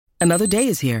Another day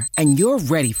is here, and you're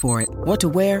ready for it. What to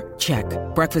wear? Check.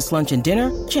 Breakfast, lunch, and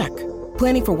dinner? Check.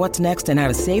 Planning for what's next and how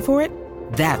to save for it?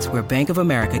 That's where Bank of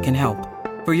America can help.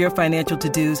 For your financial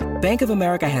to-dos, Bank of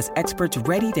America has experts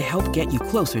ready to help get you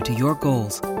closer to your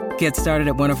goals. Get started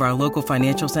at one of our local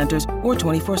financial centers or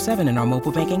 24/7 in our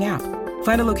mobile banking app.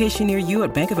 Find a location near you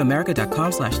at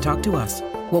bankofamerica.com/talktous.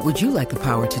 What would you like the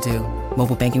power to do?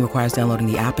 Mobile banking requires downloading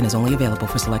the app and is only available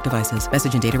for select devices.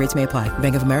 Message and data rates may apply.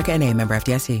 Bank of America N.A., member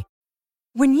FDIC.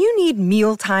 When you need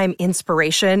mealtime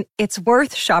inspiration, it's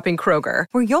worth shopping Kroger,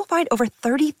 where you'll find over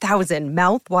 30,000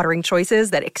 mouth-watering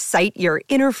choices that excite your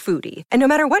inner foodie. And no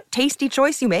matter what tasty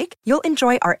choice you make, you'll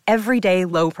enjoy our everyday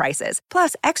low prices,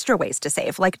 plus extra ways to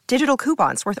save, like digital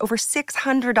coupons worth over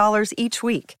 $600 each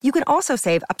week. You can also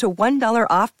save up to $1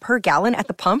 off per gallon at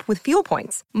the pump with fuel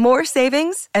points. More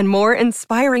savings and more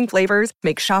inspiring flavors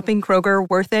make shopping Kroger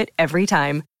worth it every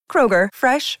time. Kroger,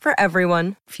 fresh for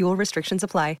everyone. Fuel restrictions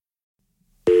apply.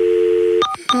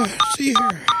 See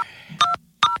here.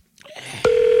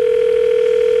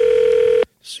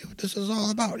 See what this is all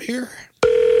about here.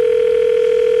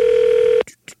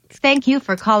 Thank you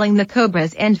for calling the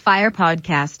Cobras and Fire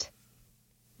podcast.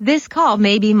 This call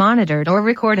may be monitored or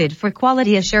recorded for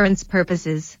quality assurance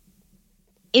purposes.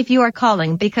 If you are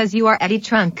calling because you are Eddie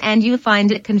Trunk and you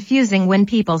find it confusing when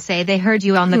people say they heard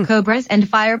you on the Cobras and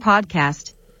Fire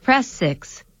podcast, press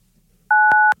 6.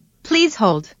 Please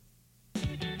hold.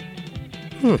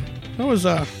 That was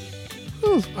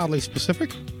oddly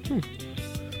specific.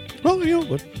 Well, you know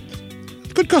what?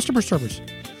 Good customer service.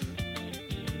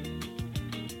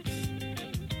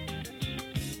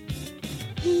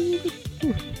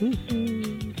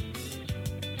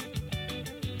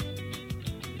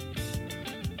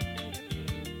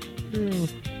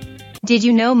 Did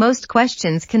you know most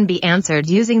questions can be answered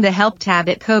using the help tab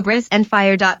at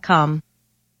cobrasandfire.com?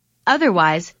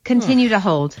 Otherwise, continue to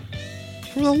hold.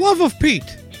 For the love of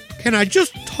Pete, can I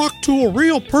just talk to a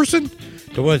real person?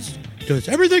 Does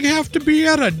everything have to be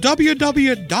at a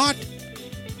www dot?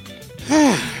 I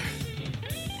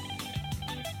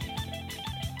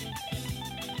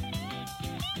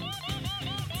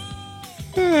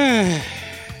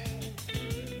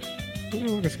don't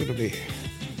know what it's going to be.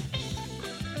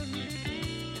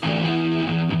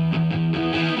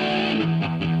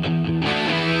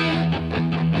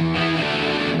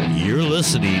 You're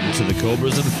listening to the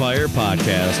Cobras and Fire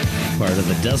podcast, part of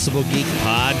the Decibel Geek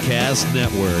Podcast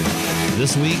Network.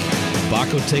 This week,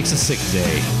 Baco takes a sick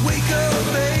day. Wake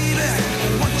up, baby,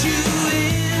 what you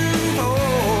in for?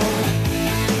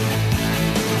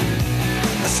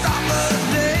 Stop a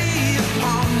day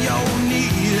on your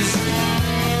knees.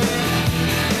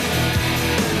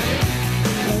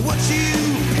 What you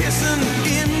pissing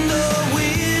in the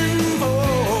wind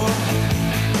for?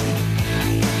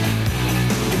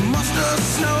 It must have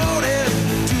snowed it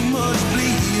too much,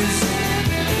 please.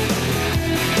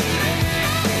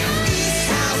 East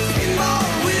House Pinball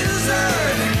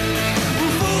Wizard,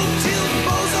 full tilt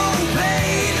boson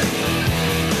blade.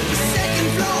 The second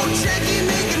floor Trekkie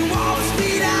making Wall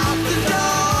Street out the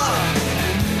door.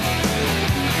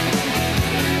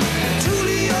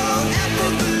 Tulio and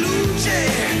Bugalucci,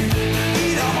 he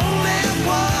the only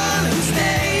one who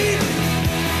stayed.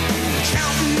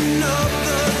 Counting up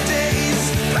the days,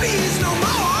 please no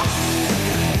more.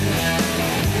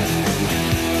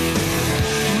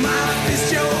 My fist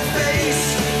your face,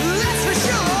 that's for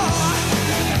sure.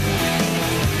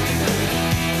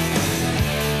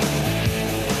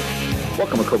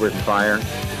 Welcome to Cobras and Fire.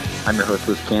 I'm your host,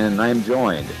 Liz Cannon, and I am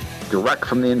joined direct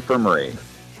from the infirmary.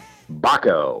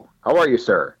 Baco, how are you,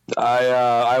 sir?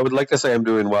 I would like to say I'm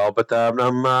doing well, but I'm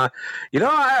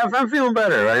feeling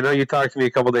better. I know you talked to me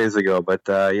a couple days ago, but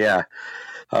yeah.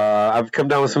 I've come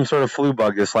down with some sort of flu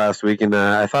bug this last week, and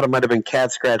I thought it might have been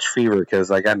cat scratch fever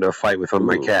because I got into a fight with one of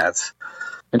my cats.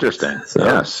 Interesting. So,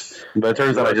 Yes. But it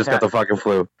turns out I just got the fucking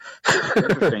flu.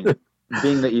 Interesting.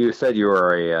 Being that you said you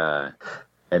were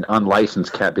an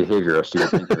unlicensed cat behaviorist, you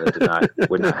would think that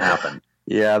would not happen.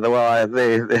 Yeah,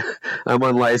 I'm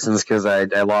unlicensed because I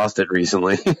lost it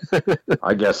recently.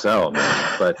 I guess so,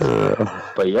 man.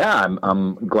 But yeah,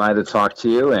 I'm glad to talk to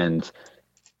you. And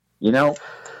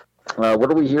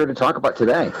what are we here to talk about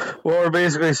today? Well, we're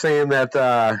basically saying that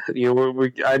I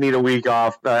need a week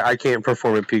off. I can't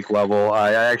perform at peak level.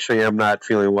 I actually am not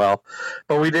feeling well,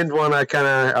 but we didn't want to kind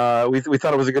of. We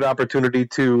thought it was a good opportunity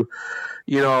to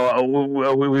we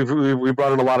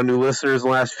brought in a lot of new listeners in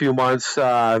the last few months.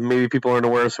 Maybe people aren't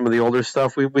aware of some of the older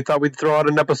stuff. We thought we'd throw out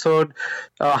an episode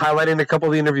highlighting a couple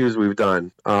of the interviews we've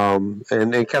done, and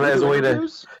kind of as a way to.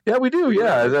 Yeah, we do.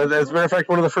 Yeah, as a matter of fact,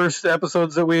 one of the first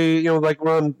episodes that we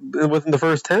run within the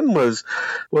first 10 was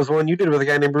one you did with a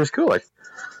guy named Bruce Kulick.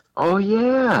 Oh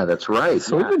yeah, that's right.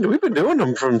 So we've been doing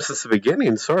them since the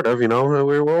beginning, sort of.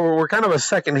 We're kind of a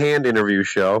secondhand interview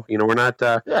show. We're not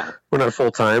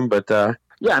full time, but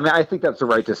yeah. I mean, I think that's the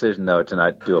right decision though to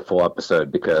not do a full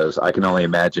episode, because I can only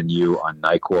imagine you on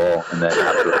NyQuil, and then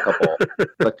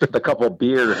after the couple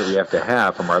beers that we have to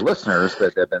have from our listeners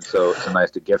that have been so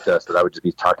nice to gift us, that I would just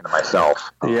be talking to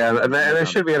myself. Yeah, and I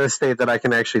should be at a state that I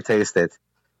can actually taste it.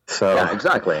 So yeah,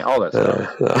 exactly, all that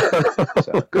stuff.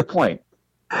 So, good point.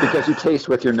 Because you taste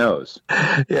with your nose.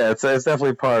 Yeah, it's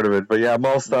definitely part of it. But yeah, I'm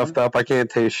all stuffed up. I can't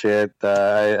taste shit.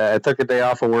 I took a day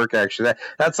off of work, actually.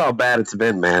 That's how bad it's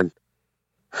been, man.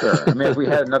 Sure. I mean, if we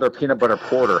had another peanut butter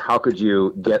porter, how could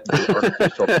you get the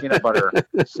artificial peanut butter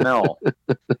smell?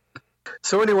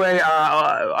 So anyway,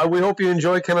 we hope you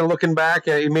enjoy kind of looking back.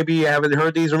 Maybe you haven't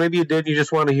heard these, or maybe you did and you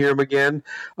just want to hear them again.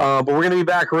 But we're going to be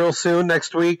back real soon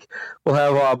next week. We'll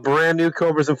have brand new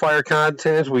Cobras and Fire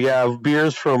content. We have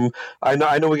beers from, I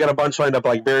know we got a bunch lined up,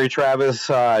 like Barry Travis,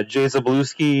 Jay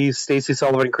Zablewski, Stacey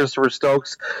Sullivan, Christopher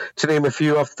Stokes, to name a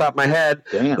few off the top of my head.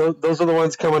 Damn. Those are the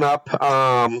ones coming up.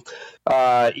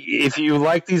 If you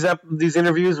like these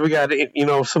interviews, we got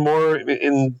some more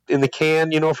in the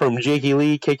can. From Jakey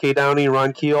Lee, KK Downey,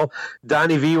 Ron Keel,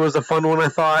 Donnie V was a fun one. I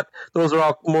thought those are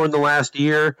all more in the last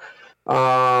year.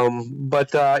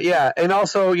 Yeah, and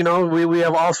also we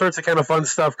have all sorts of kind of fun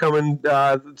stuff coming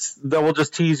that we'll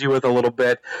just tease you with a little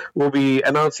bit. We'll be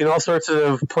announcing all sorts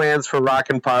of plans for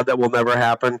Rockin' Pod that will never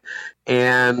happen,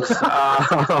 and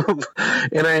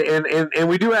and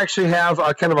we do actually have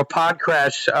a kind of a Pod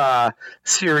Crash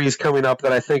series coming up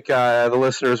that I think the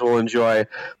listeners will enjoy.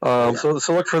 So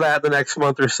look for that the next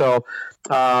month or so,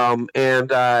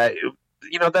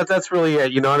 that's really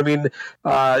it. You know what I mean?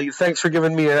 Thanks for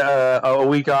giving me a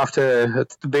week off to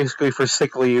basically for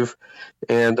sick leave,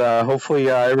 and hopefully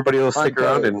everybody will stick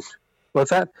around. And what's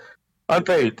that?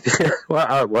 Unpaid.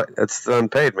 What? That's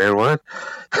unpaid, man. What?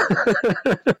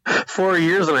 4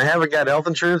 years and I haven't got health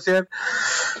insurance yet?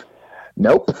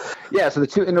 Nope. Yeah, so the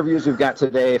two interviews we've got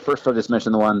today, first I'll just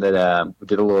mention the one that we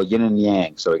did a little yin and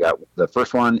yang. So we got the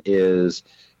first one is,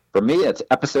 for me, it's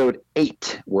episode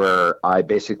 8, where I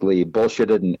basically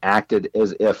bullshitted and acted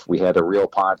as if we had a real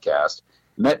podcast.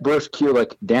 Met Bruce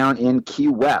Kulick down in Key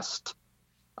West,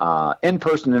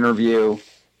 in-person interview,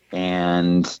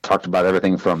 and talked about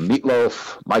everything from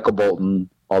Meatloaf, Michael Bolton,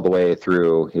 all the way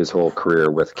through his whole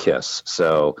career with Kiss.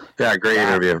 So yeah, great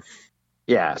interview.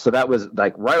 Yeah, so that was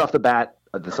like right off the bat.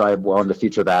 So I wanted to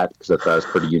feature that because I thought it was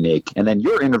pretty unique. And then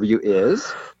your interview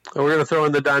is? We're going to throw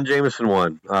in the Don Jamieson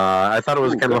one. I thought it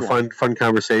was kind of a fun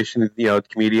conversation.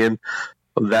 Comedian,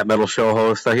 that metal show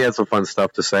host. He had some fun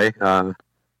stuff to say.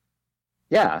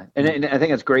 Yeah, and I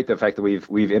think it's great the fact that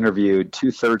we've interviewed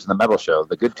 2/3 of the metal show,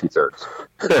 the good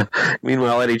 2/3.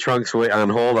 Meanwhile, Eddie Trunk's on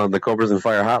hold on the Cobras and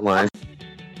Fire hotline.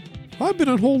 I've been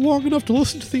on hold long enough to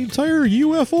listen to the entire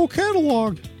UFO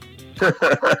catalog. You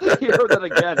heard that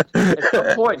again. At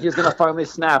some point, he's going to finally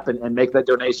snap and make that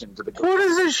donation to the. What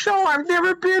is this show? I've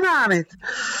never been on it.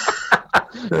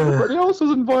 Everybody else is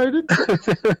invited.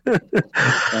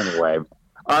 Anyway,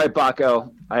 all right,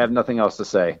 Baco. I have nothing else to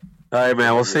say. All right,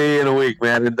 man. We'll see you in a week,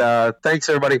 man. And thanks,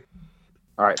 everybody.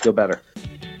 All right, feel better.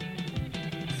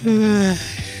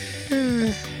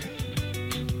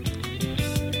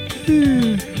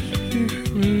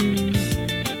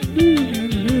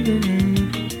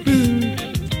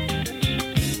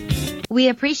 We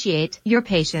appreciate your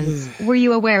patience. Were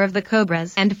you aware of the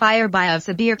Cobras and Fire Buy Us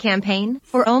a Beer campaign?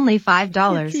 For only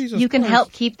 $5, you can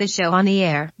help keep the show on the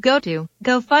air. Go to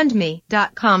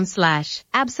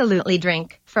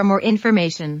GoFundMe.com/AbsolutelyDrink for more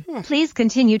information. Please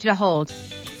continue to hold.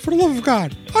 For the love of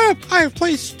God, I have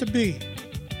places to be.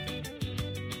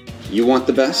 You want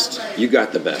the best? You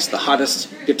got the best. The hottest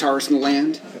guitarist in the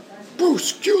land?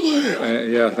 Bruce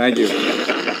Kulick. Yeah, thank you.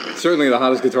 Certainly the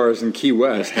hottest guitarist in Key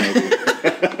West. Thank you.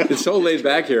 It's so laid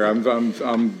back here.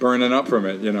 I'm burning up from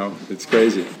it. It's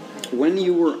crazy. When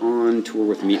you were on tour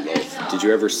with Meatloaf, did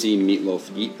you ever see Meatloaf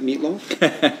eat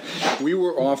Meatloaf? We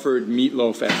were offered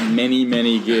Meatloaf at many,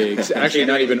 many gigs. Actually,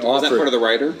 not even offered. Was that part of the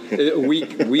rider?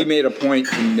 We made a point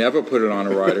to never put it on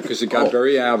a rider because it got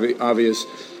very obvious.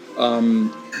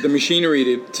 The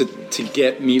machinery to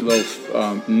get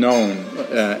Meatloaf known,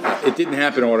 it didn't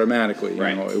happen automatically.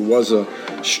 It was a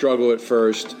struggle at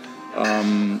first.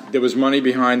 there was money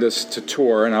behind us to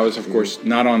tour, and I was, of course,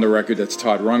 not on the record. That's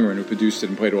Todd Rundgren, who produced it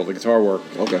and played all the guitar work,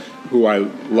 who I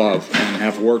love and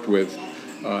have worked with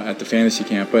at the Fantasy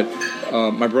Camp. But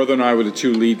my brother and I were the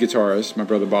two lead guitarists, my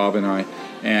brother Bob and I,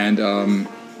 and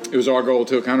it was our goal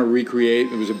to kind of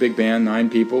recreate. It was a big band, 9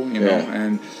 people, you know,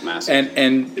 and Massive.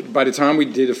 and by the time we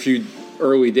did a few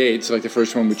early dates, like the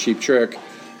first one with Cheap Trick,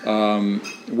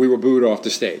 we were booed off the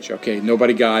stage. Okay,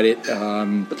 nobody got it.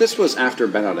 But this was after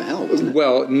Bat Out of Hell, wasn't it?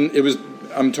 Well, it was.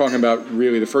 I'm talking about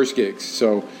really the first gigs.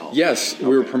 So yes,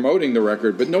 we were promoting the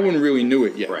record, but no one really knew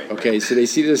it yet. Right. Okay, so they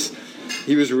see this.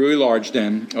 He was really large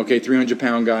then. Okay,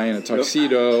 300-pound guy in a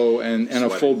tuxedo and a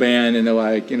full band, and they're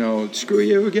like, you know, screw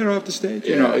you, get off the stage.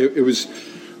 You know, it was.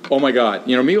 Oh my God,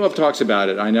 you know, Meatloaf talks about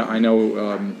it. I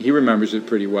know. He remembers it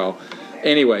pretty well.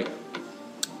 Anyway.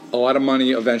 A lot of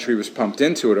money eventually was pumped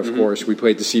into it, of course. We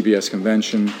played the CBS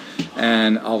convention,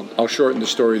 and I'll shorten the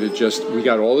story to just we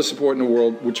got all the support in the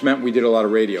world, which meant we did a lot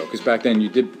of radio, because back then you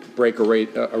did break a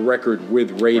record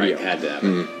with radio. Right, had to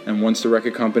happen. And once the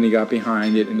record company got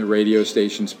behind it and the radio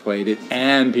stations played it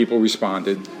and people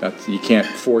responded, you can't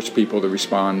force people to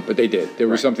respond, but they did. There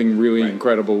was something really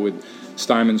incredible with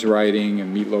Steinman's writing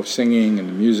and Meatloaf singing and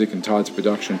the music and Todd's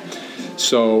production.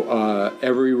 So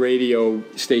every radio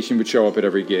station would show up at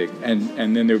every gig,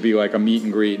 and then there would be like a meet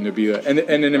and greet, and there'd be and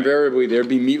then invariably there'd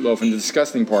be Meatloaf. And the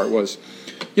disgusting part was,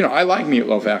 you know, I like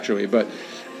Meatloaf actually, but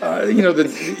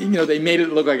they made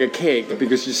it look like a cake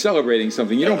because you're celebrating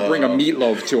something. You don't bring a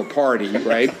meatloaf to a party,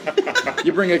 right?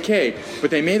 You bring a cake,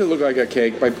 but they made it look like a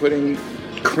cake by putting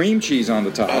cream cheese on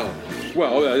the top.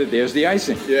 Well, there's the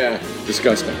icing. Yeah,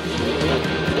 disgusting.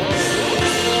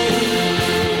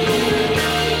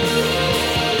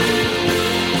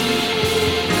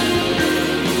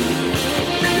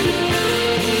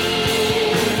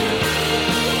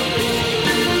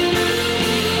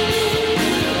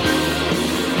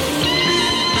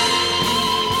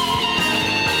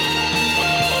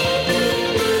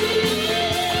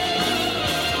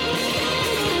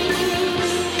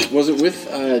 Was it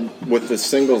with the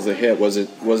singles that hit? Was it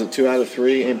 2 out of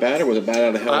 3 ain't bad, or was it Bad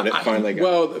Out of Hell? And it finally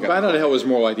got Bad Out of Hell was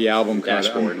more like the album cut.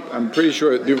 I'm pretty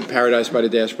sure Paradise by the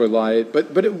Dashboard Light,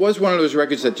 but it was one of those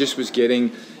records that just was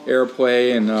getting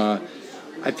airplay, and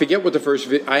I forget what the first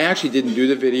I actually didn't do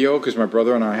the video because my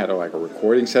brother and I had a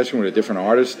recording session with a different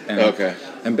artist.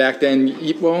 And back then,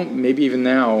 well, maybe even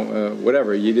now,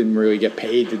 whatever, you didn't really get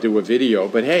paid to do a video.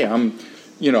 But hey, I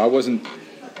wasn't.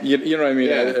 You know what I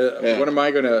mean? What am I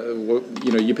going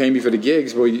to, you pay me for the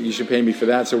gigs, well, you should pay me for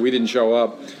that. So we didn't show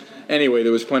up. Anyway,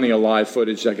 there was plenty of live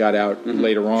footage that got out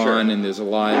later on, and there's a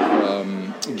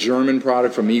live German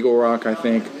product from Eagle Rock, I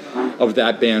think, of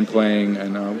that band playing,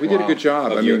 and we did a good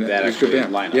job. It was a good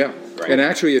band. Lineup. Yeah. Right. And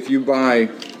actually, if you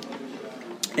buy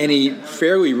any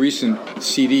fairly recent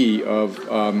CD of,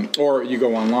 or you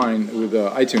go online with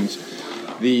iTunes,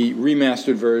 the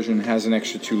remastered version has an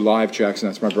extra 2 live tracks, and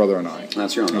that's my brother and I.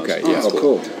 That's your own. Okay, yeah. Oh,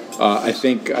 cool. I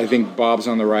think Bob's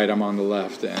on the right, I'm on the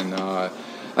left, and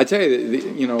I tell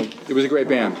you, it was a great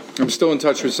band. I'm still in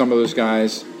touch with some of those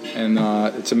guys, and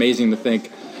it's amazing to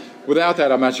think. Without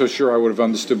that, I'm not so sure I would have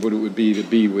understood what it would be to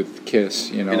be with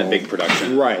Kiss. In a big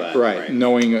production. Right.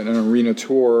 Knowing an arena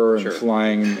tour and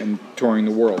flying and touring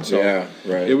the world. So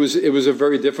it was a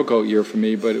very difficult year for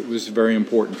me, but it was very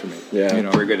important for me.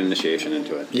 Yeah, very good initiation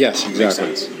into it. Yes, exactly.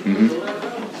 Makes sense.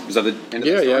 Mm-hmm. Is that the end of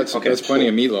the story? That's plenty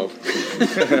of Meatloaf.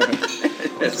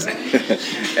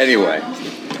 Anyway,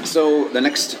 so the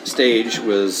next stage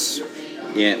was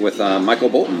with Michael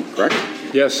Bolton, correct?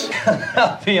 Yes.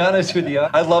 I'll be honest with you.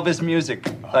 I love his music.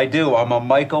 I do. I'm a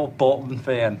Michael Bolton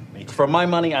fan. For my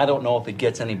money, I don't know if it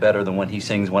gets any better than when he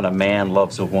sings When a Man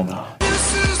Loves a Woman.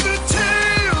 This is the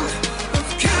tale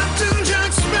of Captain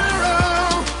Jack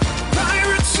Sparrow,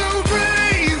 pirate so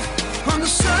brave on the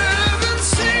 7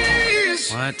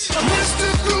 seas. What? A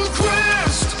mystical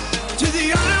quest to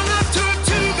the island of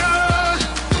Tortuga,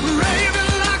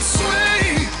 raving like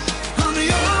sway on the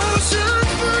ocean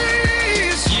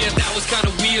breeze. Yeah, that was kind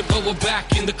of weird, but we're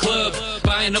back in the club,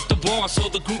 buying up the bar so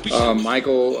the groupies.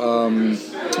 Michael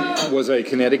was a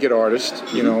Connecticut artist.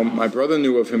 You know, my brother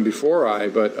knew of him before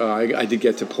but I did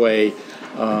get to play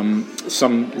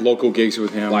some local gigs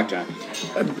with him. Blackjack.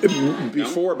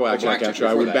 Before Blackjack, actually.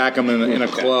 I would back him in a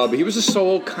club. He was a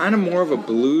soul, kind of more of a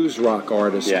blues rock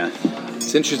artist. Yeah.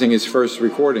 It's interesting, his first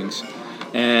recordings.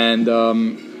 And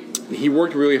he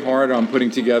worked really hard on putting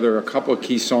together a couple of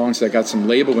key songs that got some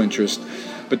label interest,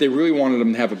 but they really wanted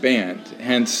him to have a band.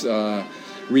 Hence,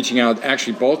 reaching out,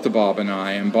 actually, both to Bob and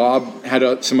I. And Bob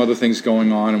had some other things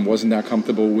going on and wasn't that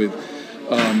comfortable with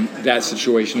that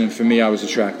situation, and for me, I was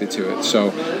attracted to it.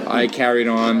 So I carried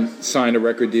on, signed a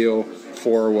record deal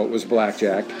for what was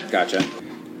Blackjack. Gotcha.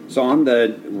 So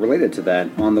related to that,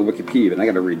 on the Wikipedia, and I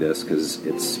got to read this because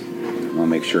I want to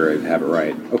make sure I have it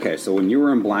right. Okay, so when you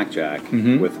were in Blackjack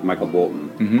with Michael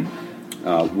Bolton,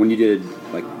 when you did,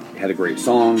 like, had a great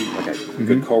song, like a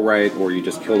good co-write, or you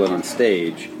just killed it on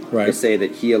stage, they say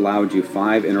that he allowed you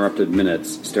 5 interrupted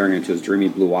minutes staring into his dreamy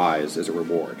blue eyes as a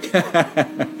reward.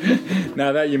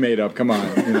 Now that you made up, come on.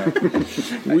 You know.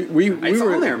 we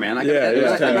were there, man. I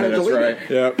got 10 minutes, right.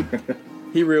 Yep.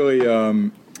 He really,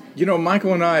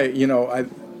 Michael and I,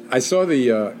 I saw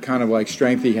the kind of like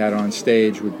strength he had on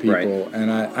stage with people,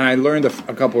 and I learned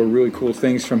a couple of really cool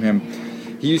things from him.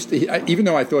 He used to, even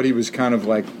though I thought he was kind of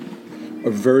like a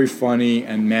very funny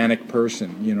and manic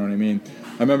person, you know what I mean?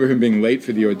 I remember him being late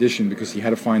for the audition because he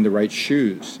had to find the right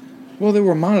shoes. Well, there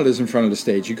were monitors in front of the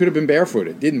stage. You could have been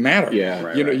barefooted. It didn't matter.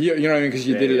 Yeah, you know what I mean? Because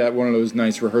you did it at one of those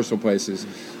nice rehearsal places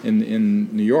in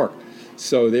New York.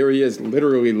 So there he is,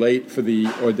 literally late for the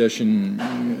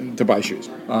audition to buy shoes.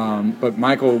 But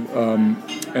Michael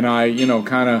and I,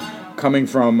 kind of coming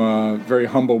from very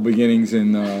humble beginnings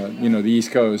in, the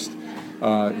East Coast,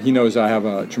 he knows I have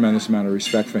a tremendous amount of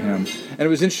respect for him. And it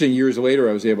was interesting, years later,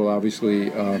 I was able,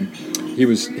 obviously, he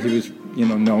was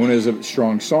known as a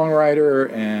strong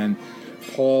songwriter, and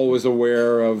Paul was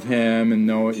aware of him, and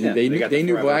they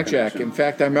knew Blackjack. In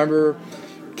fact, I remember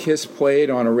Kiss played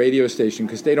on a radio station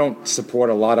because they don't support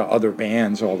a lot of other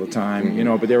bands all the time,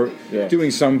 but they were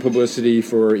doing some publicity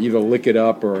for either Lick It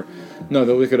Up or no,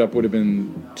 the Lick It Up would have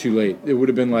been too late. It would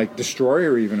have been like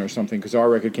Destroyer even or something, because our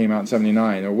record came out in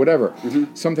 79 or whatever.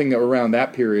 Something that around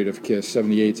that period of Kiss,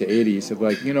 78 to 80, said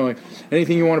like,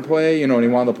 anything you want to play, and he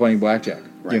wound up playing Blackjack.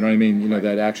 Right. You know what I mean?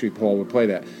 That actually Paul would play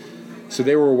that. So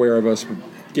they were aware of us.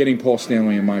 Getting Paul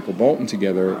Stanley and Michael Bolton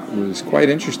together was quite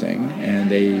interesting, and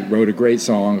they wrote a great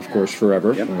song, of course,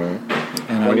 Forever. Yep.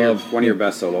 And one of your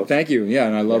best solos. Thank you. Yeah,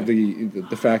 and I love the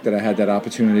fact that I had that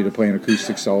opportunity to play an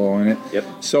acoustic solo in it. Yep.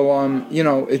 So,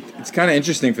 it's kind of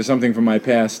interesting for something from my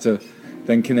past to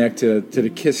then connect to the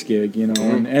Kiss gig,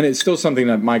 and it's still something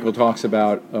that Michael talks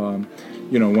about,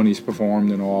 when he's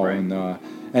performed and all, right.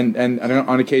 And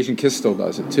on occasion, Kiss still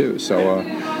does it too. So,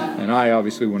 and I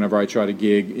obviously, whenever I try to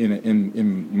gig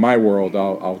in my world,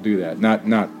 I'll do that.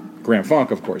 Not Grand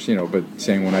Funk, of course, but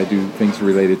saying when I do things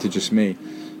related to just me.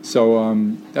 So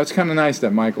that's kind of nice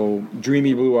that Michael,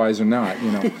 dreamy blue eyes or not,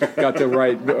 got to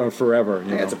write Forever.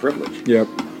 It's a privilege. Yep.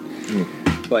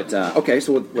 But okay,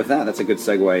 so with that, that's a good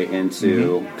segue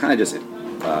into kind of just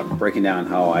breaking down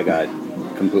how I got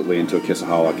completely into a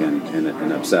Kissaholic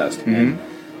and obsessed. And,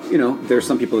 there's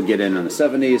some people who get in the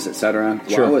 70s, etc.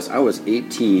 Sure. Well, I was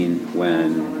 18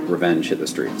 when Revenge hit the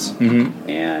streets,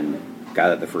 and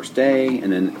got it the first day,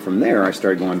 and then from there I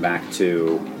started going back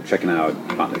to checking out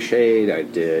On the Shade. I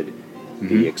did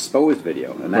the Exposed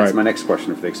video, and that's my next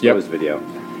question for the Exposed video.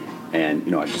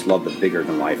 And I just love the bigger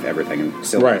than life everything and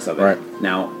silliness of it. Right.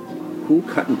 Now, who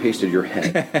cut and pasted your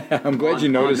head? I'm glad you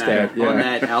noticed that.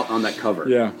 Yeah. On that cover.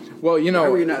 Yeah. Well, why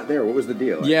were you not there? What was the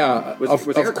deal?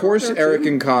 Of course,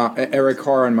 Eric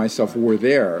Carr and myself were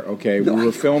there. Okay, we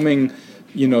were filming,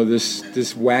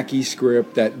 this wacky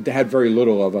script that had very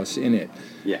little of us in it.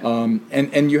 Yeah.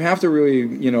 And you have to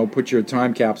really, put your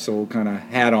time capsule kind of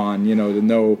hat on, to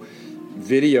know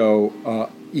video,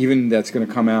 even that's going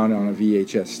to come out on a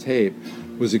VHS tape,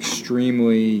 was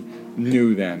extremely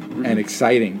new then and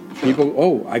exciting.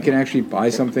 People, I can actually buy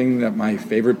something that my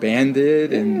favorite band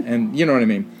did, and you know what I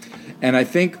mean. And I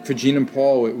think for Gene and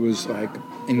Paul, it was like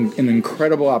an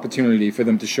incredible opportunity for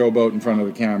them to showboat in front of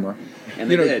the camera. And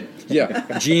they did.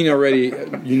 Yeah. Gene already,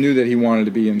 you knew that he wanted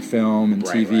to be in film and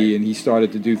TV, and he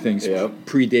started to do things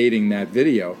predating that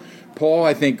video. Paul,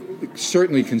 I think,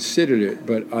 certainly considered it,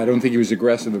 but I don't think he was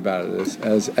aggressive about it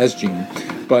as Gene.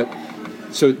 But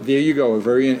so there you go,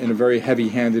 in a very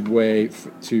heavy-handed way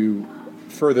to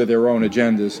further their own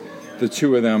agendas. The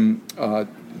two of them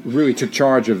really took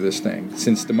charge of this thing,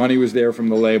 since the money was there from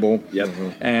the label,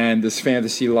 and this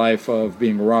fantasy life of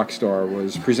being a rock star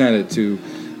was presented to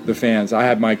the fans. I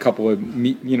had my couple of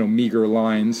meager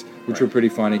lines, which were pretty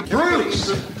funny. Bruce,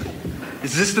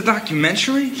 is this the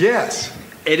documentary? Yes.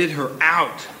 Edit her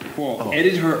out. Paul.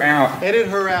 Edit her out. Edit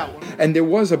her out. And there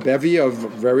was a bevy of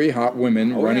very hot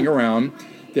women running around.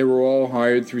 They were all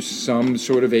hired through some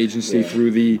sort of agency,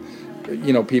 through the,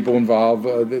 people involved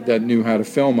that knew how to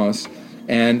film us.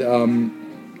 And,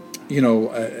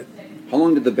 How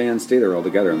long did the band stay there all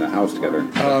together in the house together?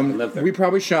 We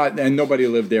probably shot, and nobody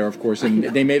lived there, of course, and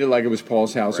they made it like it was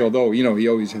Paul's house, although, he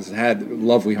always has had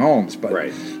lovely homes, but,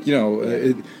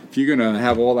 if you're going to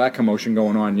have all that commotion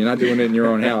going on, you're not doing it in your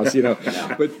own house,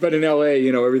 But in L.A.,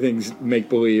 everything's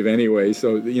make-believe anyway,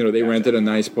 so, they rented a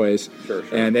nice place,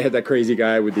 and they had that crazy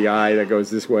guy with the eye that goes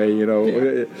this way,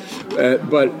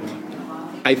 but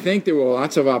I think there were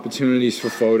lots of opportunities for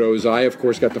photos. I, of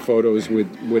course, got the photos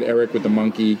with Eric with the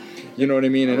monkey. You know what I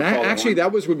mean? And actually,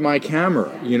 that was with my camera,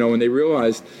 and they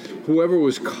realized whoever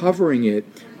was covering it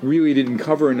really didn't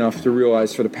cover enough to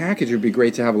realize for the package it would be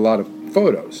great to have a lot of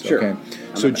photos. Sure. Okay?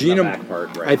 So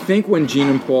I think when Gene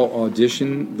and Paul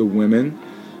auditioned the women,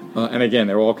 and again,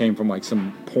 they all came from like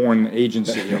some porn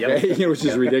agency, okay? Which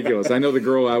is ridiculous. I know the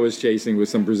girl I was chasing was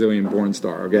some Brazilian porn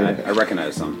star, okay? I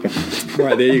recognize some.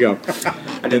 Right, there you go.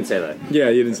 I didn't say that. Yeah,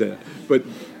 you didn't say that. But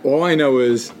all I know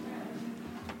is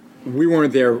we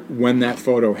weren't there when that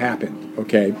photo happened,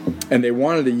 okay? And they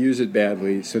wanted to use it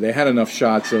badly, so they had enough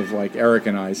shots of, like, Eric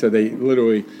and I. So they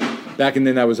literally, back in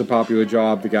then, that was a popular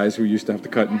job, the guys who used to have to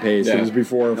cut and paste. Yeah. It was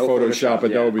before Photoshop,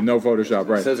 Adobe, no Photoshop,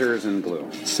 right. Scissors and glue.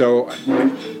 So,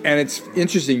 and it's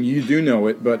interesting, you do know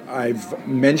it, but I've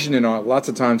mentioned it lots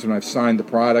of times when I've signed the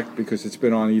product, because it's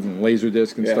been on even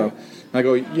Laserdisc and stuff. I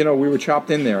go, we were chopped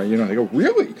in there. They go,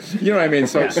 really? You know what I mean?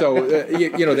 So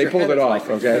they pulled it off,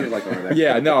 okay?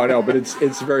 Yeah, no, but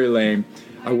it's very lame.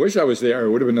 I wish I was there. It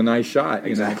would have been a nice shot.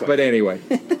 Exactly. But anyway,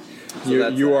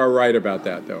 you are right about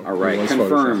that, though. All right,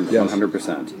 confirmed,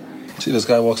 100%. See, this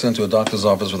guy walks into a doctor's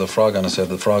office with a frog on his head.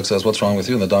 The frog says, "What's wrong with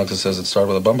you?" And the doctor says, "It started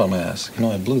with a bump on my ass."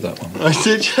 I blew that one. I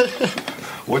did.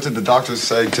 What did the doctor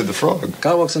say to the frog?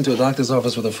 Guy walks into a doctor's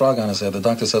office with a frog on his head. The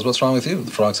doctor says, "What's wrong with you?"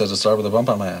 The frog says, "It started with a bump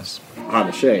on my ass." On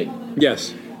the Shade.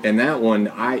 Yes. And that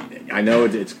one, I know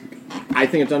it's. I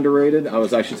think it's underrated. I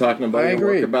was actually talking about your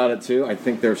work about it too. I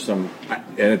think there's some,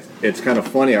 and it's kind of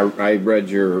funny. I read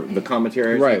the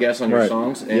commentaries, I guess, on your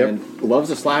songs, and "Love's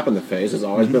a Slap in the Face" has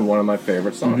always been one of my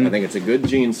favorite songs. I think it's a good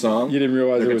Gene song. You didn't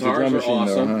realize it was a drum machine,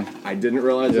 awesome. though, huh? I didn't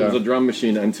realize it was a drum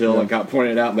machine until it got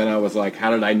pointed out. And then I was like,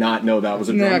 how did I not know that was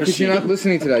a drum machine? Because you're not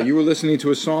listening to that. You were listening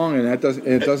to a song, and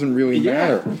it doesn't really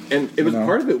matter. And it was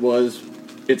part of it was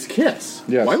it's Kiss.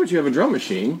 Yes. Why would you have a drum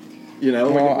machine?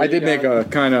 I did make a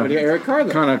kind of Eric Carr.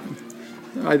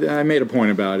 I made a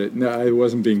point about it. No, I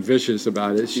wasn't being vicious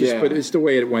about it. It's just, but it's the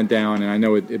way it went down, and I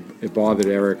know it bothered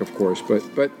Eric, of course.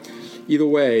 But either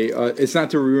way, it's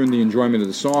not to ruin the enjoyment of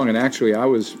the song. And actually, I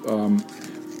was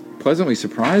pleasantly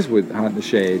surprised with Hot in the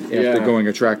Shade after going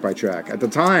a track by track. At the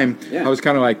time, I was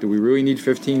kind of like, do we really need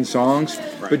 15 songs?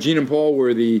 Right. But Gene and Paul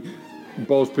were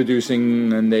both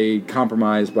producing, and they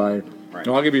compromised by. Right.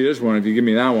 No, I'll give you this one if you give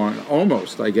me that one.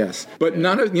 Almost, I guess. But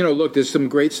none of, look, there's some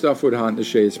great stuff with Hot in the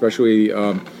Shade, especially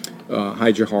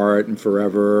Hide Your Heart and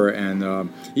Forever and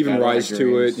even Cadillac Rise Dreams.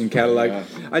 to It and Cadillac.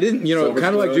 Yeah. I didn't,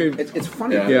 Cadillac Dreams. It's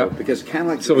funny, though, because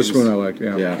Cadillac Silver Dreams. Spoon I liked,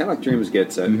 Cadillac Dreams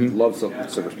gets, love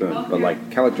Silver Spoon, but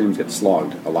Cadillac Dreams gets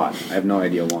slogged a lot. I have no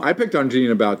idea why. I picked on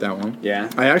Gene about that one. Yeah.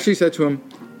 I actually said to him,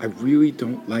 I really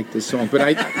don't like this song, but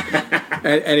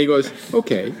and he goes,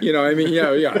 okay,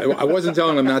 I wasn't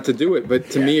telling him not to do it,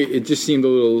 but to me, it just seemed a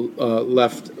little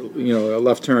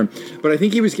left turn. But I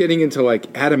think he was getting into like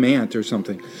Adamant or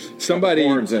something. Somebody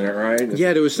horns in it, right?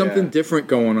 Yeah, there was something different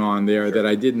going on there that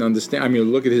I didn't understand. I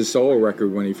mean, look at his solo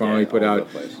record when he finally put out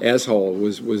Asshole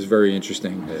was very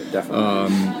interesting.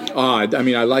 Definitely odd. I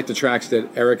mean, I liked the tracks that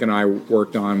Eric and I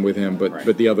worked on with him,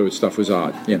 but the other stuff was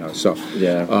odd. So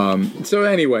So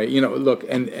anyway. Look,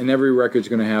 and every record's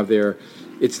going to have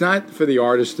it's not for the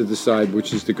artist to decide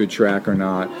which is the good track or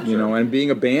not, and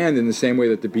being a band in the same way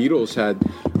that the Beatles had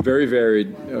very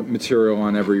varied material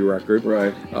on every record.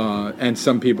 Right. And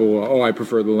some people, I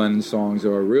prefer the Lennon songs,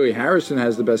 or really Harrison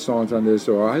has the best songs on this,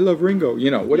 or I love Ringo,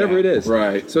 whatever it is.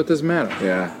 Right. So it doesn't matter.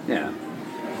 Yeah. Yeah.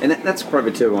 And that's part of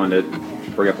it, too, I wanted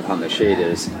to bring up upon the Shade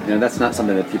is, that's not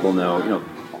something that people know,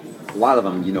 a lot of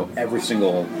them, every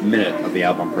single minute of the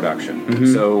album production.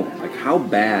 Mm-hmm. So, how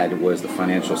bad was the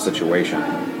financial situation,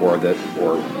 or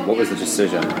what was the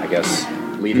decision, I guess,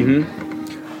 leading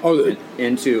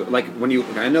into when you?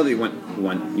 I know that you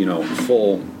went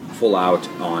full out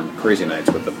on Crazy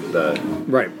Nights with the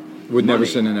right with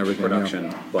Neverson and everything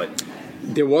production, but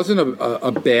there wasn't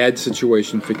a bad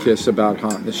situation for Kiss about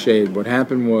Hot in the Shade. What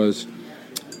happened was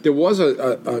there was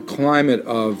a climate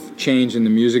of change in the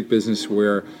music business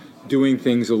where doing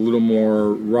things a little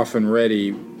more rough and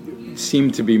ready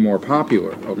seemed to be more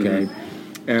popular, okay?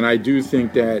 Mm-hmm. And I do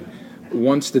think that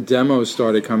once the demos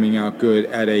started coming out good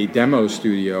at a demo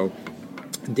studio,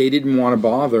 they didn't want to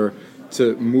bother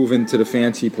to move into the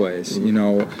fancy place. You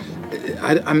know,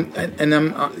 I'm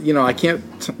I can't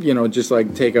just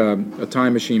like take a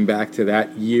time machine back to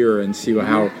that year and see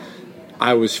how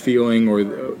I was feeling or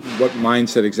what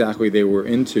mindset exactly they were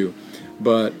into,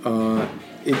 but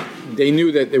they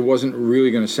knew that it wasn't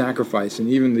really going to sacrifice, and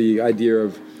even the idea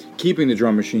of keeping the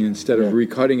drum machine instead of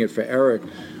recutting it for Eric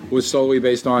was solely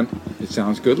based on, it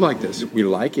sounds good like this, we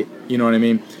like it, you know what I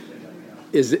mean?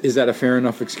 Is that a fair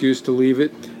enough excuse to leave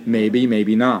it? Maybe,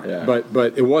 maybe not. Yeah.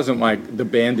 But it wasn't like the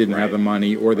band didn't have the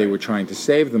money or they were trying to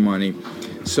save the money.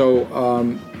 So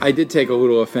I did take a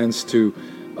little offense to.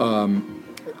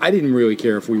 I didn't really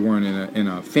care if we weren't in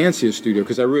a fancier studio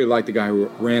because I really liked the guy who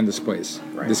ran this place.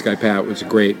 Right. This guy Pat was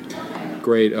great.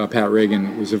 Pat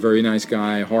Reagan was a very nice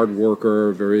guy, hard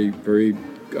worker, very very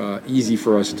easy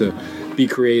for us to be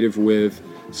creative with.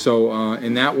 So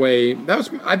in that way, that was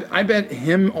I bet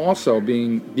him also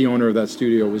being the owner of that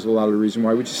studio was a lot of the reason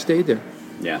why we just stayed there.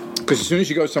 Yeah. Because as soon as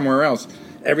you go somewhere else,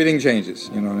 everything changes.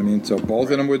 You know what I mean? So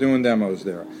both of them were doing demos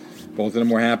there. Both of them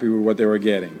were happy with what they were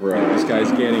getting. Right. This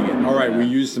guy's getting it. All right, we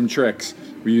used some tricks.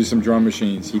 We used some drum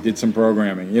machines. He did some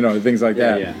programming. You know, things like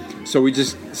that. Yeah. So we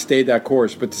just stayed that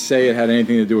course. But to say it had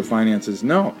anything to do with finances,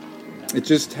 no. It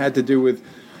just had to do with,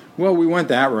 well, we went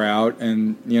that route,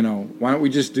 and, you know, why don't we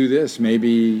just do this?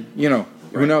 Maybe, you know,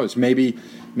 who knows? Maybe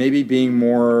being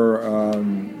more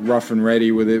rough and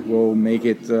ready with it will make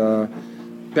it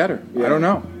better. Yeah. I don't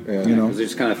know. Yeah. You know, because they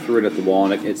just kind of threw it at the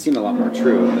wall, and it seemed a lot more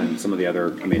true than some of the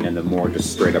other. I mean, in the more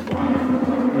just straight up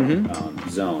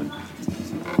zone.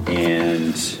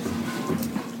 And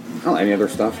I don't know, any other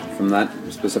stuff from that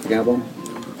specific album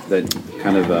that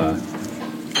kind of.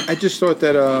 I just thought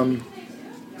that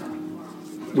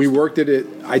we worked at it.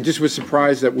 I just was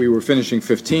surprised that we were finishing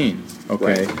 15.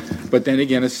 Okay, but then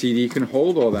again, a CD can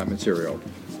hold all that material.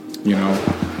 You know,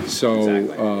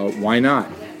 so why not?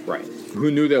 Right. Who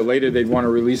knew that later they'd want to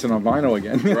release it on vinyl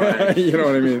again? Right. You know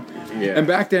what I mean? Yeah. And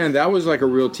back then, that was like a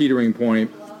real teetering point.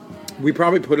 We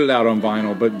probably put it out on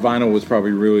vinyl, but vinyl was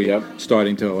probably really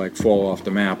starting to like fall off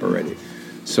the map already.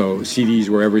 So CDs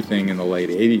were everything in the late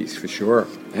 80s for sure.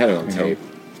 I had it on tape.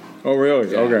 Oh,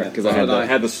 really? Yeah, okay. Because I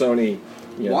had the Sony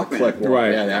Walkman.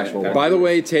 Right. Yeah, the actual Walkman. By the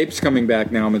way, tape's coming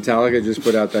back now. Metallica just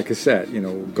put out that cassette. You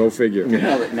know, go figure.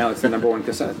 Now it's the #1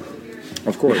 cassette.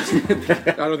 Of course. I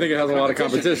don't think it has a lot of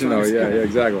competition, though. Yeah,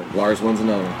 exactly. Lars wins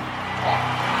another.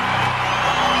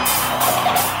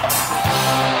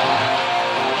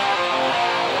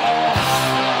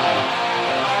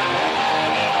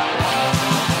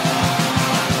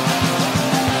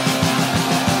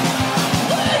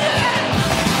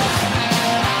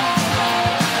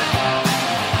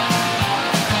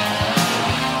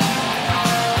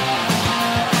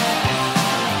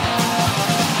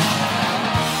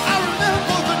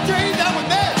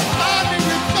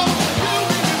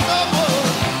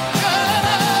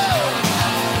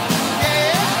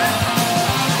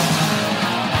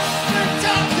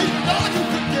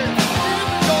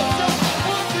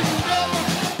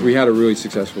 We had a really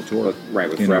successful tour. Right,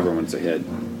 with Forever One's a hit.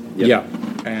 Yep. Yeah.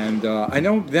 And I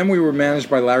know then we were managed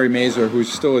by Larry Mazur, who's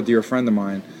still a dear friend of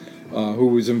mine, who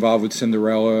was involved with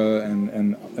Cinderella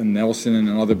and Nelson and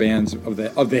other bands of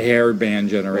the hair band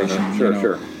generation.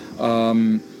 Sure.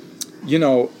 You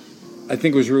know, I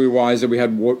think it was really wise that we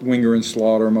had Winger and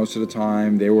Slaughter most of the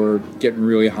time. They were getting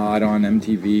really hot on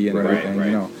MTV and everything,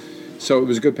 you know. So it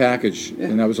was a good package,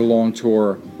 and that was a long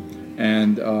tour.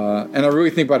 And I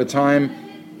really think by the time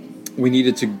we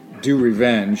needed to do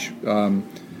Revenge,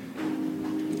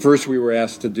 first we were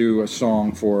asked to do a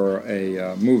song for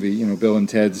a movie, you know, Bill and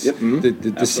Ted's,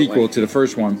 the sequel to the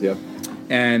first one. Yep.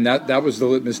 And that was the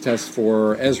litmus test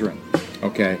for Ezrin.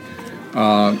 Okay.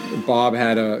 Bob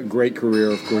had a great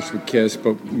career, of course, with Kiss,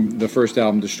 but the first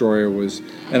album, Destroyer, was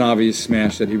an obvious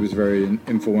smash that he was very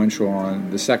influential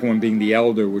on. The second one being The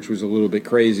Elder, which was a little bit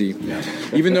crazy. Yeah.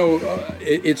 Even though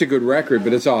it's a good record,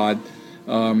 but it's odd.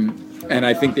 And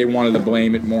I think they wanted to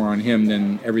blame it more on him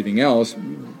than everything else.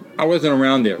 I wasn't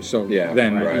around there, so you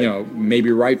know,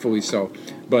 maybe rightfully so.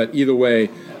 But either way,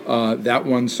 that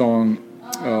one song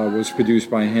was produced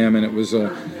by him, and it was a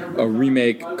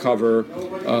remake cover.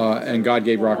 And God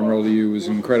Gave Rock and Roll to You was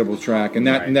an incredible track, and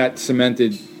that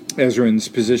cemented Ezrin's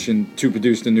position to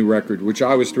produce the new record, which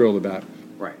I was thrilled about.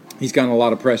 Right. He's gotten a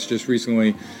lot of press just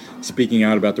recently, speaking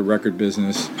out about the record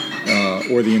business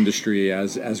or the industry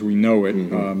as we know it,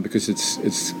 because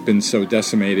it's been so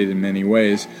decimated in many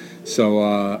ways. So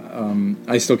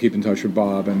I still keep in touch with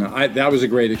Bob, and that was a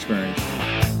great experience.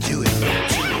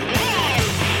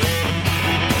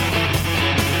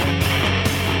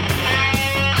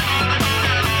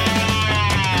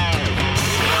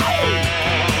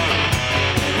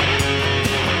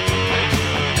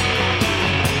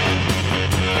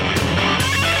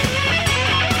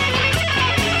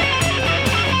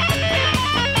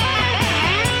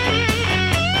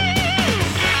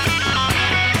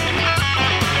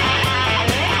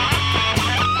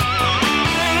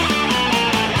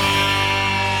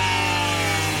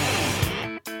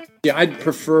 Yeah, I'd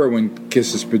prefer when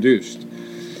Kiss is produced.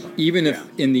 Even if,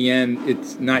 in the end,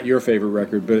 it's not your favorite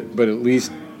record, but at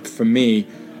least for me,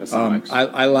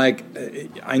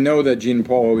 I know that Gene and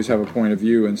Paul always have a point of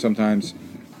view, and sometimes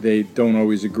they don't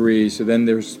always agree, so then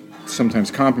there's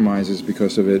sometimes compromises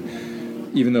because of it,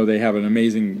 even though they have an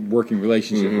amazing working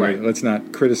relationship. Right. Let's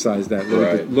not criticize that.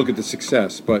 Look at the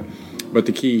success. But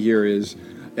the key here is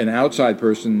an outside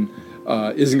person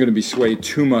isn't going to be swayed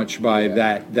too much by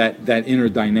that inner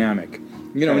dynamic.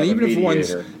 You know, and even if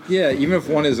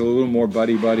one is a little more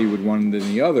buddy with one than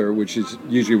the other, which is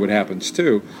usually what happens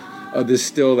too, there's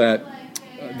still that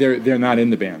they're not in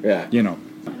the band. Yeah. You know,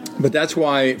 but that's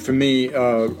why for me,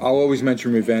 I'll always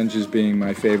mention Revenge as being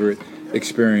my favorite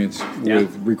experience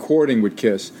with recording with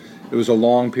Kiss. It was a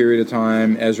long period of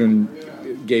time. Ezrin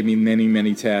gave me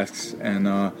many tasks, and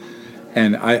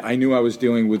I knew I was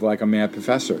dealing with like a mad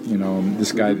professor. You know,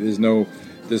 this guy.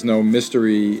 There's no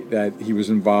mystery that he was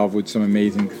involved with some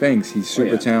amazing things. He's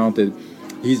super talented.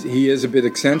 He is a bit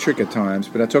eccentric at times,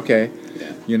 but that's okay.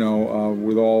 Yeah. You know,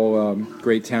 with all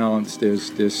great talents,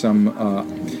 there's some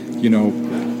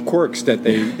quirks that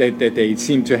they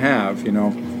seem to have. You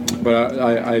know, but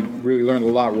I really learned a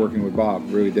lot working with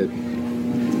Bob. Really did.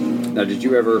 Now, did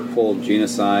you ever pull Gene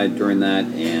aside during that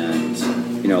and,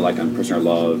 you know, like on Prisoner of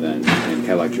Love and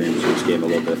Cadillac Dreams, you just gave a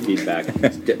little bit of feedback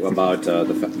about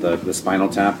the Spinal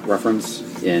Tap reference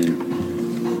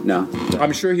in... No?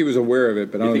 I'm sure he was aware of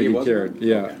it, but I don't think he cared.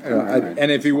 Yeah. Okay. And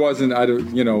if he wasn't, I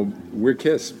don't, you know, we're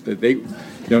Kiss. They, you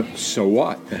know, so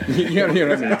what? you know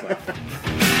what I mean?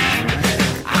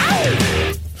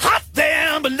 Hot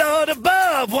down below the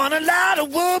above, want a lot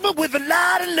of woman with a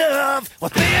lot of love. Well,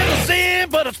 thin to sin,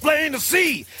 but it's plain to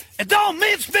see. It don't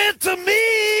mean spit to me.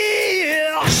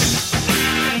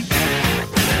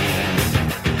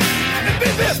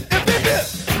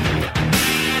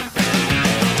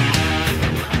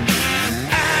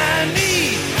 I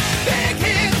need big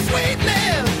head, sweet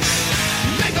lips.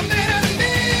 Make a man out of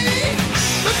me.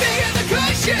 The bigger the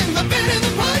cushion, the better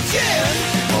the punching.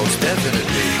 Most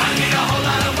definitely. I need a whole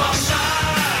lot of water.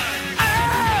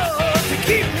 Oh, to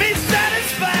keep me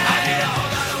satisfied. I need a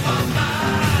whole lot of water.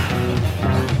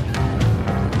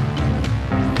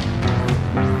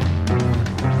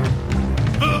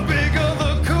 The bigger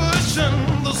the cushion,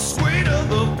 the sweeter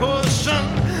the pushing.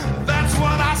 That's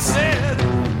what I said.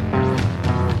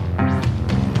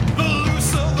 The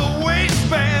looser the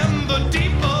waistband, the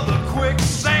deeper the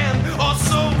quicksand, or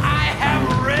so I have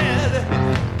read.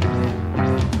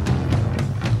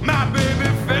 My baby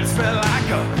fits me like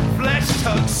a flesh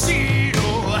tuxedo.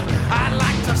 I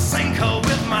like to sink her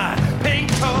with my pink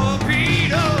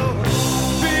torpedo.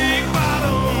 Big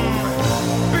bottom,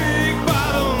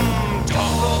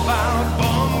 talk about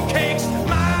bum cakes.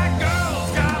 My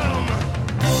girl's got 'em.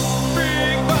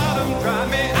 Big bottom, drive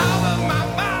me out of my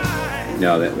mind.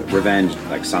 No, that Revenge,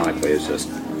 like sonically, is just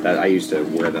that. I used to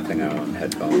wear the thing out on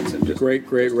headphones and just great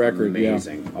record,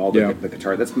 amazing. Yeah. All the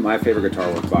guitar. That's my favorite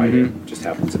guitar work by him. Just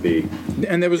happens to be.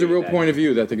 And there was a real point of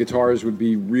view that the guitars would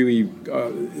be really,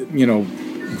 you know,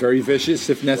 very vicious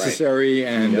if necessary,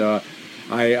 and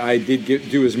I did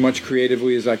do as much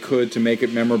creatively as I could to make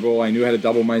it memorable. I knew how to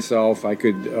double myself. I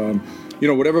could, you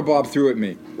know, whatever Bob threw at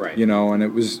me, you know, and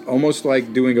it was almost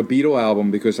like doing a Beatle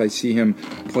album because I see him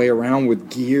play around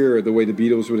with gear the way the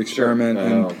Beatles would experiment,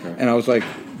 and I was like,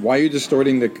 why are you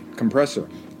distorting the compressor?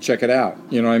 Check it out.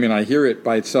 You know what I mean? I hear it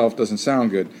by itself, doesn't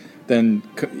sound good. Then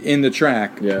in the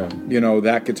track, you know,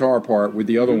 that guitar part with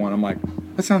the other one, I'm like,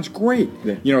 that sounds great.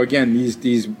 You know, again,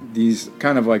 these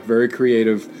kind of like very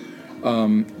creative,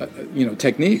 you know,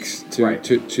 techniques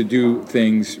to do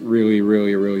things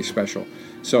really special.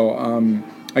 So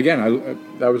again,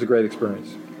 that was a great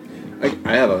experience.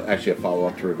 I have actually a follow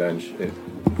up to Revenge.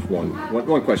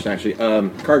 One question actually.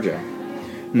 Car Jam.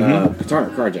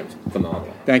 Car Jam's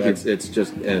phenomenal. Thank you. It's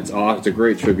just, and it's a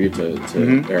great tribute to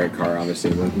Eric Carr,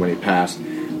 obviously, when he passed.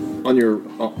 On your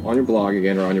blog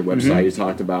again, or on your website, you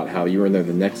talked about how you were in there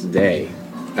the next day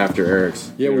after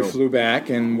Eric's. Yeah, we flew back,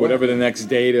 and whatever the next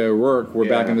day to work, we're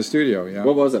back in the studio. Yeah.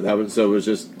 What was it? So it was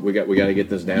just we got to get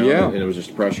this down. Yeah. And it was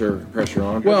just pressure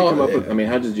on. Well,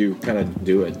 how did you kind of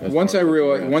do it? Once they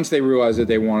realized that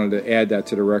they wanted to add that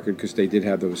to the record because they did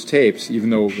have those tapes, even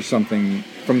though it was something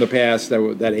from the past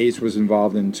that Ace was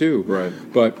involved in too. Right.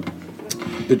 But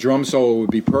the drum solo would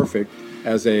be perfect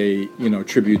as a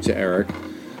tribute to Eric.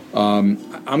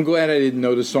 I'm glad I didn't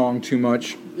know the song too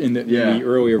much in the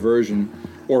earlier version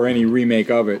or any remake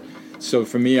of it. So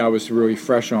for me, I was really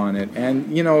fresh on it.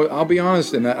 And, I'll be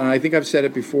honest, and I think I've said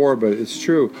it before, but it's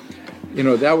true.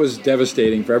 That was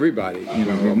devastating for everybody,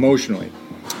 emotionally.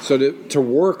 So to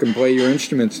work and play your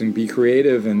instruments and be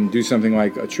creative and do something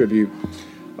like a tribute,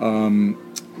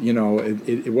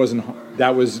 it wasn't.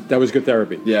 That was good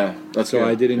therapy. Yeah, that's so good.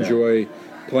 I did enjoy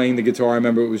playing the guitar. I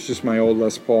remember it was just my old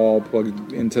Les Paul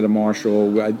plugged into the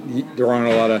Marshall. There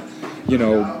aren't a lot of,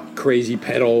 crazy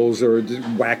pedals or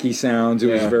wacky sounds.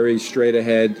 It was very straight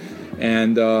ahead,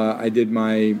 and I did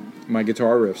my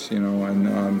guitar riffs,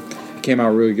 and it came out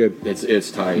really good.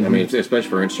 It's tight. Mm-hmm. I mean, especially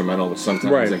for instrumental,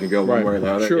 sometimes it can go one way or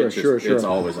the other. Sure. It's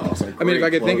always awesome. I mean, if I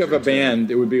could think of a band,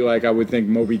 it would be like I would think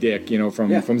Moby Dick,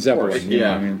 from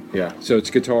Zeppelin. Yeah. So it's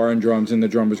guitar and drums, and the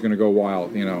drummer's going to go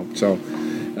wild, So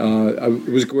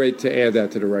it was great to add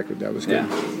that to the record. That was good. Yeah.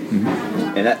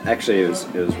 Mm-hmm. And that actually it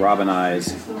was Rob and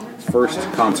I's first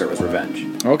concert was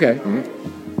Revenge. Okay.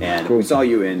 Mm-hmm. And we saw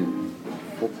you in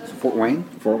Fort Wayne?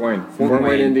 Fort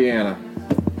Wayne, Indiana.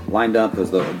 Lined up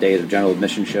as the day of general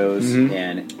admission shows,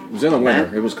 and it was in the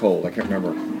winter. It was cold. I can't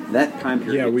remember that time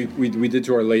period. Yeah, we did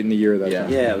tour late in the year. That time.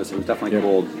 Yeah, it was definitely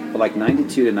cold. But like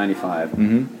 92 to 95.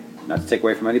 Mm-hmm. Not to take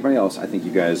away from anybody else, I think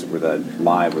you guys were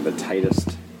the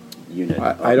tightest unit.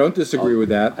 I don't disagree with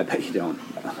that. I bet you don't.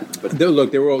 But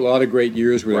look, there were a lot of great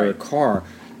years with Eric Carr.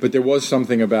 But there was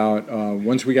something about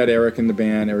once we got Eric in the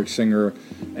band, Eric Singer,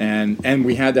 and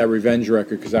we had that Revenge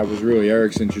record because that was really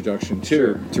Eric's introduction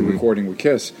to recording with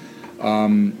Kiss.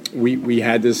 We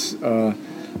had this.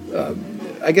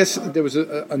 I guess there was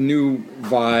a new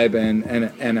vibe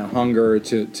and a hunger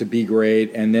to be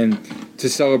great, and then to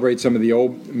celebrate some of the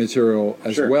old material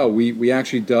as well. We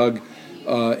actually dug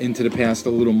into the past a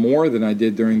little more than I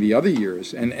did during the other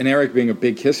years. And Eric being a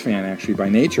big Kiss fan, actually, by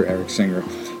nature, Eric Singer,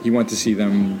 he went to see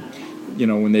them,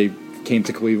 when they came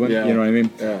to Cleveland, you know what I mean?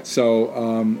 Yeah. So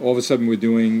all of a sudden we're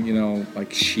doing,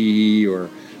 like She or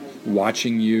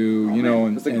Watching You,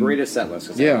 and it's the greatest set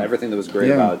list. Yeah. Everything that was great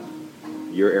about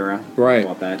your era. Right.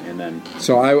 About that, and then...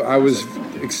 So I was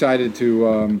excited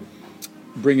to...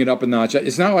 bring it up a notch.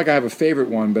 It's not like I have a favorite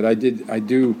one, but I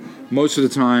do most of the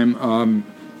time.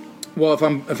 Well,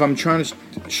 if I'm trying to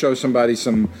show somebody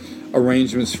some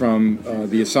arrangements from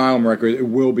the Asylum record, it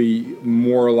will be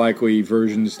more likely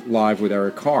versions live with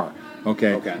Eric Carr.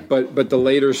 Okay. But the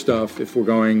later stuff, if we're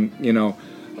going,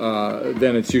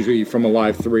 then it's usually from a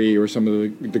Live 3 or some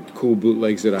of the cool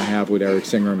bootlegs that I have with Eric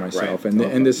Singer and myself. Right.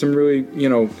 And there's some really,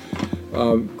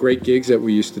 great gigs that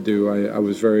we used to do. I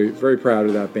was very, very proud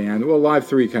of that band. Well, Live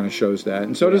 3 kind of shows that.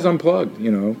 And so does Unplugged,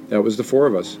 That was the four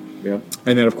of us. Yeah.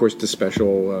 And then, of course, the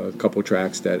special couple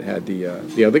tracks that had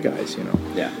the other guys,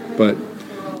 Yeah. But,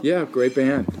 yeah, great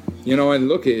band. And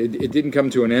look, it didn't come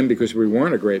to an end because we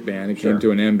weren't a great band. It came to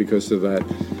an end because of that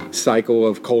cycle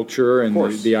of culture and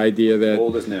the idea that...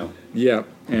 Old is new. Yeah,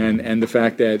 and the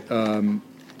fact that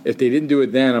if they didn't do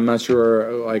it then, I'm not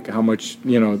sure like how much,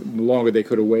 longer they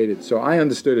could have waited. So I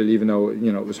understood it even though,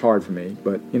 it was hard for me.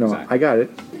 But, Exactly. I got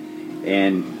it.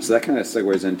 And so that kind of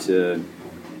segues into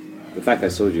the fact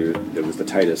that I told you it was the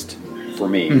tightest, for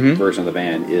me, version of the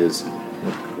band is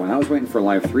when I was waiting for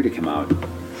Live 3 to come out,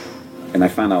 and I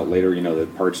found out later,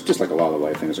 that parts, just like a lot of the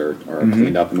Live things, are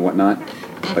cleaned up and whatnot.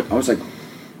 But I was like,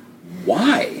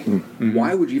 why? Mm-hmm.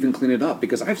 Why would you even clean it up?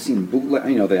 Because I've seen bootleg,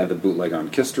 they have the bootleg on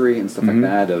Kisstory and stuff like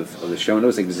that of the show, and it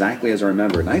was exactly as I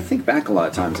remember. And I think back a lot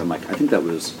of times, I'm like, I think that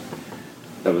was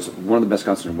one of the best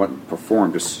concerts and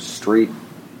performed, just straight.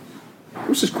 It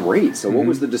was just great. So what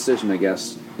was the decision, I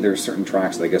guess? There are certain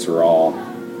tracks that I guess were all,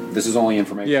 this is only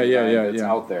information that's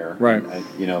out there. Right.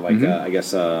 And, I guess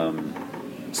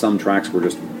some tracks were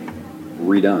just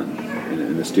redone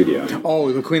in the studio.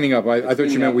 Oh, the cleaning up. I thought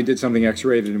you meant we did something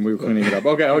X-rated and we were cleaning it up.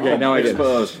 Okay, now I get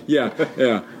it.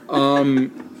 Yeah.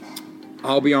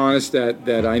 I'll be honest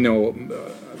that I know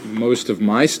most of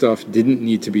my stuff didn't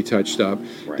need to be touched up.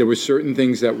 Right. There were certain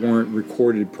things that weren't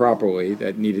recorded properly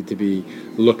that needed to be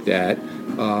looked at.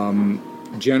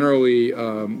 Generally,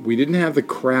 we didn't have the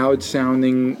crowd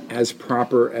sounding as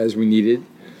proper as we needed.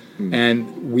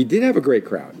 And we did have a great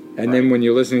crowd. And then when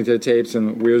you're listening to the tapes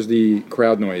and where's the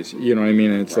crowd noise? You know what I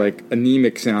mean? And it's like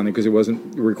anemic sounding because it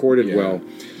wasn't recorded well.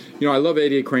 I love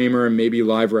Eddie Kramer and maybe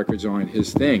live records aren't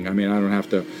his thing. I mean, I don't have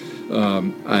to,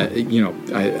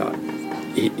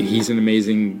 he's an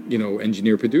amazing,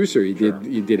 engineer producer. He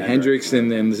did Hendrix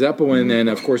and Zeppelin and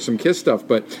of course some Kiss stuff.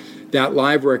 But that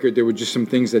live record, there were just some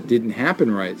things that didn't happen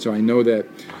right. So I know that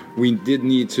we did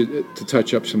need to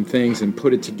touch up some things and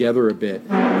put it together a bit.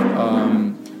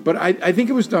 But I think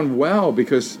it was done well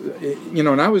because,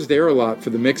 and I was there a lot for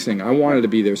the mixing. I wanted to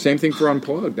be there. Same thing for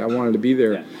Unplugged. I wanted to be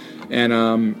there. Yeah.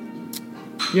 And,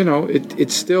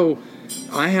 it's still...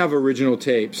 I have original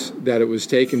tapes that it was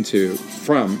taken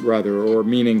from, or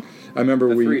meaning I remember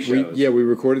we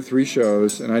recorded 3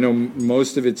 shows, and I know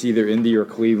most of it's either Indy or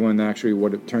Cleveland. Actually,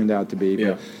 what it turned out to be.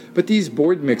 Yeah. But these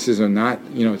board mixes are not.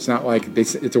 It's not like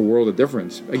it's a world of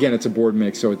difference. Again, it's a board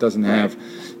mix, so it doesn't have.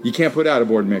 You can't put out a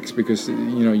board mix because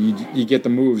you get the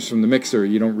moves from the mixer.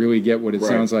 You don't really get what it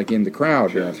sounds like in the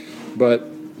crowd. Sure. But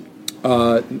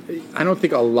I don't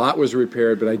think a lot was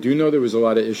repaired. But I do know there was a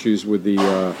lot of issues with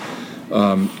the.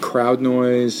 Crowd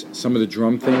noise, some of the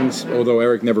drum things, although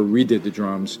Eric never redid the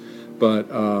drums,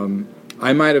 but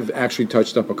I might have actually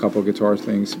touched up a couple of guitar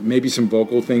things, maybe some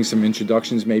vocal things, some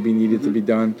introductions maybe needed to be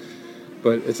done,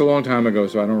 but it's a long time ago,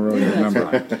 so I don't really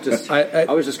remember.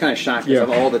 I was just kind of shocked because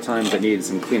of all the times that needed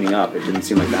some cleaning up. It didn't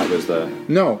seem like that was the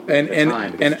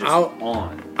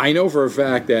I know for a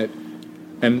fact that,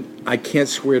 and I can't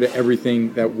swear to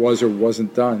everything that was or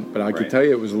wasn't done, but I can tell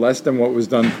you it was less than what was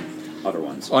done other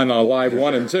ones on a live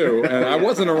 1 and 2, and I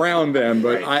wasn't around then,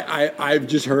 but I've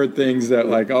just heard things that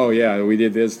like, oh yeah, we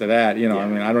did this to that, I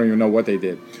mean, I don't even know what they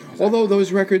did. Although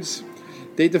those records,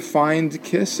 they defined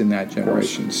Kiss in that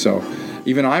generation, so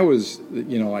even I was,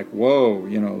 like, whoa,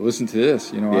 listen to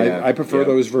this, I prefer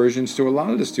those versions to a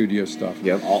lot of the studio stuff.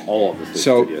 Yeah, all of the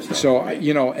studio stuff. So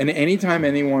and anytime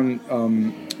anyone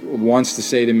wants to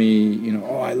say to me,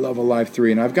 oh, I love a Live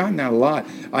 3, and I've gotten that a lot.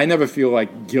 I never feel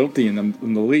like guilty in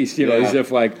the least, as if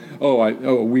like,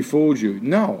 we fooled you.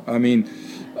 No, I mean,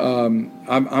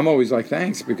 I'm always like,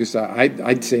 thanks, because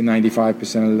I'd say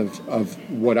 95% of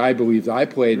what I believed I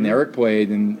played and Eric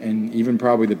played, and even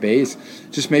probably the bass,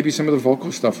 just maybe some of the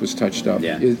vocal stuff was touched up.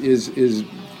 Is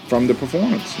from the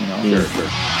performance, Sure.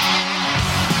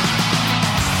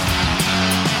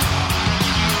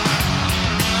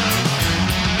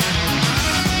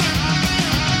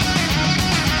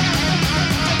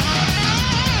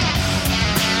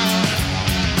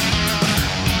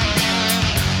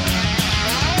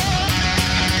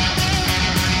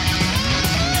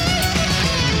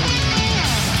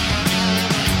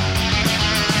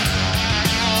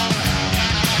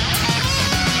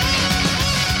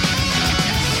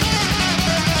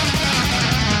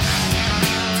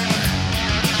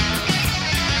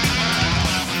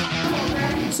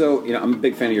 So, I'm a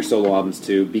big fan of your solo albums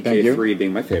too. BK3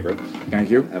 being my favorite. Thank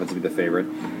you. Happens to be the favorite.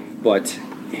 But,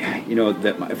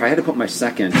 if I had to put my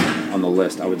second on the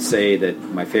list, I would say that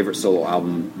my favorite solo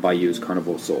album by you is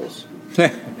Carnival of Souls.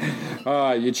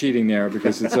 You're cheating there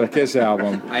because it's a Kiss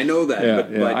album. I know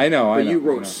that. But I know. You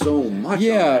wrote so much.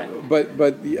 Yeah, on that.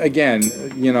 But again,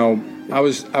 I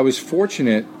was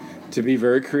fortunate to be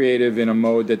very creative in a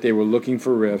mode that they were looking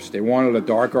for riffs. They wanted a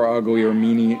darker, uglier,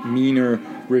 meaner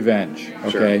revenge.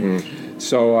 Okay, sure.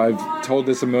 So I've told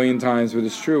this a million times, but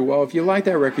it's true. Well, if you like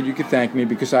that record, you could thank me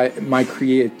because my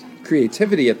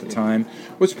creativity at the time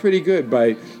was pretty good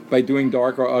by doing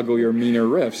darker, uglier, meaner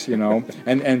riffs,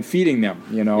 and feeding them,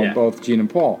 both Gene and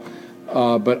Paul.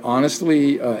 But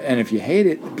honestly, and if you hate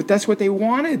it, but that's what they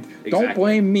wanted. Exactly. Don't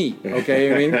blame me,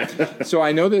 okay? I mean, so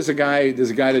I know there's a guy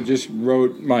that just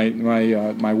wrote my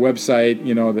website,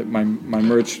 that my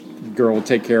merch girl will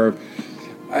take care of.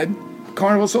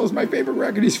 Carnival Soul is my favorite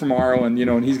record. He's from Ireland,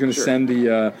 and he's going to send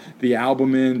the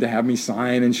album in to have me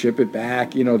sign and ship it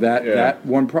back. That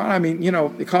one product. I mean,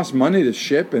 it costs money to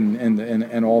ship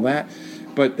and all that,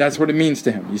 but that's what it means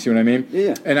to him. You see what I mean?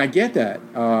 Yeah. And I get that.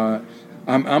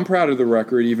 I'm proud of the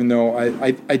record, even though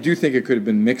I do think it could have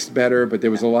been mixed better, but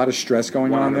there was a lot of stress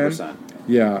going 100%. On then.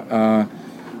 Yeah.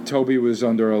 Toby was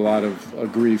under a lot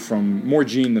of grief from more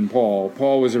Gene than Paul.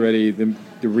 Paul was already, the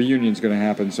reunion's going to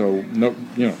happen, so, no,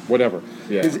 whatever.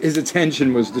 Yeah. His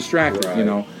attention was distracted,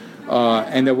 right.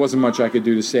 And there wasn't much I could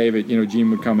do to save it.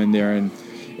 Gene would come in there and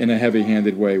in a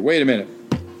heavy-handed way, wait a minute,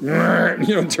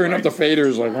 turn up the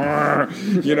faders, like,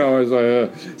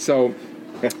 so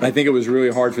I think it was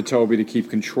really hard for Toby to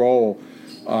keep control.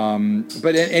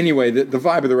 But anyway, the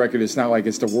vibe of the record, it's not like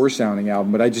it's the worst sounding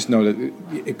album, but I just know that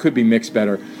it could be mixed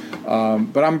better.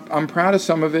 But I'm proud of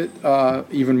some of it,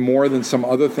 even more than some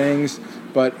other things.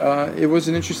 But it was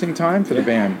an interesting time for the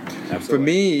band. Absolutely. For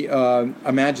me,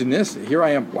 imagine this. Here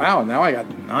I am. Wow, now I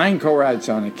got 9 co-writes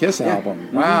on a Kiss album.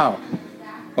 Mm-hmm. Wow.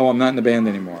 Oh, I'm not in the band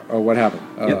anymore. Oh, what happened?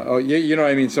 Oh, you know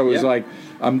what I mean? So it was like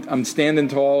I'm standing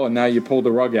tall, and now you pulled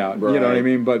the rug out. Right. You know what I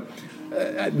mean? But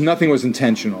nothing was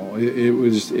intentional. It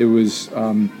was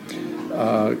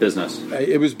business.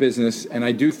 It was business, and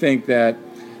I do think that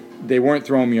they weren't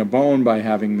throwing me a bone by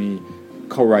having me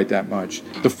co-write that much.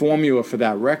 The formula for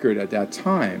that record at that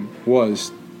time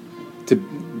was to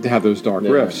have those dark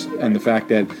riffs, and the fact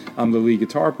that I'm the lead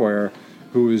guitar player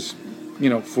who was,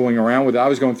 fooling around with it. I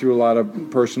was going through a lot of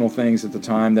personal things at the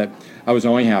time that I was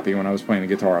only happy when I was playing the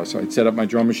guitar. So I'd set up my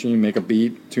drum machine, make a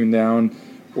beat, tune down,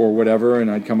 or whatever,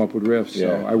 and I'd come up with riffs.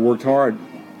 So I worked hard.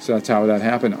 So that's how that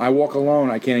happened. I Walk Alone,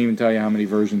 I can't even tell you how many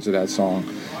versions of that song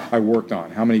I worked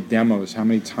on, how many demos, how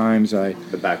many times I...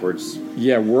 The backwards...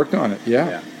 Yeah, worked on it,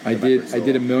 I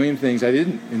did a million things. I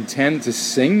didn't intend to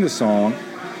sing the song,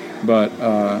 but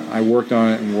I worked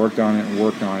on it and worked on it and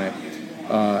worked on it.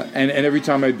 And every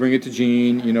time I'd bring it to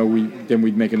Gene, then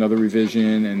we'd make another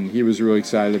revision, and he was really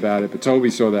excited about it. But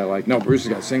Toby saw that, like, no, Bruce has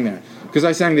got to sing that. Because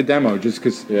I sang the demo, just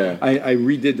because I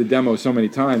redid the demo so many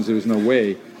times, there was no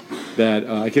way that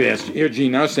I could ask, here,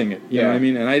 Gene, now sing it. You know what I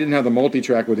mean? And I didn't have the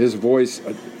multi-track with his voice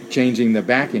changing the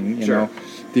backing, you know.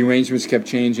 The arrangements kept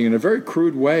changing in a very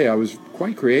crude way. I was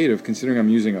quite creative, considering I'm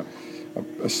using a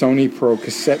Sony Pro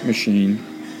cassette machine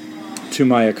to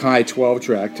my Akai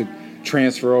 12-track to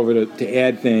transfer over to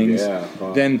add things,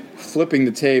 then flipping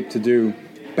the tape to do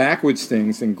backwards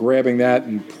things and grabbing that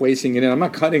and placing it in. I'm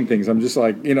not cutting things. I'm just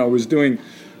like, I was doing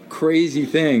crazy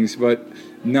things, but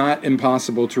not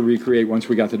impossible to recreate once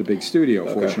we got to the big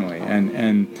studio, fortunately.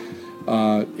 And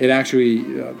it actually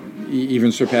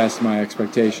even surpassed my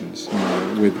expectations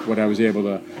with what I was able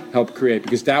to help create,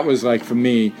 because that was like, for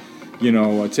me,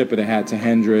 a tip of the hat to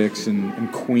Hendrix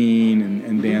and Queen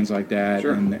and bands like that.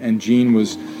 And Gene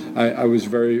was, I was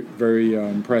very, very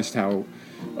impressed how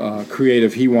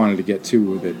creative he wanted to get to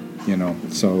with it,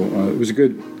 So it was a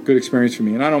good experience for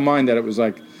me. And I don't mind that it was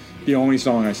like the only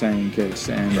song I sang in Kiss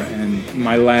and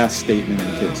my last statement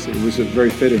in Kiss. It was very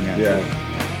fitting, actually.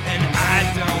 And I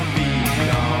don't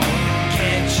belong,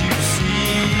 can't you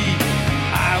see?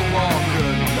 I walk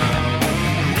alone,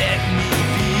 let me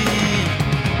be.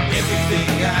 Everything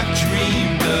I've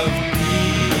dreamed of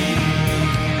being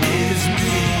is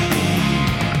me.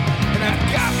 And I've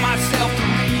got myself to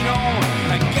lean on,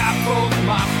 I got both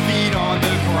my feet on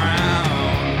the ground.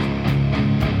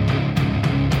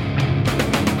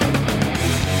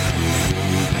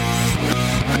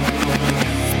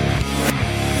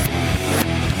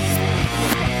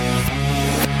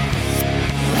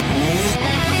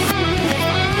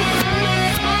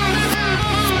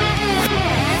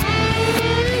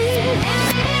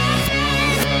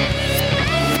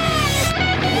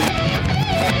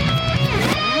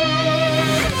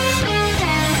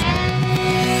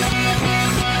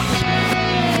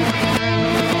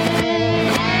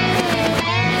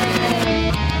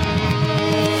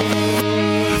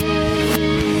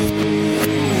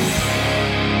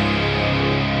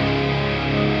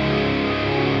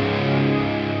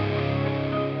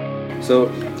 So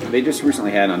they just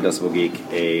recently had on Decibel Geek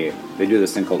they do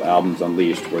this thing called Albums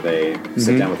Unleashed, where they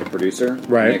sit down with a producer.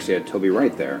 Right. And they actually had Toby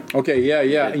Wright there. Okay, yeah.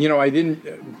 I didn't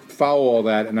follow all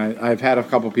that, and I've had a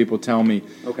couple people tell me.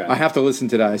 Okay. I have to listen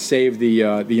to that. I saved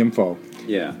the info.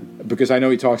 Yeah. Because I know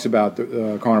he talks about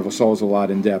Carnival Souls a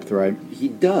lot in depth, right? He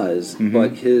does,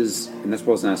 but and that's why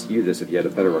I was going to ask you this if you had a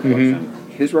better recollection.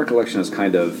 His recollection is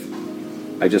kind of,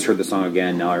 I just heard the song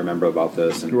again, now I remember about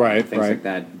this, and things like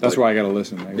that. That's why I got to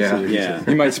listen.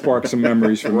 He might spark some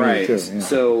memories for me, too. Yeah.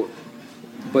 So,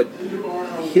 but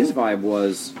his vibe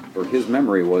was, or his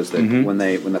memory was that when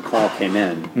the call came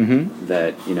in,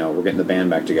 that, we're getting the band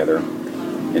back together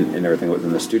and everything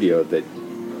within the studio, that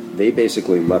they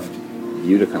basically left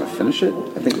you to kind of finish it.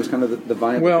 I think was kind of the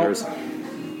vibe. Well,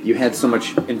 you had so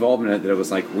much involvement in it that it was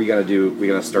like, we got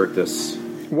to start this.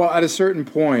 Well, at a certain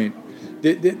point,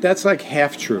 that's like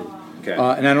half true. Okay.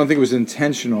 And I don't think it was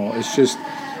intentional. It's just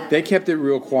they kept it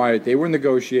real quiet. They were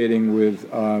negotiating with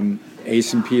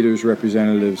Ace and Peter's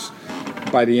representatives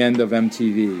by the end of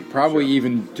MTV, probably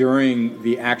even during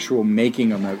the actual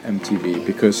making of MTV,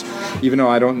 because even though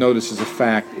I don't know this as a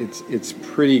fact, it's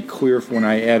pretty clear when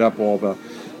I add up all the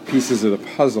pieces of the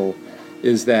puzzle,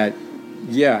 is that,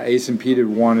 Ace and Peter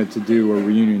wanted to do a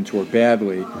reunion tour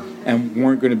badly and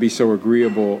weren't going to be so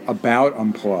agreeable about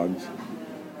Unplugged,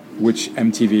 which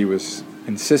MTV was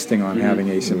insisting on having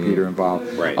Ace and Peter involved,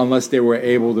 unless they were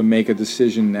able to make a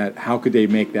decision that how could they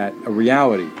make that a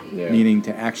reality, meaning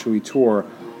to actually tour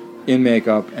in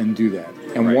makeup and do that.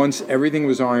 And once everything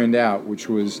was ironed out, which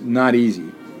was not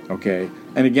easy, and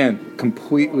again,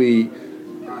 completely,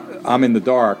 I'm in the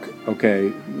dark,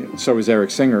 so is Eric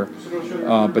Singer,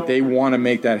 but they want to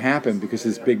make that happen because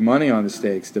there's big money on the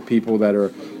stakes, the people that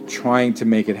are trying to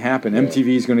make it happen.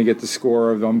 MTV is going to get the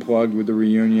score of Unplugged with the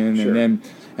reunion,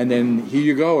 and then here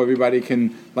you go, everybody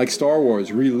can, like Star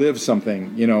Wars, relive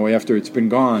something, after it's been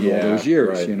gone all those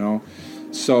years,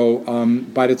 So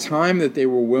by the time that they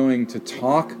were willing to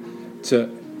talk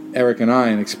to Eric and I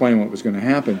and explain what was going to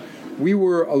happen, we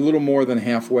were a little more than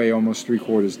halfway, almost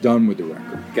 3/4 done with the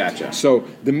record. Gotcha. So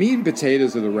the meat and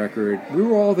potatoes of the record, we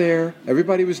were all there.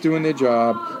 Everybody was doing their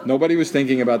job. Nobody was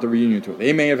thinking about the reunion tour.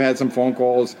 They may have had some phone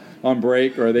calls on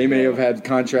break, or they may have had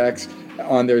contracts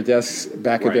on their desks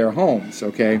back at their homes.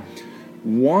 Okay,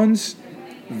 once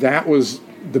that was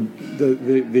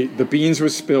the beans were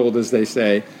spilled, as they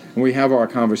say, and we have our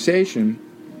conversation,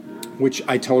 which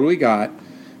I totally got.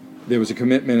 There was a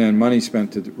commitment and money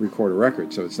spent to record a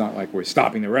record, so it's not like we're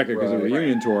stopping the record because of the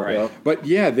reunion tour. Right. But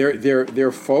yeah,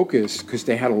 their focus, because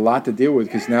they had a lot to deal with,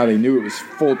 because now they knew it was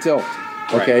full tilt.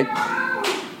 Okay.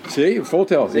 See, full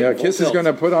tilt. Yeah, Kiss is going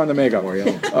to put on the makeup.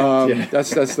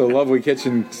 That's the lovely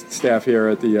kitchen staff here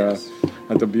at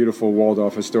the beautiful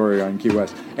Waldorf Astoria in Key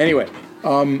West. Anyway,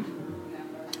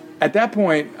 at that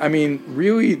point, I mean,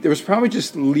 really, there was probably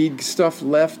just lead stuff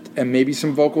left, and maybe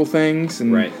some vocal things,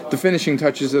 and the finishing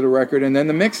touches of the record, and then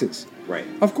the mixes. Right.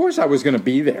 Of course, I was going to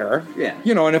be there. Yeah.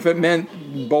 You know, and if it meant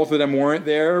both of them weren't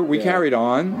there, we carried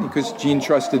on because Gene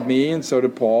trusted me, and so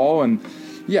did Paul, and.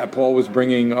 Yeah, Paul was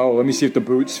bringing, let me see if the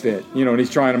boots fit, you know, and he's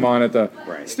trying them on at the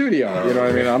studio, you know what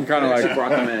I mean? I'm kind of like,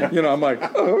 brought them in. You know, I'm like,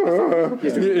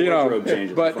 you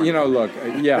know, but, you know, look,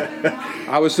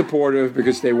 I was supportive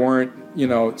because they weren't, you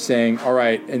know, saying, all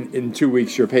right, in 2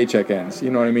 weeks your paycheck ends.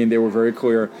 You know what I mean? They were very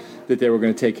clear that they were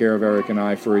going to take care of Eric and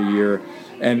I for a year.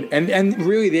 And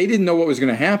really, they didn't know what was going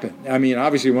to happen. I mean,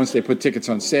 obviously, once they put tickets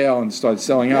on sale and started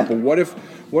selling out, but what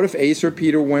if Ace or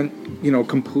Peter went, you know,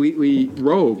 completely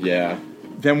rogue? Yeah.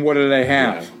 Then what do they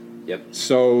have? Yeah. Yep.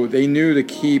 So they knew to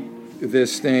keep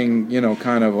this thing, you know,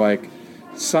 kind of like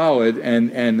solid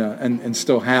and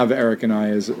still have Eric and I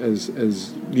as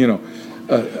you know,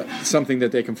 something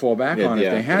that they can fall back on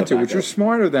if they had to, which was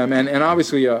smart of them, and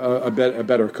obviously a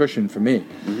better cushion for me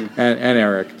and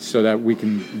Eric, so that we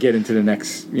can get into the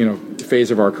next, you know, phase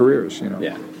of our careers, you know.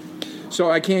 Yeah. So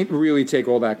I can't really take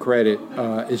all that credit.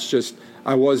 It's just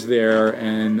I was there,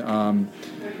 and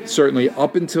certainly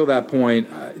up until that point,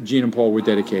 Gene and Paul were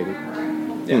dedicated.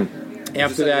 Yeah.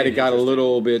 After that, it got a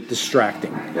little bit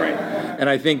distracting. Right. And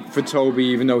I think for Toby,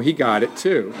 even though he got it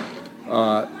too,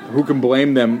 who can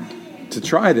blame them to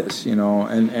try this, you know?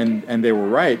 And they were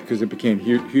right, because it became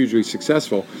hugely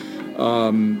successful.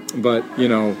 But, you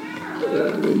know,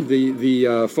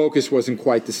 the focus wasn't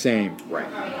quite the same. Right.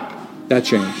 That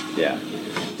changed. Yeah.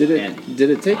 Did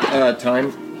it take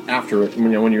time after it, you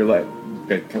know, when you're like,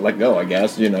 let go, I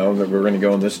guess, you know, that we're going to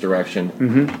go in this direction,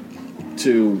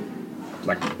 to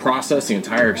like process the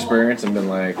entire experience and been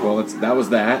like, well, that was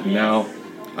that, and now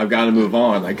I've got to move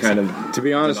on. I kind of, to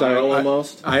be honest,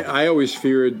 I always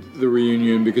feared the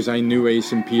reunion because I knew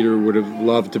Ace and Peter would have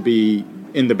loved to be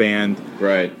in the band.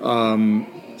 Right.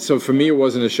 So for me, it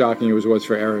wasn't as shocking as it was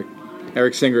for Eric.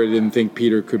 Eric Singer didn't think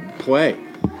Peter could play,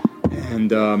 and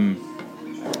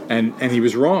he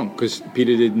was wrong, because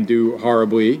Peter didn't do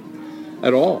horribly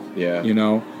at all. Yeah. You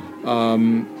know?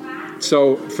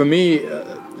 So for me,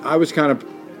 I was kind of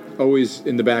always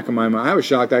in the back of my mind. I was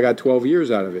shocked I got 12 years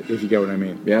out of it, if you get what I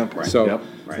mean. Yeah. Right. So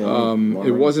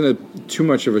it wasn't too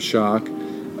much of a shock,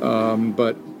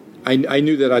 but I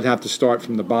knew that I'd have to start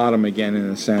from the bottom again, in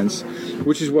a sense,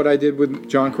 which is what I did with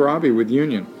John Corabi with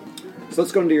Union. So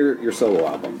let's go into your solo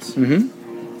albums.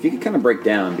 Mm-hmm. If you could kind of break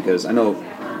down, because I know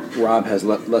Rob has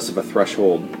less of a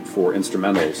threshold for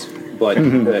instrumentals, but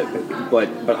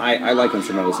I like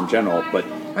instrumentals in general. But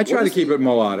I try to keep it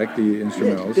melodic, the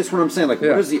instrumentals. Yeah, that's what I'm saying. Like,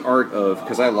 what is the art of?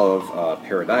 Because I love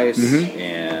Paradise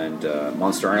and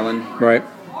Monster Island. Right.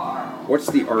 What's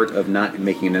the art of not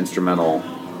making an instrumental?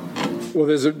 Well,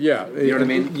 there's you know what I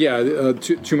mean? Yeah,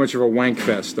 too much of a wank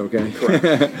fest. Okay. Correct.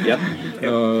 Yep.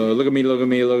 Look at me, look at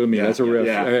me, look at me. That's a riff.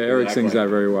 Eric sings that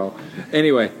very well.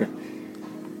 Anyway.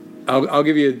 I'll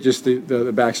give you just the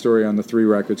backstory on the 3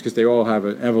 records, because they all have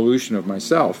an evolution of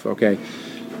myself, okay?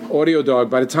 Audio Dog,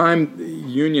 by the time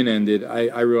Union ended,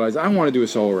 I realized I want to do a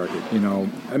solo record, you know?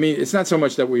 I mean, it's not so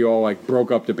much that we all, like,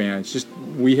 broke up the band. It's just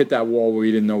we hit that wall where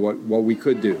we didn't know what we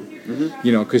could do,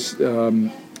 you know, because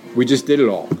we just did it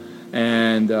all.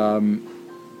 And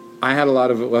I had a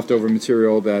lot of leftover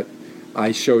material that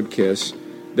I showed Kiss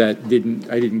that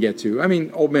I didn't get to. I mean,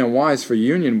 Old Man Wise for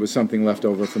Union was something left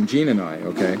over from Gene and I,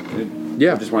 okay?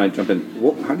 I just want to jump in.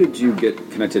 Well, how did you get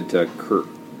connected to Kurt?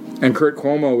 And Kurt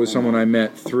Cuomo was someone I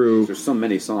met through... There's so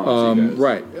many songs,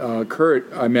 right. Kurt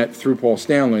I met through Paul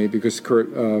Stanley, because Kurt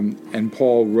and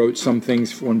Paul wrote some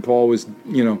things when Paul was,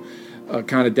 you know,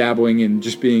 kind of dabbling in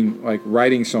just being, like,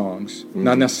 writing songs.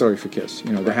 Not necessarily for Kiss,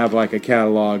 you know, to have, like, a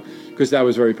catalog, because that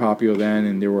was very popular then,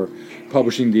 and there were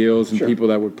publishing deals and people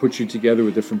that would put you together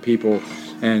with different people,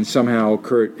 and somehow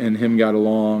Kurt and him got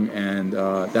along, and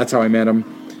that's how I met him.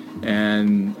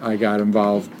 and I got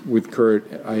involved with Kurt.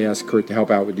 I asked Kurt to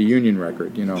help out with the Union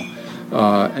record,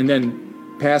 and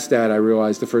then past that, I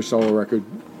realized the first solo record,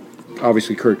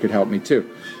 obviously Kurt could help me too,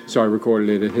 so I recorded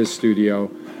it at his studio.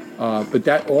 But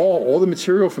that all the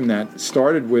material from that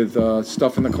started with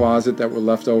stuff in the closet that were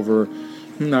left over.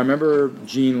 I remember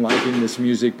Gene liking this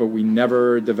music, but we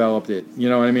never developed it. You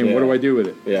know what I mean? Yeah. What do I do with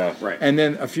it? Yeah, right. And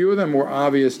then a few of them were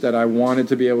obvious that I wanted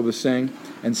to be able to sing,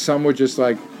 and some were just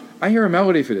like, I hear a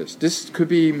melody for this. This could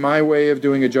be my way of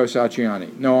doing a Joe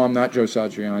Satriani. No, I'm not Joe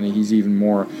Satriani. He's even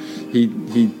more.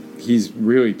 He's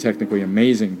really technically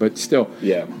amazing, but still,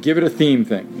 give it a theme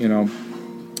thing,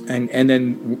 and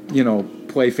then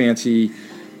play fancy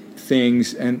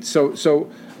things, and so.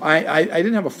 I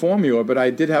didn't have a formula, but I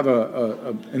did have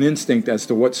an instinct as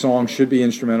to what song should be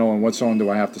instrumental and what song do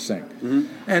I have to sing.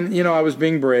 Mm-hmm. And I was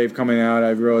being brave coming out.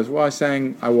 I realized, I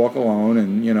sang "I Walk Alone,"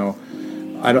 and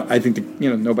I think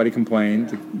nobody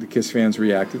complained. The Kiss fans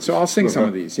reacted, so I'll sing some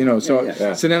of these.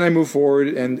 So then I moved forward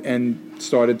and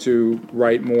started to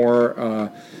write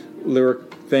more lyric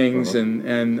things,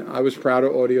 and I was proud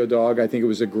of Audio Dog. I think it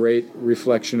was a great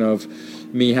reflection of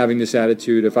me having this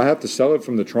attitude. If I have to sell it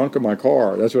from the trunk of my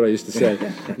car, that's what I used to say.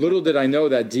 Little did I know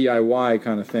that DIY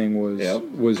kind of thing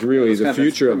was really the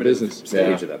future of business.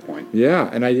 Stage at that point. Yeah,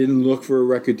 and I didn't look for a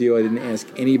record deal. I didn't ask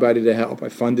anybody to help. I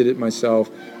funded it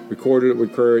myself, recorded it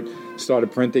with Kurt,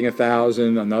 started printing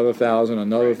 1,000, another 1,000,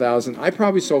 another 1,000. I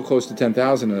probably sold close to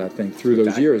 10,000 of that thing through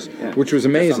those years, which was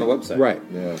amazing. That's on the website. Right.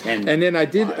 Yeah. And then I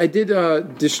did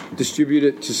distribute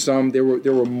it to some. There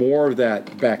were more of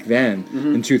that back then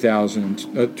in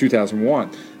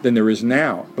 2001 than there is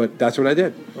now. But that's what I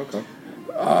did. Okay.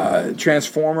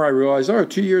 Transformer, I realized,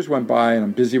 2 years went by and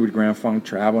I'm busy with Grand Funk,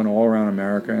 traveling all around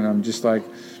America, and I'm just like,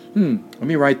 let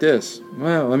me write this.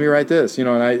 Well, let me write this. And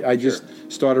I just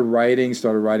started writing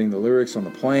the lyrics on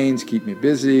the planes, keep me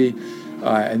busy.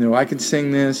 I know I can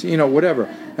sing this, whatever.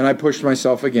 And I pushed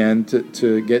myself again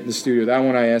to get in the studio. That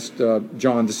one I asked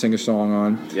John to sing a song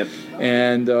on. Yep.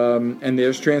 And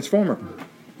there's Transformer.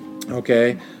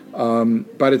 Okay.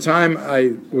 By the time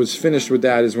I was finished with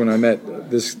that is when I met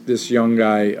this young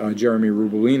guy, Jeremy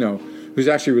Rubolino, who's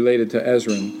actually related to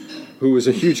Ezrin, who was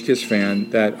a huge Kiss fan.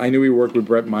 That I knew he worked with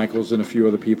Bret Michaels and a few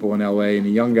other people in L.A. and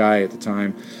a young guy at the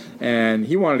time. And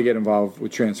he wanted to get involved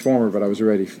with Transformer, but I was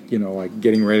already,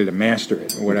 getting ready to master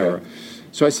it or whatever. Okay.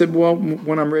 So I said, well,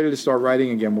 when I'm ready to start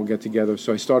writing again, we'll get together.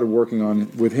 So I started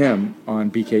working with him on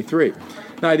BK3.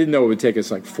 Now, I didn't know it would take us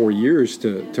like 4 years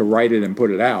to write it and put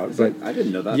it out. But I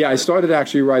didn't know that. Yeah, I started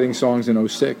actually writing songs in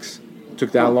 2006. It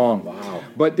took that long. Wow.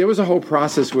 But there was a whole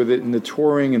process with it, and the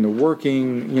touring and the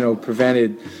working,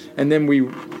 prevented. And then we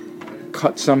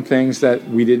cut some things that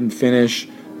we didn't finish.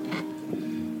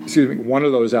 Excuse me, one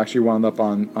of those actually wound up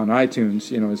on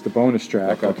iTunes, as the bonus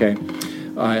track, okay?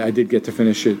 I did get to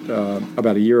finish it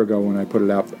about a year ago when I put it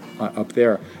out up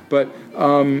there. But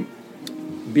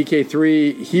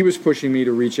BK3, he was pushing me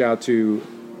to reach out to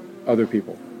other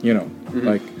people,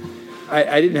 like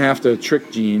I didn't have to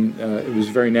trick Gene. It was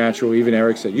very natural. Even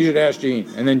Eric said, you should ask Gene.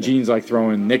 And then Gene's like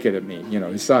throwing Nick at me,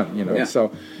 his son, Yeah.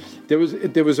 So there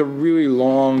was a really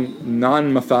long,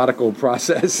 non-methodical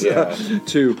process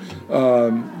to,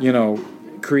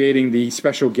 creating the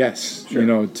special guests,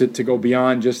 to go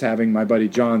beyond just having my buddy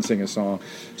John sing a song.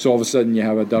 So all of a sudden you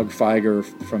have a Doug Feiger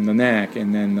from the Knack,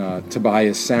 and then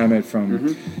Tobias Sammet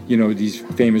from, these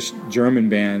famous German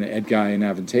band, Ed Guy and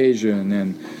Avantasia, and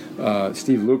then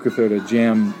Steve Lukather to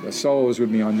jam solos with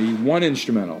me on the one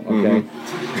instrumental, okay?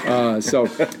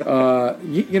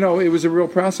 It was a real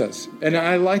process. And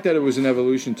I like that it was an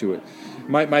evolution to it.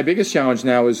 My biggest challenge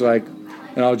now is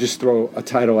and I'll just throw a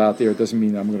title out there. It doesn't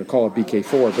mean I'm going to call it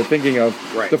BK4, but thinking of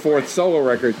the fourth solo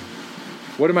record,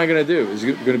 what am I going to do? Is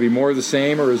it going to be more of the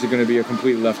same, or is it going to be a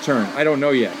complete left turn? I don't know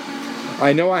yet.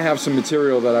 I know I have some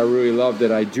material that I really love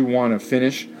that I do want to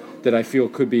finish, that I feel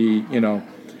could be,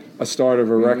 a start of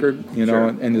a record,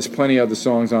 and there's plenty of the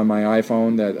songs on my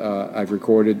iPhone that I've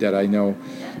recorded that I know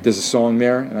there's a song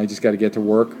there, and I just got to get to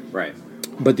work. Right.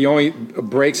 But the only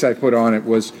breaks I put on it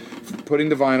was putting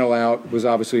the vinyl out was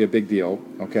obviously a big deal,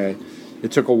 okay?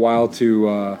 It took a while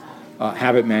to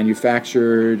have it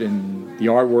manufactured, and the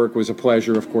artwork was a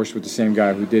pleasure, of course, with the same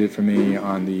guy who did it for me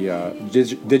on the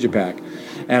Digipack.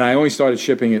 And I only started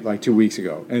shipping it like 2 weeks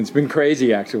ago. And it's been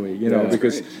crazy, actually,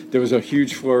 because there was a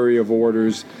huge flurry of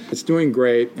orders. It's doing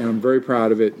great, and I'm very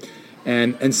proud of it.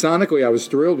 And sonically, I was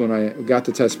thrilled when I got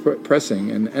to test pressing.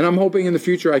 And I'm hoping in the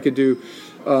future I could do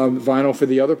vinyl for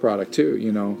the other product, too,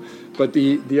 But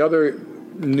the other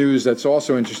news that's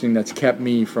also interesting that's kept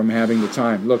me from having the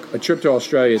time. Look, a trip to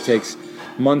Australia takes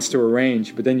months to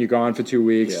arrange, but then you're gone for 2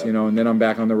 weeks, you know, and then I'm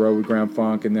back on the road with Grand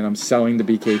Funk, and then I'm selling the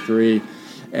BK3,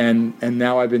 and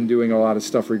now I've been doing a lot of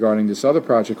stuff regarding this other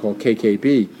project called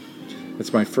KKB.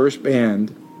 It's my first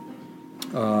band.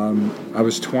 I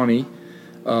was 20.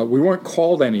 We weren't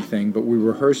called anything, but we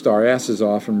rehearsed our asses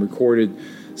off and recorded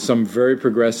some very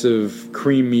progressive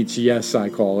Cream meets Yes, I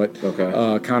call it,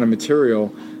 kind of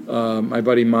material. My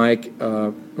buddy Mike,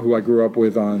 who I grew up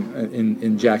with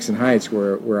in Jackson Heights,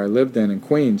 where I lived in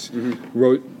Queens,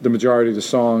 wrote the majority of the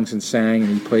songs and sang,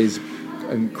 and he plays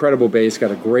incredible bass,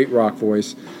 got a great rock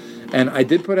voice. And I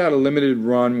did put out a limited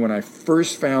run when I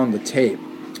first found the tape,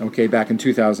 back in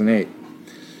 2008.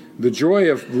 The joy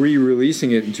of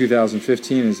re-releasing it in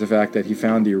 2015 is the fact that he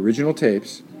found the original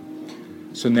tapes,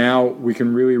 so now we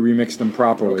can really remix them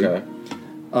properly.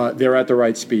 They're at the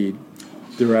right speed.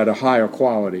 They're at a higher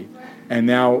quality. And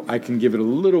now I can give it a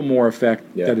little more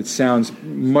effect that it sounds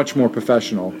much more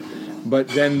professional. But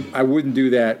then I wouldn't do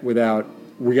that without,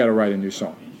 we got to write a new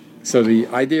song. So the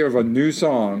idea of a new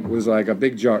song was like a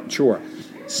big chore.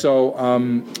 So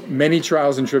many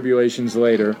trials and tribulations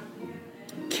later,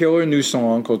 killer new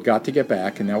song called Got to Get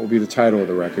Back, and that will be the title of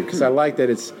the record, because I like that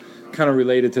it's kind of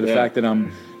related to the fact that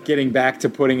I'm getting back to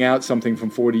putting out something from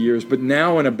 40 years, but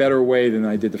now in a better way than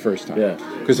I did the first time.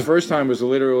 Because the first time was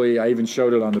literally, I even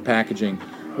showed it on the packaging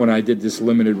when I did this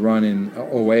limited run in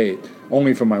 08,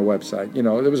 only for my website. You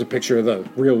know, there was a picture of the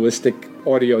realistic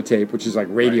audio tape, which is like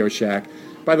Radio Shack.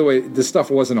 By the way, the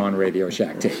stuff wasn't on Radio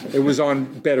Shack tape. It was on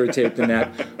better tape than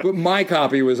that. But my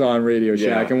copy was on Radio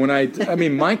Shack. And when I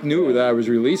mean, Mike knew that I was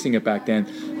releasing it back then.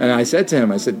 And I said to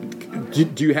him, I said,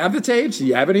 do you have the tapes? Do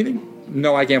you have anything?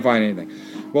 No, I can't find anything.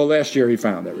 Well, last year he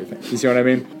found everything. You see what I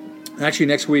mean? Actually,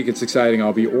 next week, it's exciting.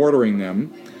 I'll be ordering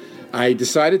them. I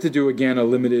decided to do, again, a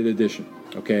limited edition.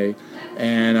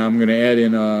 And I'm going to add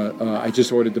in, I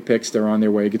just ordered the picks. They're on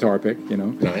their way, guitar pick, you know.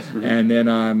 Nice. And then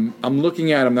I'm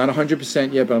looking at, I'm not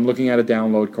 100% yet, but I'm looking at a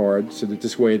download card so that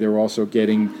this way they're also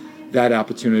getting that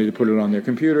opportunity to put it on their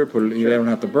computer, they don't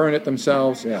have to burn it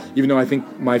themselves. Even though I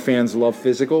think my fans love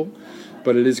physical,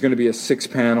 but it is going to be a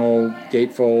 6-panel,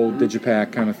 gatefold,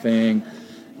 digipack kind of thing.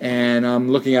 And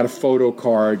I'm looking at a photo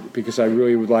card because I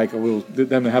really would like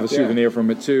them to have a souvenir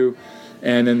from it too.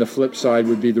 And then the flip side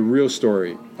would be the real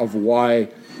story of why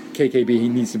KKB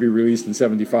needs to be released in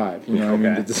 75. You know, I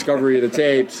mean, the discovery of the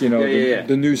tapes, you know,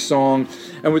 the new song.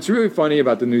 And what's really funny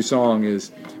about the new song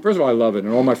is, first of all, I love it,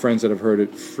 and all my friends that have heard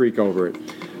it freak over it.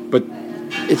 But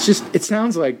it's just, it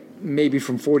sounds like maybe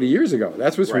from 40 years ago.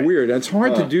 That's what's weird. And it's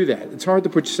hard to do that. It's hard to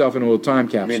put yourself in a little time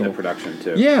capsule. I mean, the production,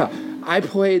 too. Yeah. I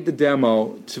played the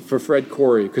demo for Fred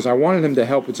Corey because I wanted him to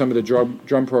help with some of the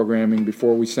drum programming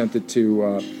before we sent it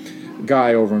to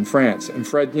Guy over in France. And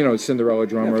Fred, you know, Cinderella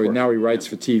drummer. Now he writes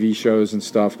for TV shows and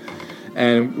stuff.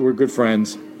 And we're good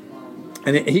friends.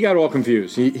 And he got all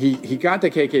confused. He got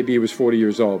that KKB was 40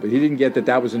 years old, but he didn't get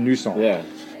that was a new song.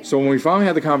 So when we finally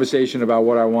had the conversation about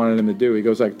what I wanted him to do, he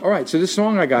goes like, all right, so this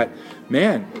song I got,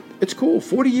 man, it's cool.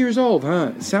 40 years old,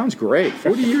 huh? It sounds great.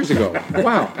 40 years ago.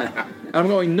 Wow. And I'm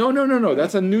going, no.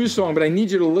 That's a new song, but I need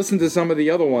you to listen to some of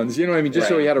the other ones. You know what I mean? Just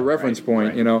so he had a reference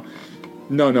point, you know.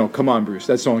 No, come on, Bruce.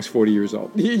 That song's 40 years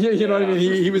old. You know what I mean?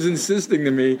 He was insisting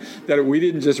to me that we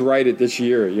didn't just write it this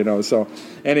year, you know. So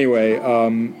anyway,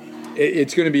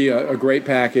 it's going to be a great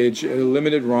package, a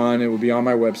limited run. It will be on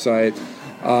my website.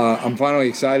 I'm finally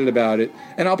excited about it.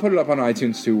 And I'll put it up on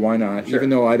iTunes too. Why not? Even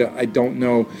though I don't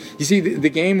know. You see, the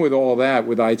game with all that,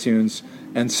 with iTunes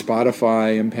and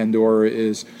Spotify and Pandora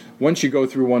is once you go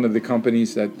through one of the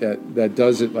companies that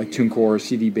does it, like TuneCore,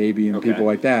 CD Baby, and people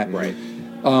like that,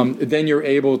 then you're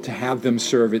able to have them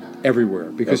serve it everywhere.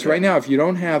 Because right now, if you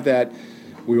don't have that,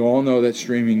 we all know that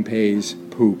streaming pays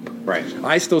poop.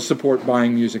 I still support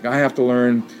buying music. I have to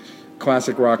learn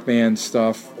classic rock band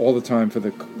stuff all the time for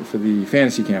the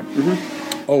fantasy camp.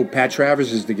 Oh, Pat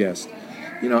Travers is the guest.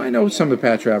 You know, I know some of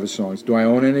Pat Travers songs. Do I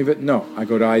own any of it? No. I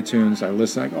go to iTunes, I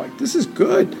listen, I go like, this is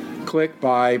good. Click,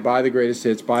 buy the greatest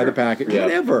hits, buy the packet,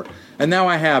 whatever. And now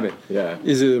I have it.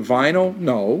 Is it a vinyl?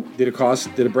 No. Did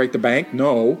it break the bank?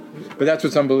 No. But that's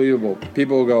what's unbelievable.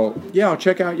 People will go, yeah, I'll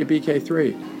check out your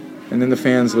BK3. And then the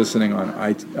fan's listening on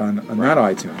not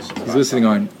iTunes. He's listening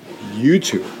on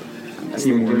YouTube. That's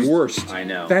even worse. I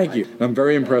know. Thank you. I'm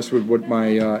very impressed with what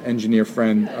my engineer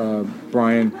friend,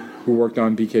 Brian, who worked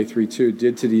on BK3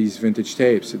 did to these vintage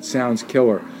tapes. It sounds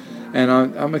killer. And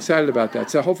I'm excited about that.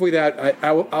 So hopefully that,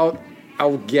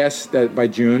 I'll guess that by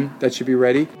June, that should be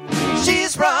ready.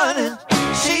 She's running,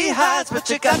 she hides, but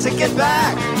you got to get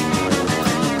back.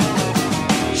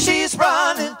 She's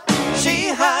running, she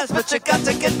hides, but you got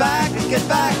to get back and get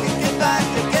back and get back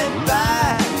and get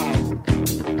back.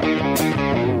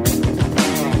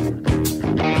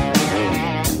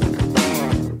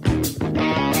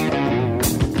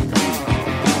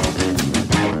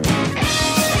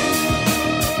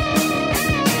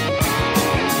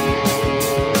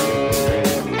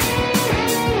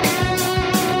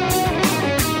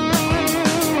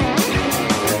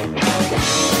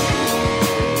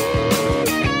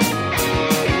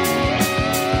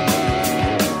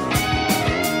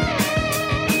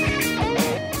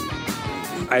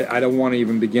 I don't want to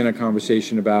even begin a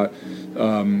conversation about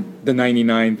the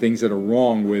 99 things that are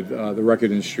wrong with the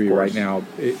record industry right now.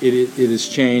 It has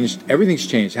changed. Everything's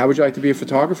changed. How would you like to be a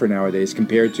photographer nowadays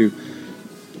compared to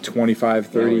 25,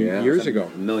 30 years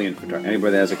ago? A million photographers.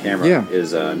 Anybody that has a camera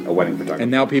is a wedding photographer.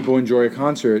 And now people enjoy a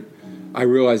concert. I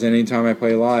realize anytime I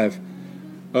play live,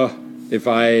 if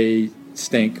I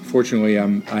stink, fortunately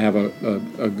I have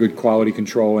a good quality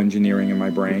control engineering in my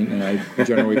brain, and I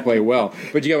generally play well.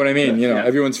 But you get what I mean.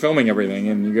 Everyone's filming everything,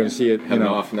 and you're going to see it. Have an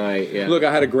off night. Yeah. Look,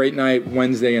 I had a great night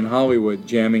Wednesday in Hollywood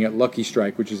jamming at Lucky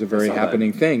Strike, which is a very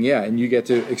happening thing. Yeah, and you get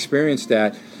to experience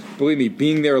that. Believe me,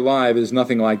 being there live is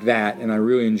nothing like that, and I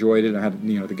really enjoyed it. I had,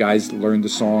 the guys learned the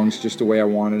songs just the way I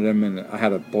wanted them, and I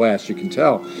had a blast. You can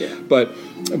tell. Yeah. But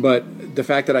the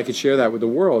fact that I could share that with the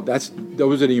world,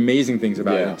 those are the amazing things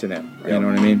about the internet. You know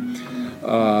what I mean?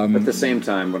 But at the same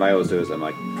time, what I always do is I'm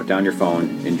like, put down your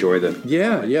phone, enjoy the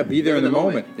be there in the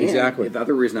moment. Exactly. The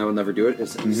other reason I would never do it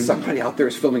is somebody out there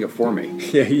is filming it for me.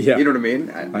 Yeah. You know what I mean?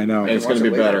 I know. And it's going to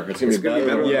be better. It's going to be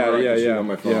better. Yeah. On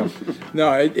my phone.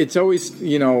 No, it's always,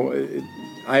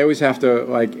 I always have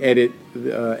to edit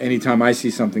anytime I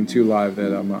see something too live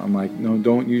that I'm like, no,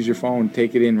 don't use your phone.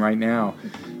 Take it in right now.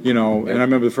 And I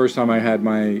remember the first time I had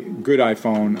my good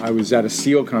iPhone, I was at a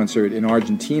Seal concert in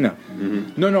Argentina.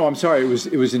 No, I'm sorry. It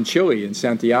was in Chile, in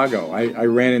Santiago. I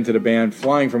ran into the band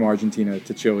flying from Argentina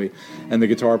to Chile, and the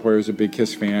guitar player was a big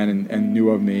Kiss fan and knew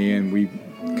of me, and we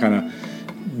kind of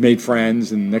made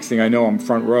friends. And next thing I know, I'm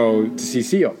front row to see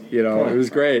Seal. It was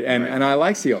great, and I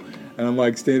like Seal. And I'm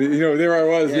like standing, there I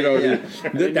was,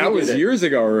 that was years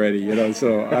ago already,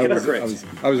 so I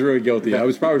was really guilty. I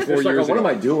was probably 4 years ago. What am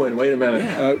I doing? Wait a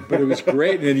minute. But it was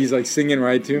great, and he's like singing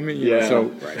right to me.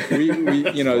 So we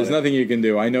there's nothing you can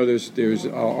do. I know there's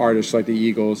artists like the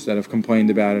Eagles that have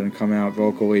complained about it and come out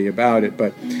vocally about it,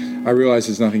 but I realize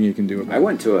there's nothing you can do about it. I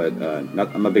went to I'm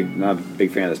not a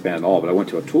big fan of this band at all, but I went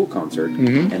to a Tool concert,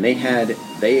 and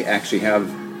they actually have,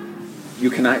 you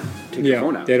cannot take your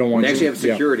phone out. They don't want They actually have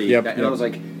security. And I was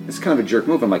like, this is kind of a jerk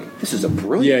move. I'm like, this is a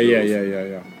brilliant move.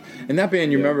 Yeah. And that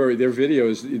band, you remember their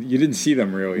videos, you didn't see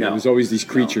them really. No. It was always these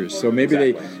creatures. So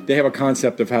maybe they have a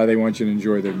concept of how they want you to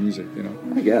enjoy their music,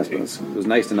 I guess, but it was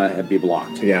nice to not be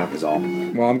blocked. Yeah. Is all.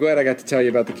 Well, I'm glad I got to tell you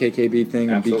about the KKB thing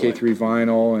and BK3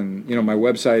 vinyl, and my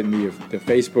website and the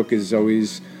Facebook is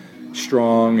always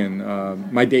strong, and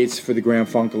my dates for the Grand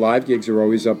Funk live gigs are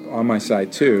always up on my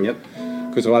site too. Yep.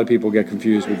 Because a lot of people get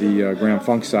confused with the Grand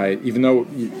Funk site. Even though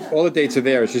all the dates are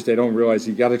there, it's just they don't realize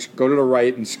you got to go to the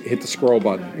right and hit the scroll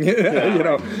button.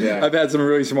 I've had some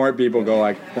really smart people go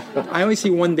like, I only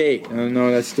see one date.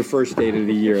 No, that's the first date of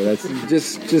the year. That's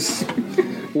just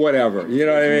whatever. You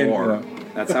know what I mean?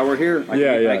 That's how we're here. I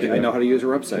know how to use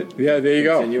our website. Yeah, there you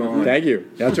go. Thank you.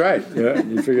 That's right. Yeah,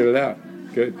 you figured it out.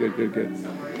 Good.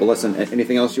 Well, listen,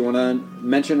 anything else you want to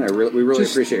mention? We really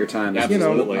appreciate your time.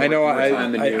 Absolutely. I know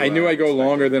I knew I'd go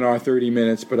longer than our 30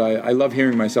 minutes, but I love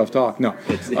hearing myself talk. No,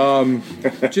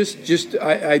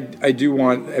 I do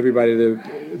want everybody to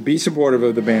be supportive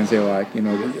of the bands they like.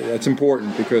 That's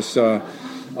important because,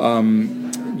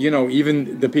 even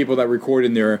the people that record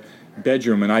in their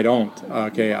bedroom, and I don't.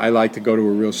 Okay, I like to go to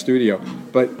a real studio,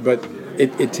 but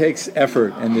it takes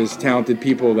effort, and there's talented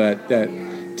people that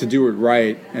to do it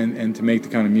right and to make the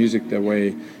kind of music the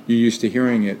way you're used to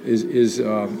hearing it is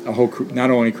a whole not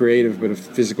only creative but a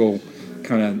physical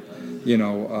kind of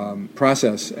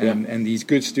process, and these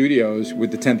good studios with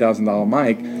the $10,000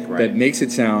 mic that makes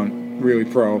it sound really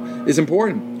pro is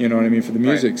important. You know what I mean, for the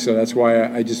music. So that's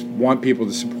why I just want people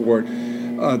to support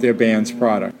their band's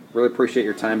product. Really appreciate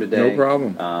your time today. No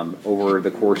problem. Over the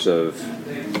course of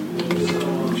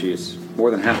more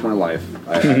than half my life,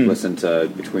 I've listened to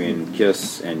between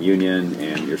Kiss and Union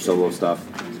and your solo stuff.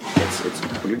 It's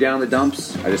when you're down in the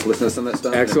dumps, I just listen to some of that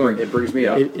stuff. Excellent. It brings me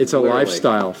up. It's a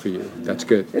lifestyle for you. That's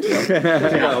good. It is. It's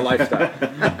a lifestyle.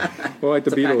 Well, like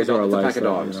the Beatles are a lifestyle. Pack of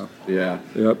dogs. Yeah.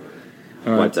 Yep.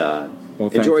 All right.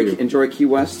 But enjoy Key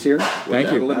West here.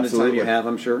 Thank you. The limited time you have,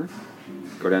 I'm sure.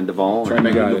 Go down to Duval. Try and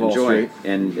make it enjoy.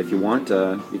 And if you want,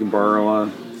 you can borrow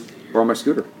my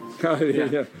scooter.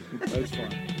 Yeah. That's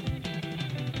fun.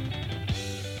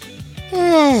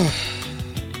 Oh,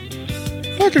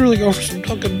 I could really go for some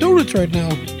Dunkin' Donuts right now.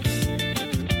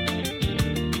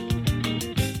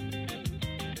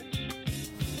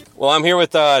 Well, I'm here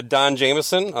with Don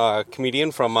Jamieson, a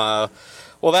comedian from,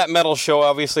 that metal show,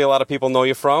 obviously a lot of people know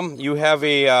you from. You have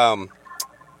a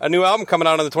new album coming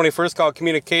out on the 21st called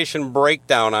Communication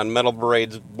Breakdown on Metal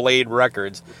Blade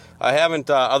Records. I haven't,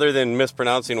 other than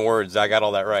mispronouncing words, I got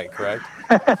all that right, correct?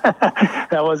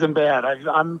 That wasn't bad.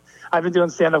 I've been doing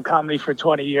stand-up comedy for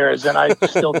 20 years, and I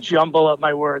still jumble up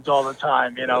my words all the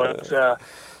time. It's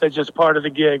That's just part of the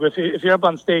gig. If you're up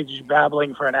on stage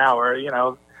babbling for an hour,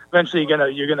 eventually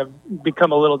you're gonna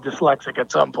become a little dyslexic at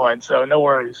some point. So no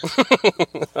worries.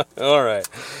 All right.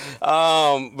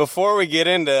 Before we get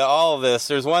into all of this,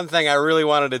 there's one thing I really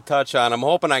wanted to touch on. I'm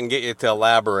hoping I can get you to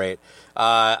elaborate.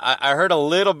 I heard a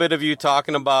little bit of you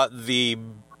talking about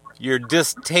your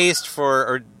distaste for,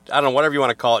 or I don't know, whatever you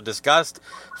want to call it, disgust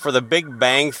for the Big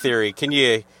Bang Theory. Can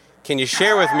you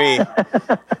share with me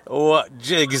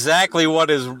exactly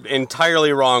what is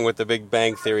entirely wrong with the Big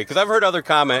Bang Theory? Because I've heard other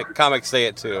comics say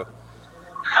it too.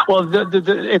 Well,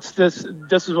 it's this.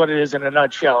 This is what it is in a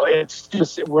nutshell. It's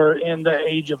just we're in the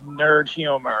age of nerd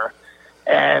humor,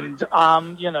 and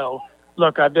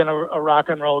look, I've been a rock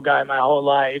and roll guy my whole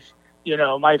life.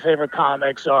 My favorite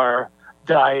comics are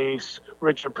Dice,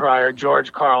 Richard Pryor,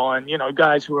 George Carlin,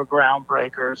 guys who are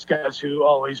groundbreakers, guys who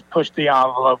always push the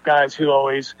envelope, guys who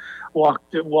always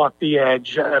walk the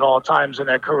edge at all times in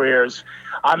their careers.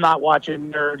 I'm not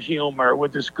watching nerd humor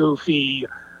with this goofy,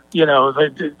 I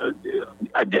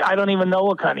don't even know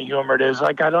what kind of humor it is.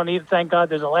 Like, I don't even, thank God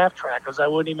there's a laugh track, because I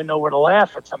wouldn't even know where to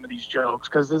laugh at some of these jokes,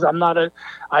 because I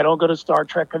don't go to Star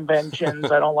Trek conventions.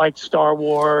 I don't like Star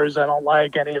Wars. I don't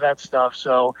like any of that stuff.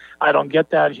 So I don't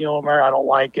get that humor. I don't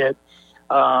like it.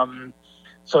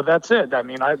 So that's it. I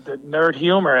mean, the nerd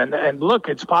humor, and look,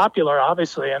 it's popular,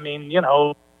 obviously. I mean,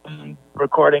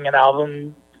 recording an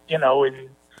album, in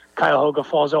Cuyahoga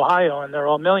Falls, Ohio, and they're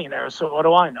all millionaires. So what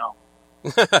do I know?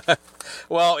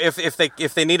 Well,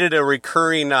 if they needed a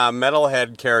recurring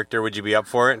metalhead character, would you be up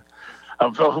for it?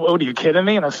 What, are you kidding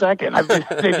me? In a second,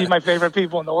 they'd be my favorite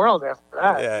people in the world after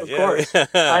that. Of course.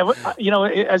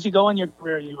 As you go in your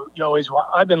career, you always want.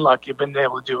 I've been lucky. I've been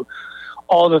able to do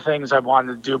all the things I've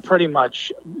wanted to do, pretty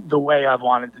much the way I've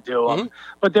wanted to do them. Mm-hmm.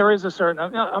 But there is a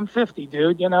certain. I'm 50,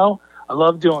 dude. I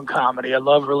love doing comedy. I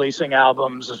love releasing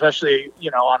albums, especially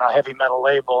on a heavy metal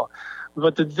label.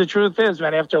 But the truth is,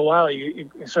 man, after a while, you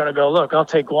sort of go, look, I'll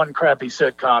take one crappy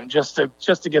sitcom just to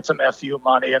get some FU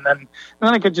money, and then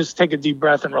I could just take a deep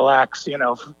breath and relax,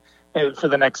 for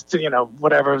the next,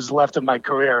 whatever is left of my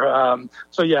career.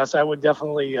 So yes, I would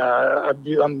definitely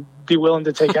be willing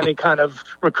to take any kind of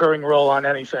recurring role on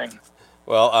anything.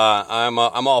 Well, I'm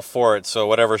all for it. So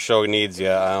whatever show needs you,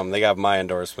 they got my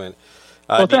endorsement.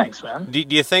 Thanks, man. Do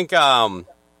you think there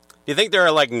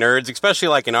are like nerds, especially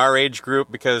like in our age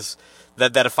group, because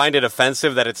that find it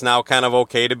offensive that it's now kind of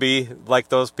okay to be like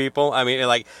those people? I mean,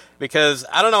 like, because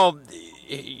I don't know,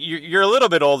 you're a little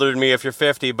bit older than me if you're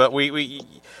 50, but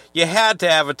you had to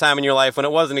have a time in your life when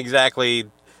it wasn't exactly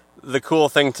the cool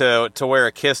thing to wear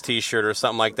a Kiss t-shirt or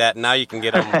something like that. Now you can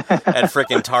get them at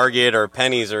frickin' Target or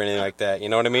Penny's or anything like that. You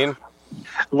know what I mean?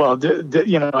 Well,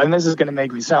 and this is going to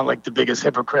make me sound like the biggest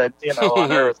hypocrite, on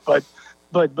earth, but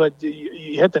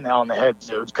you hit the nail on the head,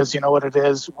 dude. Because you know what it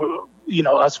is,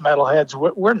 us metalheads,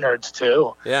 we're nerds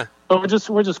too. Yeah. But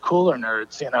we're just cooler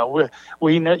nerds.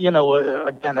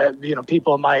 Again,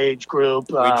 people in my age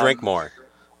group. We drink more.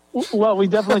 Well, we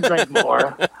definitely drink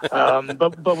more.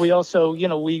 But we also,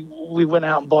 we went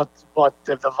out and bought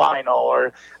the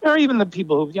vinyl, or even the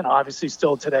people who, obviously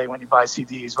still today when you buy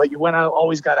CDs, but you went out,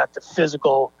 always got at the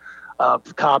physical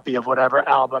copy of whatever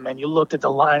album, and you looked at the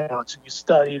line notes and you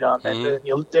studied them, and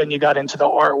then you got into the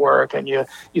artwork, and you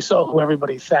saw who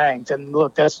everybody thanked. And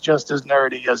look, that's just as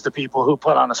nerdy as the people who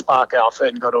put on a Spock outfit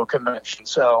and go to a convention.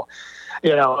 So,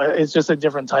 it's just a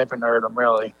different type of nerdom,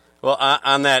 really. Well,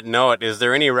 on that note, is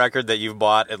there any record that you've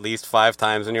bought at least 5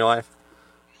 times in your life?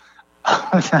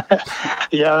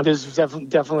 Yeah, there's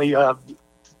definitely a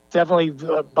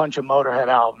bunch of Motorhead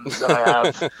albums that I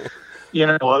have.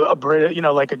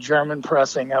 Like a German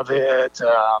pressing of it.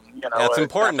 It's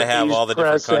important to have all the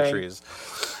different countries.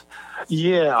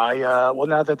 Yeah, well,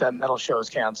 now that metal show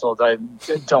is canceled, I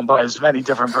don't buy as many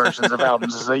different versions of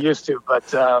albums as I used to.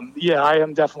 But I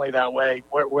am definitely that way,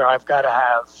 where I've got to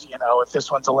have, if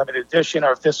this one's a limited edition,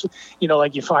 or if this,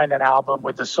 like you find an album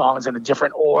with the songs in a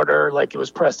different order, like it was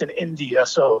pressed in India,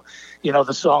 so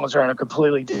the songs are in a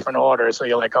completely different order. So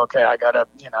you're like, okay, I gotta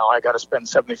spend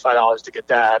 $75 to get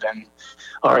that, and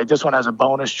all right, this one has a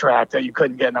bonus track that you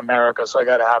couldn't get in America, so I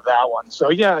got to have that one. So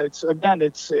yeah, it's total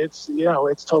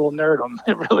nerdom.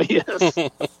 It really is.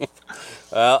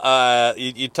 Well,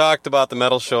 you talked about the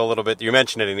metal show a little bit. You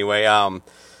mentioned it anyway.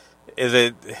 Is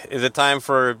it time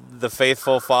for the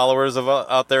faithful followers of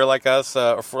out there like us,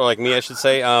 or like me, I should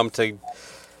say, to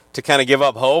kind of give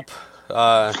up hope?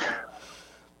 Well,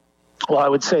 I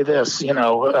would say this, as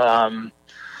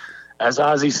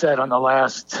Ozzy said on the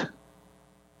last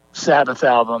Sabbath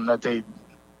album that they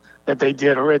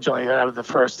did originally out of the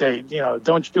first 8,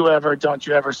 don't you ever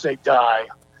say die.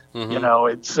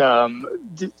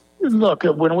 Mm-hmm. look,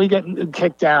 when we get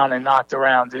kicked down and knocked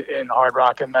around in hard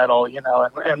rock and metal,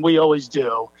 and we always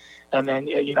do, and then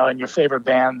and your favorite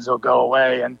bands will go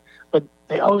away, but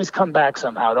they always come back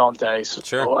somehow, don't they? So,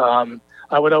 sure.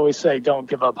 I would always say, don't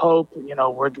give up hope.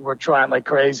 We're trying like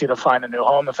crazy to find a new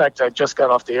home. In fact, I just got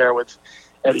off the air with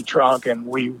Eddie Trunk, and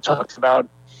we talked about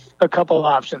a couple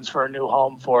options for a new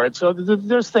home for it. So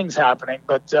there's things happening,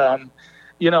 but I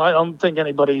don't think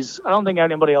anybody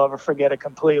will ever forget it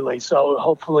completely. So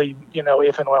hopefully,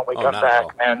 if and when we come back,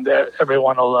 and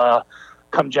everyone will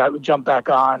jump back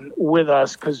on with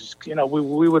us, because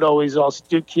we would always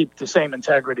also keep the same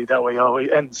integrity that we always,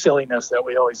 and silliness that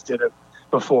we always did it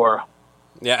before.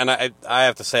 Yeah, and I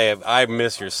have to say, I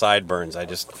miss your sideburns. I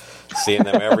just seeing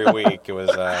them every week. It was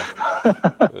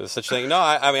such a thing. No,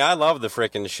 I love the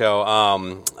frickin' show.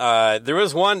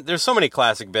 There's so many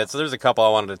classic bits. There's a couple I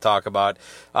wanted to talk about.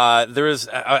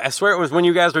 I swear it was when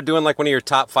you guys were doing like one of your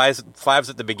top fives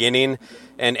at the beginning,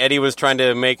 and Eddie was trying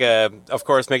to make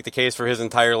the case for his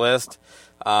entire list.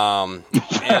 And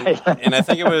I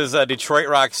think it was Detroit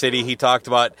Rock City. He talked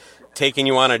about taking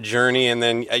you on a journey, and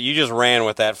then you just ran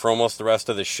with that for almost the rest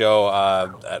of the show.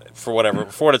 For what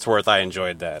it's worth, I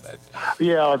enjoyed that.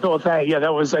 Yeah,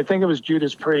 that was, I think it was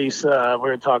Judas Priest. We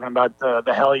were talking about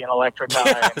the Hellion Electric guy.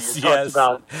 Yes, and talked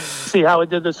about, see how it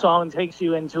did the song takes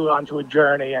you onto a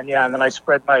journey, and then I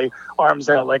spread my arms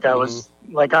out like I was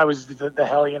the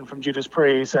Hellion from Judas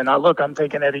Priest, and I'm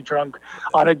taking Eddie Trunk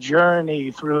on a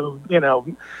journey through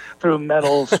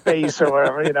metal space or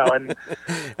wherever, and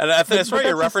I swear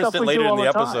you referenced it later in the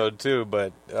episode too,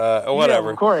 but whatever.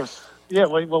 Yeah, of course. Yeah,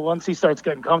 well, once he starts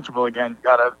getting comfortable again, you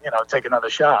gotta, take another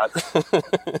shot.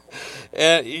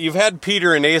 And you've had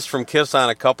Peter and Ace from Kiss on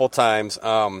a couple times,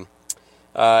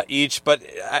 each, but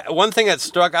one thing that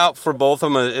struck out for both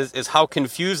of them is how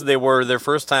confused they were their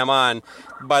first time on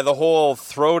by the whole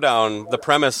throwdown, the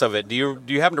premise of it. Do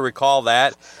you happen to recall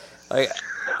that?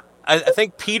 I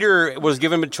think Peter was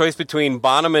given a choice between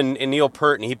Bonham and Neil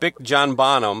Peart, and he picked John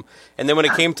Bonham. And then when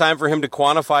it came time for him to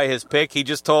quantify his pick, he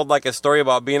just told like a story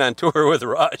about being on tour with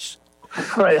Rush.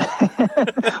 Right.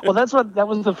 Well, that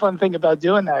was the fun thing about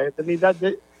doing that. I mean,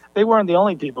 they weren't the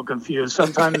only people confused.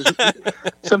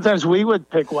 Sometimes we would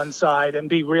pick one side and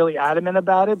be really adamant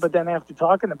about it, but then after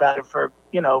talking about it for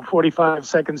 45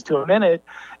 seconds to a minute,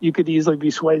 you could easily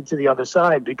be swayed to the other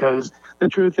side, because the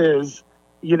truth is,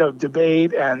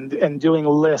 debate and doing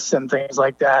lists and things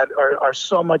like that are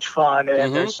so much fun,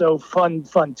 and they're so fun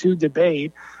to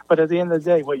debate. But at the end of the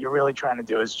day, what you're really trying to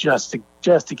do is just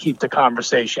to keep the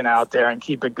conversation out there and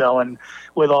keep it going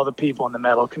with all the people in the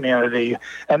metal community.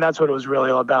 And that's what it was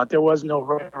really all about. There was no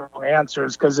right or wrong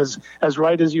answers, because as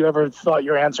right as you ever thought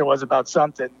your answer was about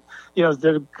something,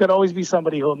 there could always be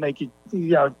somebody who will make you,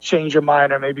 change your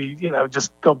mind, or maybe,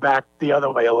 just go back the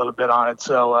other way a little bit on it.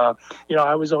 So,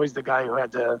 I was always the guy who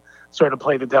had to sort of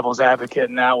play the devil's advocate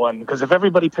in that one, because if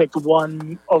everybody picked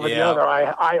one over the other,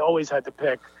 I always had to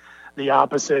pick the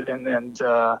opposite, and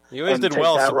you always did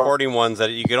well supporting ones that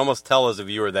you could almost tell as a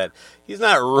viewer that he's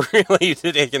not really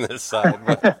taking this side.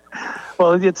 But.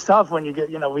 Well, it's tough when you get,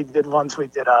 we did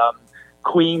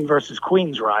Queen versus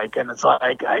Queensryche, and it's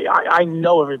like I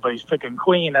know everybody's picking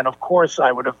Queen, and of course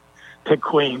I would have picked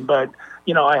Queen, but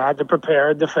I had to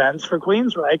prepare a defense for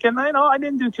Queensryche, and I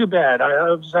didn't do too bad.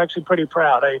 I was actually pretty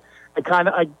proud. I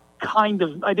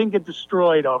didn't get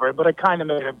destroyed over it, but I kind of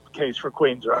made a case for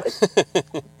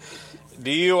Queensryche.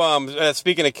 Do you,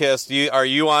 speaking of Kiss, are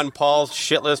you on Paul's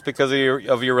shit list because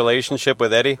of your relationship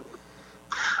with Eddie?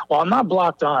 Well, I'm not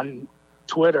blocked on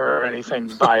Twitter or anything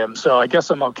by him, so I guess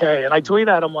I'm okay. And I tweet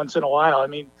at him once in a while. I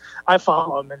mean, I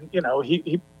follow him, and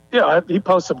he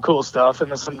posts some cool stuff, and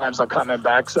then sometimes I'll comment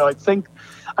back. So I think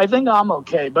I'm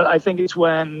okay, but I think it's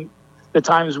when the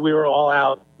times we were all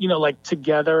out, like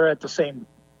together at the same,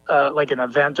 like an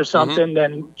event or something,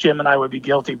 then Jim and I would be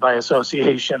guilty by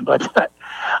association. But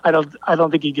I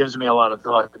don't think he gives me a lot of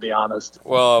thought, to be honest.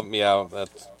 Well, yeah,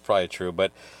 that's probably true.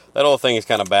 But that whole thing is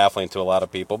kind of baffling to a lot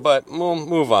of people. But we'll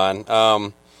move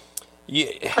on.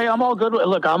 Hey, I'm all good.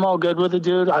 I'm all good with the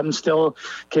dude. I'm still,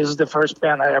 Kiss is the first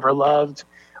band I ever loved.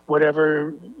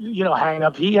 Whatever, hang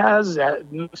up he has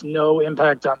no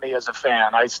impact on me as a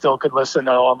fan. I still could listen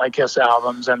to all my Kiss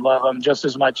albums and love them just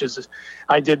as much as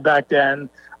I did back then.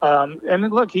 And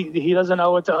look, he doesn't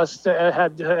owe it to us to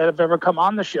have ever come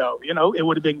on the show. It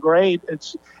would have been great.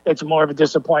 It's more of a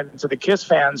disappointment to the Kiss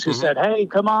fans who said, "Hey,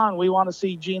 come on, we want to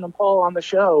see Gene and Paul on the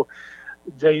show."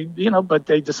 But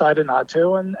they decided not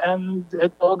to, and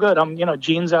it's all good.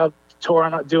 Gene's out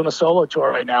touring, doing a solo tour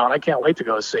right now, and I can't wait to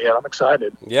go see it. I'm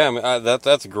excited. Yeah, I mean,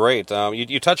 that's great.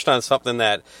 You touched on something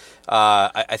that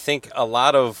I think a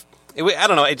lot of I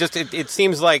don't know. It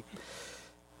seems like.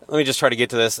 Let me just try to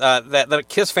get to this. That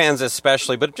Kiss fans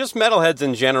especially, but just metalheads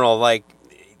in general, like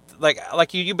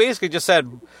you basically just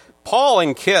said, Paul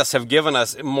and Kiss have given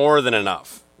us more than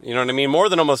enough. You know what I mean? More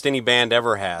than almost any band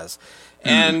ever has.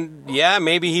 And yeah,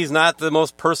 maybe he's not the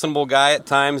most personable guy at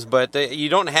times, but you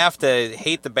don't have to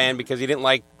hate the band because you didn't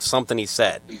like something he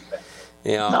said.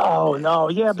 You know?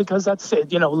 No, yeah, because that's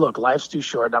it. You know, look, life's too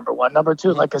short. Number one, number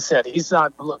two, like I said, he's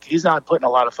not putting a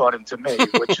lot of thought into me,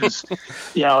 which is,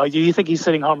 you know, you think he's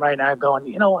sitting home right now going,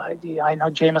 you know, I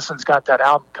know Jameson's got that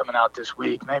album coming out this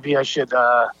week. Maybe I should,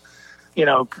 you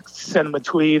know, send him a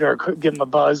tweet or give him a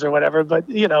buzz or whatever. But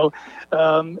he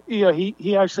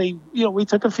actually, you know, we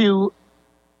took a few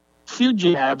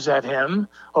jabs at him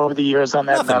over the years on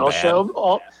that metal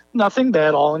show. Nothing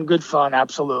bad, all in good fun,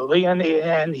 absolutely. And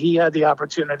he had the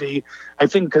opportunity, I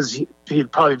think, because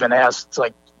he'd probably been asked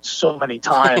like so many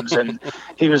times, and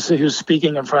he was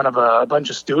speaking in front of a bunch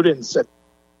of students at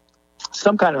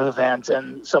some kind of event,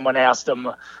 and someone asked him,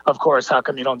 of course, how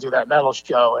come you don't do that metal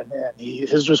show? And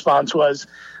his response was,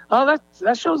 "Oh,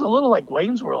 that show's a little like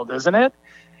Wayne's World, isn't it?"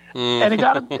 And it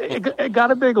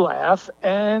got a big laugh,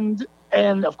 and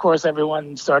of course,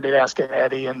 everyone started asking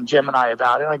Eddie and Jim and I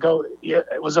about it. And I go, yeah,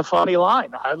 it was a funny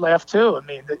line. I laughed too. I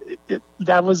mean,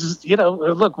 that was, you know,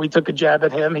 look, we took a jab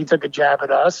at him. He took a jab at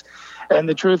us. And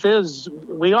the truth is,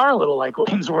 we are a little like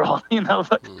Wayne's World, you know.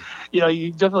 But, you know,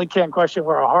 you definitely can't question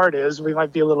where our heart is. We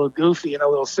might be a little goofy and a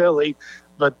little silly,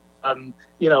 but,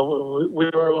 you know, we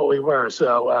were what we were.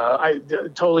 So I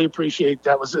totally appreciate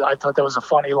that. I thought that was a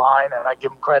funny line, and I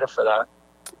give him credit for that.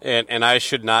 And I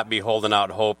should not be holding out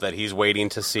hope that he's waiting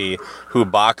to see who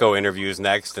Baco interviews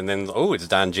next, and then it's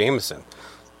Don Jamieson.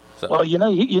 So. Well, you know,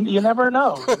 you never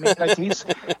know. I mean, like he's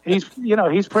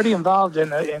pretty involved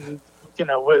in you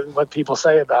know what people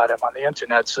say about him on the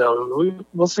internet. So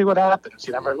we'll see what happens.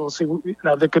 We'll see. You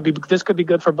know, this could be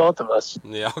good for both of us.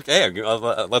 Yeah. Okay.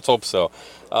 Let's hope so.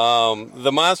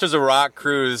 The Monsters of Rock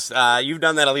cruise. You've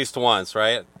done that at least once,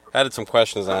 right? I had some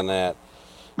questions on that.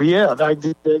 Yeah, I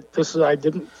did. I've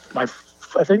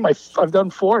done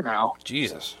 4 now.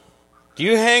 Jesus. Do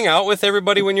you hang out with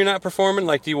everybody when you're not performing?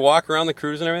 Like, do you walk around the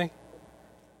cruise and everything?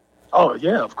 Oh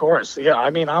yeah, of course. Yeah, I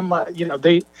mean, I'm. You know,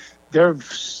 they've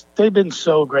been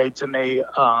so great to me.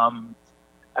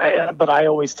 But I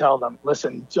always tell them,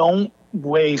 listen, don't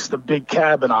waste the big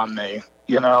cabin on me.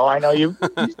 You know, I know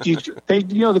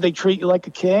they treat you like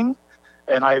a king,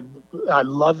 and I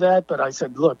love that. But I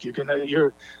said, look,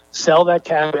 you're sell that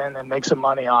cabin and make some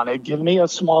money on it. Give me a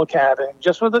small cabin,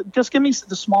 just give me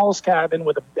the smallest cabin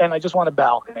and I just want a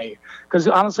balcony, because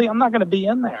honestly, I'm not going to be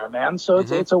in there, man. So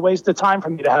it's a waste of time for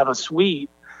me to have a suite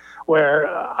where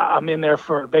I'm in there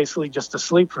for basically just to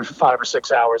sleep for 5 or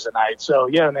 6 hours a night. So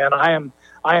yeah, man, I am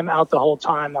out the whole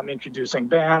time. I'm introducing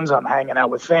bands. I'm hanging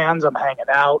out with fans. I'm hanging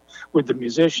out with the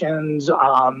musicians.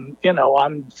 You know,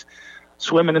 I'm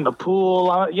swimming in the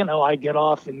pool. You know, I get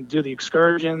off and do the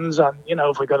excursions. You know,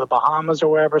 if we go to the Bahamas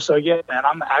or wherever. So yeah, man,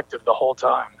 I'm active the whole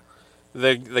time.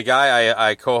 The guy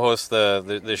I co-host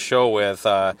the show with,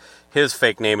 his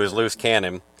fake name is Loose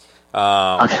Cannon.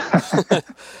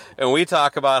 And we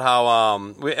talk about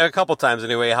how a couple times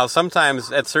anyway, how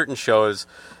sometimes at certain shows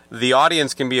the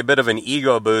audience can be a bit of an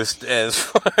ego boost as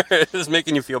far as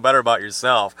making you feel better about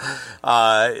yourself.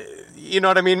 You know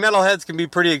what I mean? Metalheads can be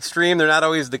pretty extreme. They're not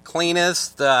always the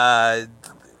cleanest. You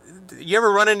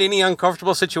ever run into any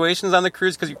uncomfortable situations on the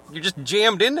cruise because you're just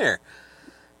jammed in there?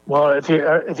 Well, if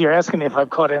you're asking me if I've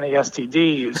caught any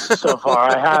STDs so far,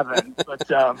 I haven't. But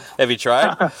have you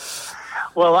tried?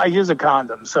 Well, I use a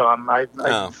condom, so I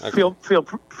feel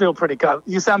pretty good.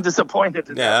 You sound disappointed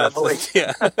in that, Emily.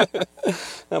 Yeah.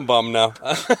 I'm bummed now.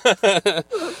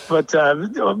 But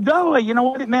no, you know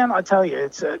what, man? I'll tell you,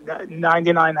 it's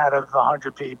 99 out of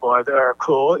 100 people are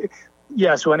cool.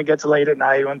 Yes, when it gets late at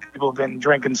night, when people have been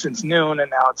drinking since noon,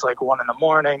 and now it's like 1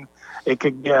 a.m, it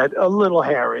could get a little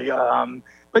hairy.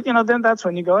 But you know, then that's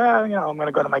when you go, you know, I'm going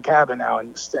to go to my cabin now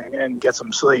and get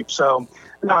some sleep. So.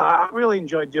 No, I really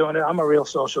enjoy doing it. I'm a real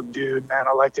social dude, man.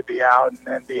 I like to be out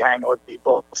and be hanging with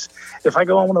people. If I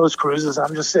go on one of those cruises,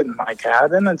 I'm just sitting in my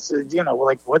cabin. It's, you know,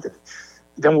 like what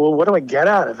do I get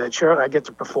out of it? Sure, I get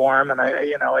to perform and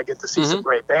I get to see some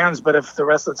great bands. But if the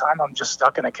rest of the time I'm just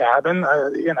stuck in a cabin,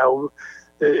 you know,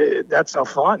 that's no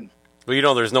fun. Well, you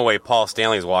know, there's no way Paul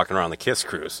Stanley's walking around the Kiss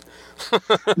cruise.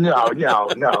 No.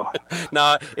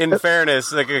 Now, in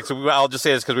fairness, I'll just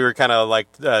say this because we were kind of like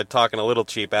talking a little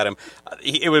cheap at him.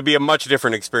 It would be a much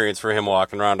different experience for him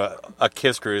walking around a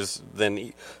Kiss cruise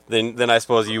than I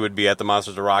suppose you would be at the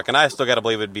Monsters of Rock. And I still got to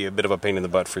believe it'd be a bit of a pain in the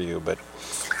butt for you, but.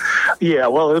 Yeah,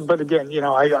 well, but again,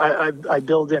 I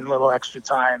build in a little extra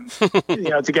time,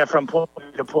 to get from point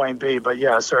A to point B. But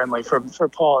yeah, certainly for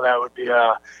Paul, that would be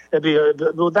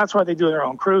well, that's why they do their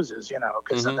own cruises,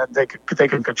 because they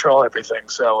can control everything.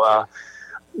 So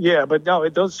yeah, but no,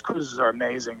 those cruises are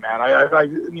amazing, man. I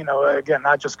again,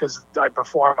 not just because I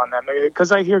perform on them,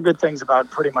 because I hear good things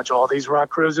about pretty much all these rock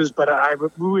cruises, but I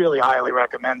really highly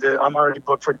recommend it. I'm already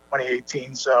booked for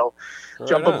 2018, so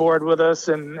jump aboard with us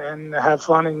and have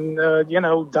fun and,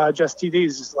 dodge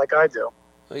STDs like I do.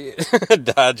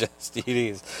 Dodge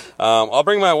STDs. I'll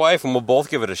bring my wife and we'll both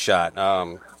give it a shot.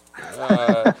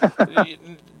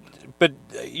 But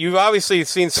you've obviously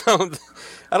seen some...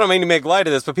 I don't mean to make light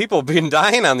of this, but people have been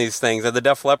dying on these things. The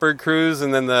Def Leppard cruise,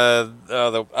 and then the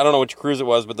I don't know which cruise it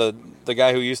was, but the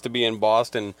guy who used to be in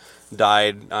Boston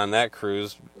died on that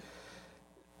cruise.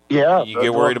 Yeah. You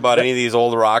get worried about any of these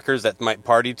old rockers that might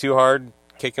party too hard,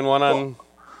 kicking one on?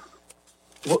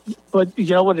 Well, but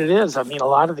you know what it is? I mean, a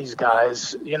lot of these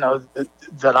guys,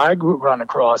 that I run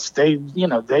across, they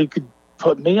could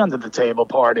put me under the table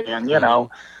partying,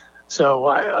 So,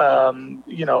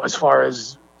 as far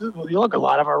as, you look, a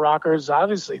lot of our rockers,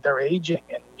 obviously they're aging,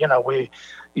 and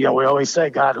we always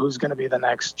say, God, who's going to be the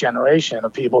next generation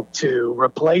of people to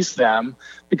replace them?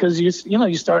 Because you're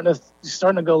starting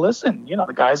to go, listen,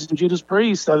 the guys in Judas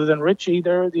Priest, other than Richie,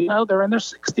 they're in their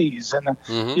 60s,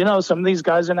 and some of these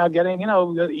guys are now getting,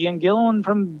 Ian Gillan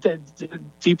from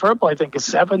Deep Purple, I think, is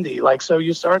 70. Like, so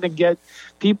you're starting to get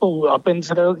people up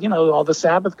into their, all the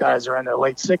Sabbath guys are in their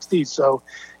late 60s, so.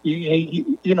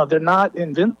 They're not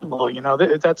invincible.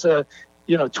 That's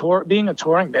being a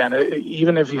touring band,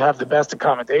 even if you have the best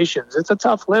accommodations, it's a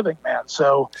tough living, man.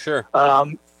 So sure.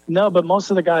 No, but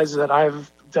most of the guys that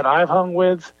I've hung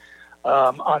with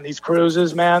on these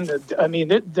cruises, man, I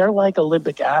mean, they're like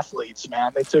Olympic athletes,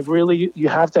 man. You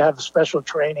have to have special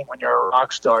training when you're a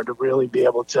rock star to really be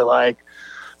able to like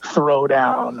throw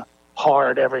down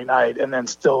hard every night and then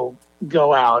still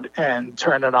go out and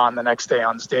turn it on the next day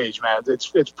on stage, man.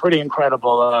 It's pretty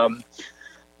incredible.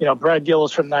 Brad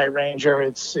Gillis from Night Ranger,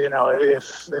 it's,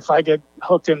 if I get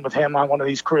hooked in with him on one of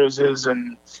these cruises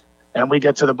and we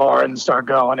get to the bar and start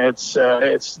going, it's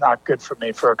not good for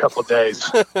me for a couple of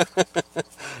days.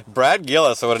 Brad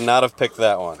Gillis, I would not have picked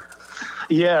that one.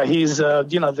 Yeah, he's,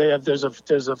 there's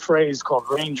a phrase called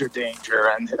Ranger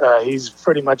Danger, and he's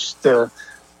pretty much the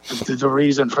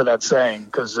reason for that saying,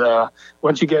 because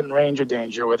once you get in Ranger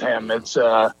Danger with him, it's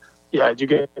you're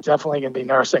definitely going to be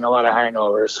nursing a lot of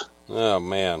hangovers. Oh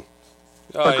man,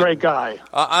 a great guy.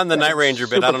 On the Night Ranger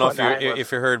bit, I don't know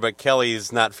if you heard, but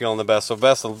Kelly's not feeling the best, so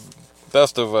best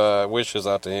of wishes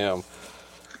out to him.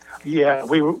 Yeah,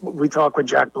 we talked with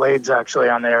Jack Blades actually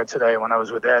on there today when I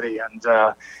was with Eddie, and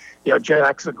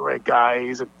Jack's a great guy.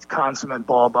 He's a consummate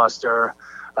ball buster.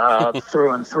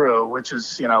 Through and through, which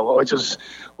is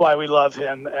why we love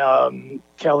him.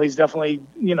 Kelly's definitely,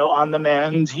 on the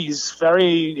mend. He's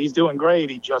doing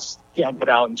great. He just can't get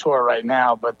out and tour right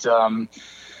now. But,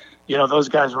 those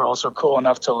guys were also cool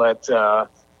enough to let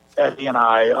Eddie and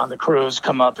I on the cruise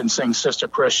come up and sing Sister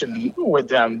Christian with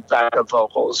them backup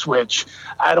vocals, which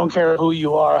I don't care who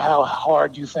you are, how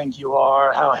hard you think you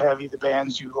are, how heavy the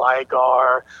bands you like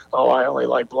are. Oh, I only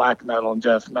like black metal and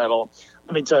death metal.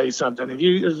 Let me tell you something.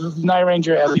 If Night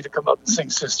Ranger asks you to come up and sing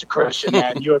Sister Christian,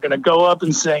 man, you're going to go up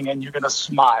and sing, and you're going to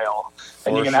smile,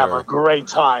 and you're going to have a great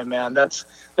time, man. That's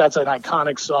an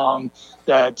iconic song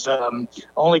that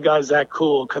only guys that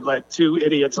cool could let two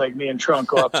idiots like me and Trunk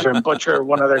go up there and butcher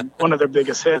one of their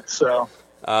biggest hits. So.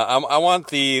 I want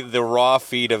the raw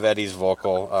feed of Eddie's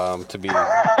vocal to be put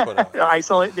up. The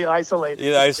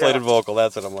isolated vocal.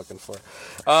 That's what I'm looking for.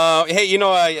 Hey,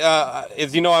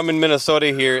 as you know, I'm in Minnesota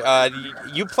here.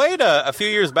 You played a few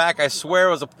years back. I swear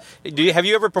it was have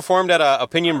you ever performed at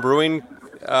Opinion Brewing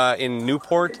in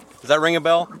Newport? Does that ring a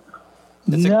bell?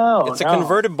 It's a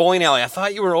converted bowling alley. I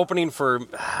thought you were opening for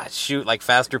like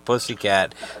Faster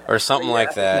Pussycat or something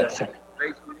like that.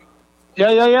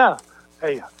 Yeah.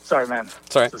 Hey, sorry, man.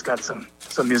 Sorry. Just got some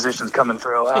musicians coming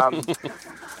through.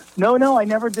 No, I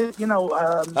never did.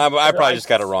 I probably just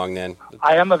got it wrong then.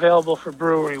 I am available for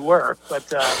brewery work,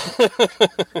 but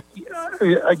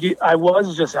I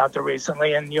was just out there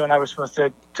recently, and you and I were supposed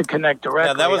to connect directly.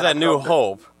 Yeah, that was at New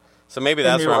Hope. So maybe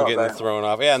that's where I'm getting thrown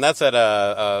off. Yeah, and that's at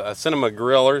a Cinema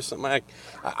Grill or something.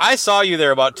 I saw you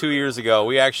there about 2 years ago.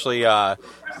 We actually,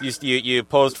 you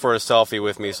posed for a selfie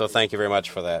with me, so thank you very much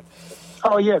for that.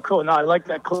 Oh yeah, cool. No, I like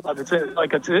that club.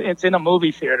 It's in a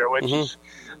movie theater, which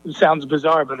sounds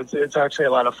bizarre, but it's actually a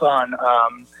lot of fun.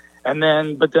 And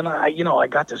then, but then I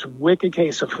got this wicked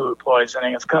case of food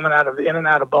poisoning. It's coming in and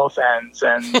out of both ends.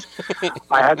 And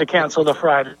I had to cancel the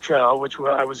Friday show, which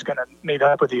I was going to meet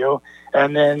up with you.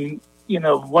 And then,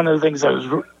 one of the things I was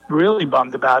really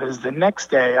bummed about is the next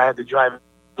day I had to drive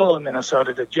in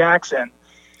Minnesota to Jackson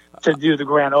to do the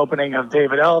grand opening of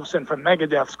David Ellefson from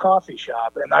Megadeth's coffee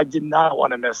shop, and I did not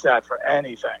want to miss that for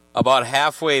anything. About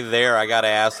halfway there, I got to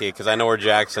ask you, because I know where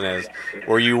Jackson is.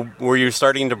 Were you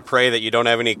starting to pray that you don't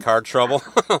have any car trouble?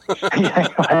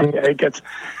 It gets,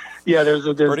 there's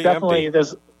definitely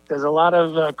empty. there's a lot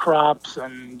of crops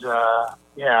and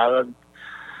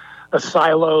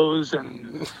silos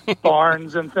and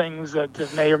barns and things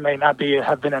that may or may not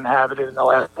have been inhabited in the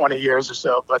last 20 years or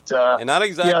so. But and not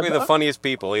exactly the funniest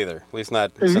people either, at least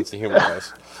not sense of humor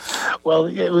wise. Well,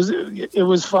 it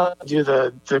was fun to do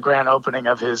the grand opening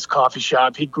of his coffee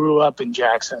shop. He grew up in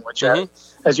Jackson, which,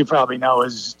 as you probably know,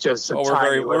 is just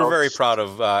we're very proud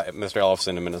of Mr.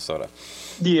 Ellefson in Minnesota.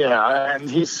 Yeah, and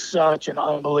he's such an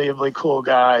unbelievably cool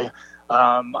guy.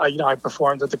 I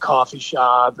performed at the coffee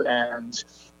shop, and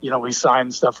we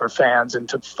signed stuff for fans and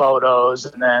took photos,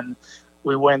 and then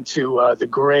we went to the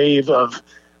grave of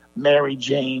Mary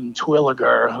Jane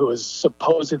Twilliger, who is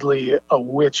supposedly a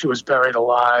witch who was buried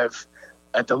alive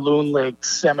at the Loon Lake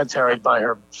Cemetery by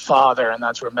her father, and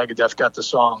that's where Megadeth got the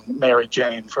song Mary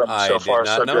Jane from. So Far,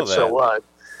 So Good, So What.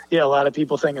 Yeah, a lot of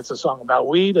people think it's a song about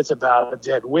weed. It's about a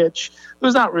dead witch. It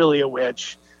was not really a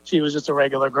witch. She was just a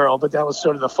regular girl, but that was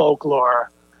sort of the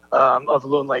folklore of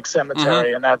Loon Lake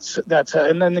Cemetery, and that's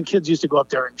and then the kids used to go up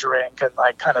there and drink and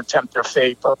kind of tempt their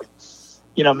fate, but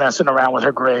messing around with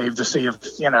her grave to see if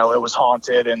it was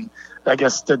haunted. And I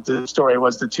guess the story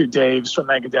was the two Daves from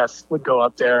Megadeth would go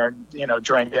up there and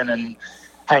drinking and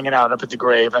hanging out up at the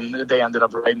grave, and they ended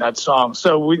up writing that song.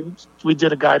 So we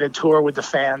did a guided tour with the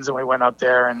fans, and we went up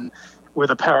there and with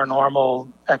a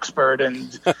paranormal expert,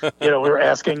 and we were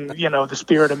asking the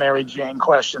spirit of Mary Jane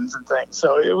questions and things.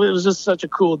 So it was just such a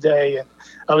cool day, and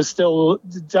I was still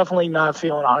definitely not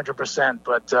feeling 100%,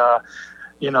 but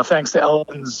thanks to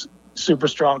Ellen's super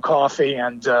strong coffee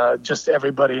and just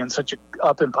everybody in such a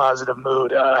up and positive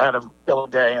mood, I had a killer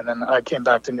day, and then I came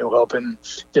back to New Hope and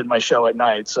did my show at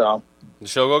night. So the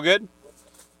show go good?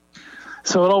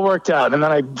 So it all worked out, and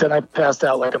then I passed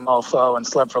out like a mofo and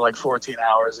slept for like 14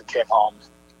 hours and came home.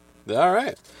 All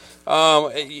right.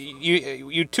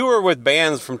 You tour with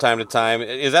bands from time to time.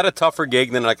 Is that a tougher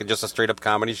gig than like just a straight up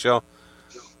comedy show?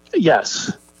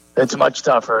 Yes, it's much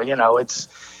tougher.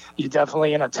 You're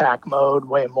definitely in attack mode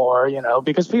way more.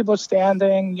 Because people are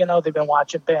standing. They've been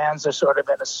watching bands. They're sort of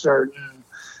in a certain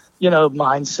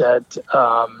mindset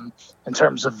in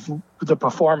terms of the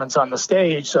performance on the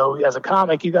stage. So as a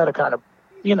comic, you got to kind of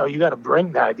you got to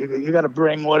bring that. You got to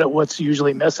bring what's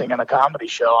usually missing in a comedy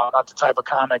show. I'm not the type of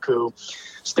comic who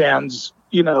stands,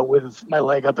 with my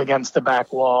leg up against the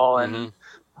back wall and,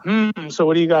 so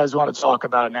what do you guys want to talk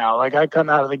about now? Like I come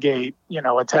out of the gate,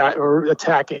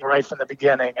 attacking right from the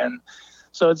beginning. And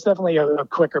so it's definitely a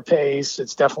quicker pace.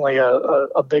 It's definitely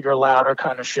a bigger, louder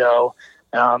kind of show.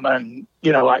 And,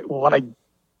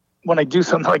 when I do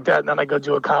something like that and then I go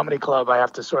to a comedy club, I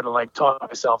have to sort of like talk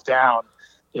myself down.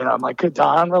 I'm like, could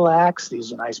Don relax?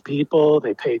 These are nice people.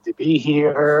 They paid to be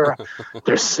here.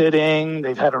 They're sitting.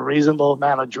 They've had a reasonable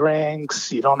amount of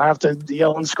drinks. You don't have to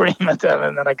yell and scream at them.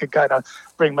 And then I could kind of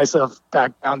bring myself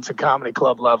back down to comedy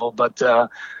club level. But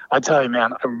I tell you,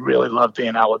 man, I really love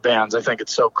being out with bands. I think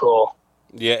it's so cool.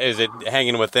 Yeah, is it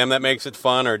hanging with them that makes it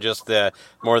fun, or just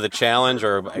more of the challenge,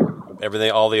 or everything,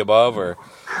 all the above, or?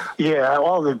 Yeah,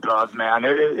 all the above, man.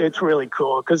 It's really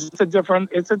cool because it's a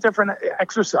different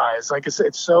exercise. Like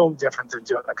it's so different than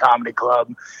doing a comedy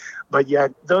club, but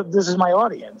yet this is my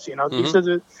audience.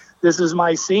 This is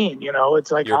my scene.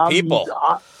 It's like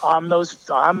I'm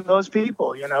those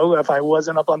people. If I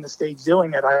wasn't up on the stage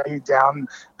doing it, I'd be down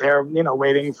there,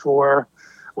 waiting for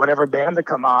whatever band to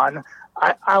come on.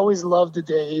 I always loved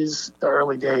the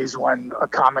early days when a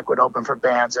comic would open for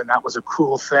bands, and that was a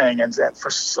cool thing. And then for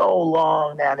so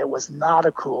long, man, it was not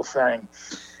a cool thing.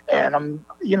 And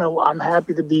I'm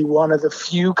happy to be one of the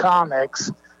few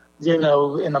comics, in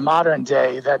the modern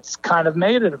day that's kind of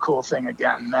made it a cool thing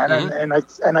again, man.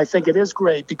 Mm-hmm. And I think it is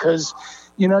great because,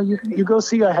 you go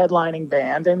see a headlining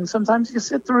band, and sometimes you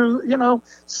sit through,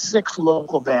 6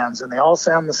 local bands, and they all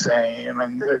sound the same,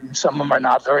 and some of them are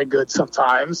not very good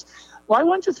sometimes. Why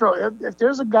wouldn't you if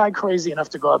there's a guy crazy enough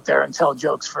to go up there and tell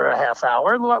jokes for a half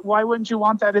hour, why wouldn't you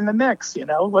want that in the mix?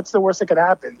 What's the worst that could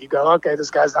happen? You go, okay, this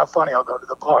guy's not funny, I'll go to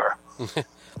the bar.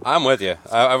 I'm with you.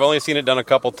 I've only seen it done a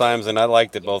couple times, and I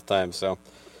liked it both times. So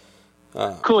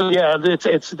cool. Yeah,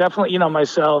 it's definitely,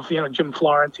 myself, Jim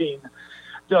Florentine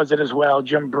does it as well.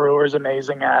 Jim Brewer's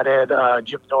amazing at it.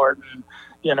 Jim Norton.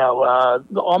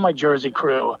 All my Jersey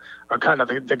crew are kind of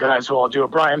the guys who all do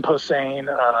it. Brian Posehn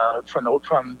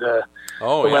from the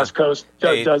West Coast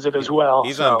does it as well.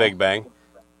 He's on Big Bang.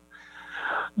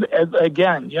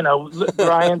 Again,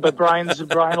 Brian, but Brian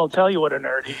will tell you what a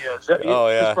nerd he is. Oh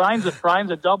yeah, Brian's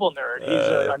a double nerd. He's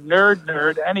a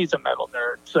nerd, and he's a metal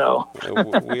nerd. So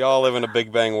we all live in a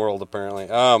Big Bang world, apparently.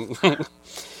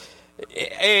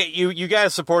 Hey, you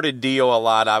guys supported Dio a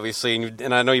lot, obviously,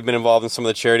 and I know you've been involved in some of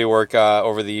the charity work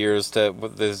over the years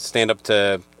with the Stand Up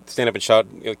and Shout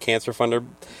Cancer Funder.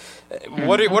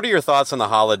 What are your thoughts on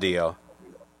the Dio?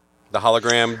 The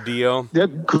hologram Dio?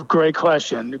 Great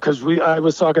question, because I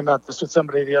was talking about this with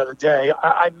somebody the other day.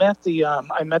 I met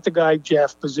the guy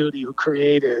Jeff Pizzuti who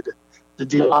created the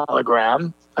Dio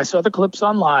hologram. I saw the clips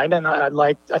online, and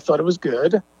I thought it was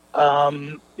good.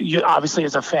 You obviously,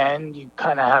 as a fan, you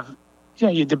kind of have,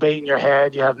 you debate in your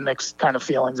head, you have mixed kind of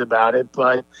feelings about it.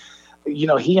 But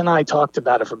he and I talked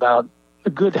about it for about a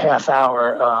good half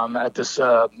hour at this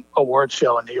award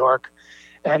show in New York.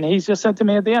 And he just said to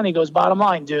me at the end, he goes, "Bottom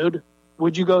line, dude,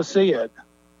 would you go see it?"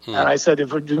 And I said,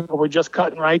 "If we're just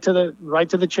cutting right to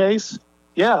the chase,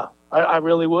 yeah, I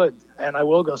really would, and I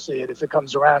will go see it if it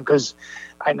comes around, because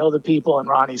I know the people in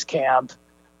Ronnie's camp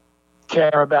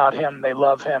care about him, they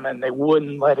love him, and they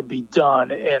wouldn't let it be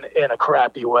done in a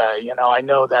crappy way. I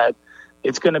know that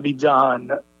it's going to be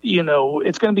done.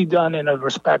 It's going to be done in a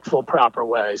respectful, proper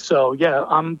way. So yeah,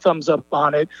 I'm thumbs up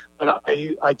on it. But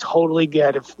I totally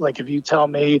get if you tell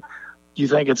me you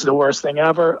think it's the worst thing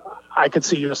ever, I could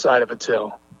see your side of it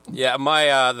too. Yeah,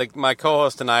 my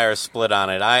co-host and I are split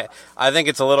on it. I think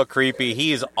it's a little creepy.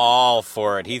 He's all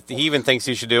for it. He even thinks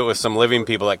you should do it with some living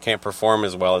people that can't perform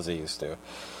as well as he used to.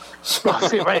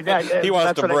 Right now, he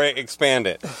wants to expand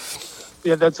it.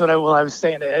 Yeah, that's what I was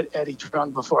saying to Eddie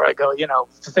Trunk before I go.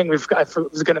 The thing I was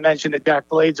going to mention to Jack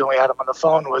Blades when we had him on the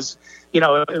phone was,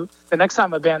 the next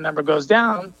time a band member goes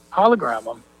down, hologram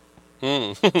him.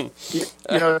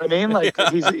 You know what I mean? Like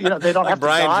he's, they don't have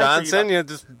Brian to die Johnson. you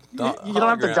don't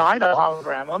have to die to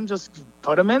hologram him. Just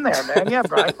put him in there, man. Yeah,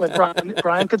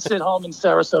 Brian could sit home in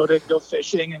Sarasota and go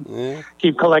fishing and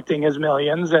keep collecting his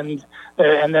millions, and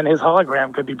then his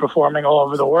hologram could be performing all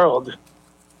over the world.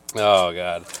 Oh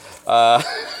God.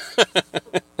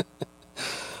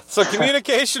 So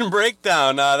Communication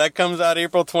Breakdown, that comes out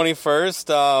April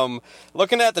 21st.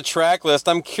 Looking at the track list,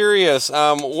 I'm curious,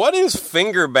 what is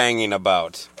finger banging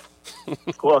about?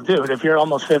 Well, dude, if you're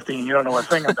almost 50 and you don't know what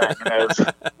finger banging is,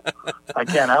 I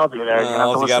can't help you there. You have to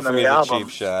all you got listen for to me the is a album. cheap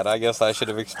shot. I guess I should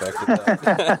have expected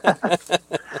that.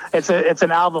 It's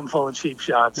an album full of cheap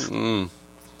shots.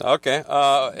 Okay.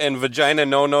 And Vagina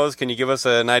No-Nos, can you give us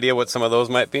an idea what some of those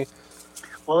might be?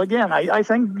 Well, again, I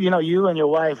think, you and your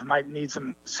wife might need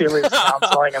some serious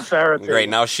counseling and therapy. Great.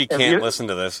 Now she can't listen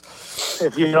to this.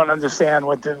 If you don't understand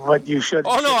what you should.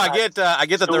 Oh, no, I get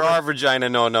that there are vagina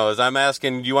no-nos. I'm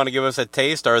asking, do you want to give us a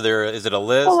taste? Is it a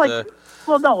list?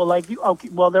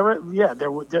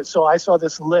 So I saw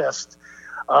this list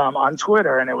on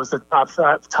Twitter, and it was the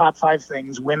top five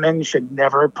things women should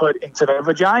never put into their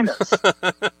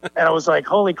vaginas. And I was like,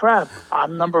 holy crap,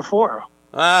 I'm number 4.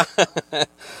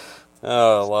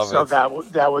 Oh, love so it. So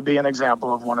that would be an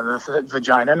example of one of the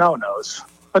vagina no-nos.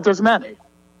 But there's many.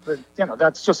 But,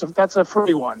 that's a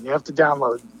free one. You have to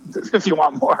download if you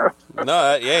want more.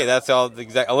 No, that's all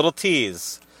a little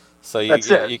tease. So you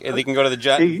can go to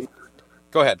the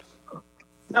go ahead.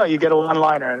 No, you get a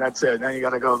one-liner and that's it. Then you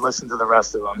got to go listen to the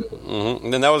rest of them. Mm-hmm.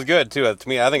 And then that was good too. To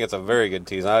me, I think it's a very good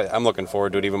tease. I'm looking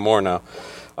forward to it even more now.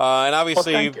 And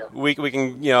obviously, we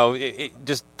can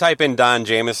just type in Don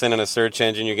Jamieson in a search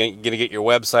engine. You're going to get your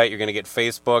website. You're going to get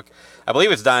Facebook. I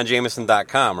believe it's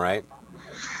donjamieson.com, right?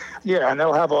 Yeah, and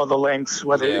they'll have all the links.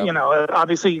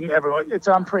 Obviously, it's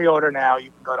on pre-order now.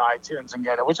 You can go to iTunes and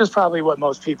get it, which is probably what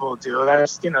most people do.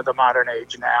 That's the modern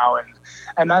age now,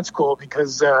 and that's cool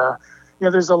because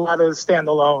there's a lot of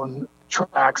standalone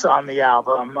tracks on the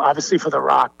album, obviously for the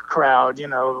rock crowd,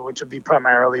 which would be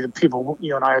primarily the people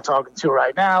you and I are talking to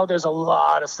right now. There's a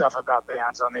lot of stuff about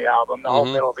bands on the album. The whole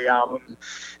middle of the album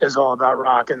is all about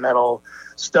rock and metal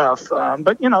stuff.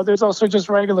 But there's also just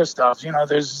regular stuff.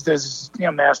 There's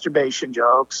masturbation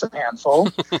jokes, a handful.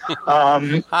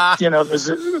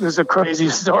 There's a crazy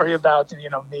story about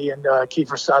me and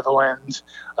Kiefer Sutherland,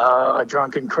 a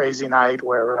drunken crazy night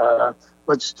where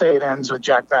let's say it ends with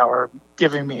Jack Bauer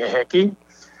giving me a hickey.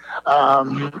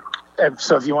 And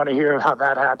so if you want to hear how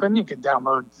that happened, you can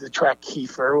download the track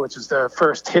Kiefer, which is the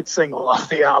first hit single off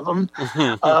the album.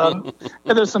 And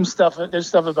there's some stuff. There's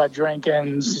stuff about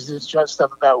drinking. There's just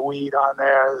stuff about weed on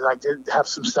there. I did have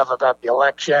some stuff about the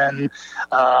election.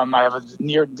 I have a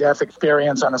near-death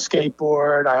experience on a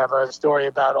skateboard. I have a story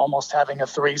about almost having a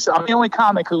threesome. I'm the only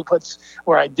comic who puts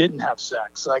where I didn't have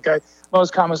sex.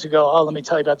 Most comics who go, oh, let me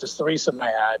tell you about this threesome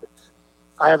I had.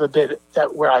 I have a bit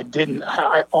that where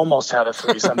I almost had a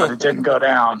threesome, but it didn't go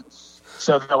down.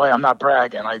 So that way I'm not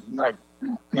bragging.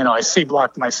 I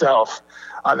C-blocked myself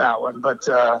on that one. But,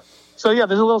 so yeah,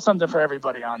 there's a little something for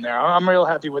everybody on there. I'm real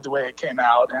happy with the way it came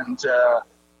out. And,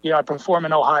 I perform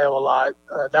in Ohio a lot.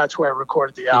 That's where I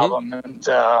recorded the album. And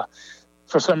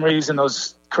for some reason,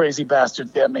 those crazy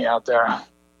bastards get me out there.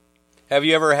 Have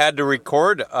you ever had to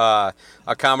record a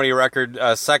comedy record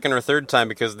second or third time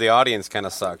because the audience kind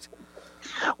of sucked?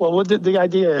 Well, the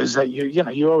idea is that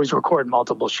you always record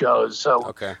multiple shows.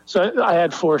 So I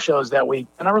had 4 shows that week,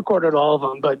 and I recorded all of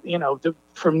them. But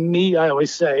for me, I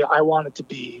always say I want it to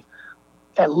be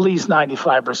at least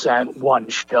 95% one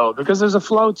show because there's a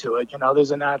flow to it.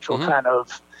 There's a natural kind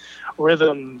of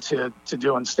rhythm to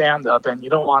doing stand up, and you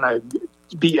don't want to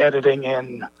be editing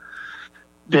in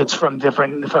bits from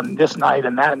this night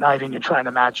and that night, and you're trying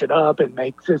to match it up and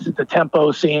make the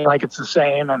tempo seem like it's the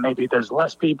same, and maybe there's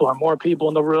less people or more people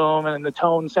in the room and the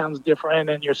tone sounds different,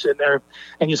 and you're sitting there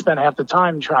and you spend half the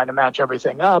time trying to match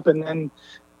everything up, and then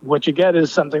what you get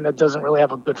is something that doesn't really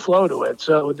have a good flow to it.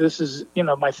 So this is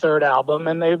my 3rd album,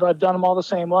 and I've done them all the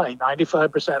same way,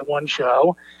 95% one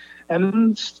show,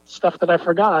 and stuff that I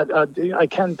forgot I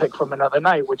can pick from another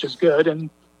night, which is good, and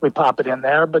we pop it in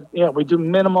there, but we do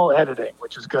minimal editing,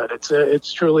 which is good.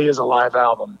 It's truly is a live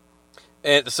album.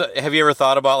 And so, have you ever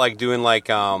thought about doing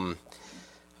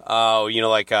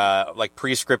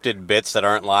pre-scripted bits that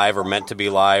aren't live or meant to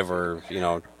be live, or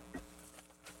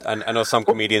I know some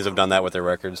comedians have done that with their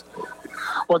records.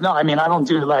 Well, no, I don't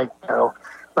do I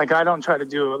don't try to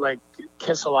do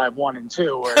Kiss Alive 1 and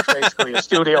 2, where it's basically a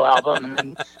studio album, and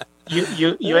then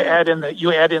you add in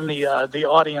the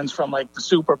audience from the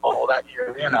Super Bowl that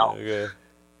year,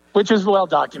 which is well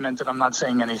documented. I'm not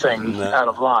saying anything out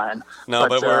of line. No,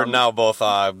 but we're now both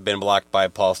been blocked by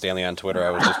Paul Stanley on Twitter. I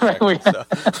was just checking.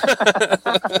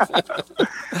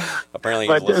 Apparently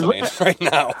he's listening right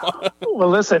now. Well,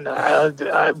 listen,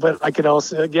 but I could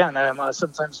also, again,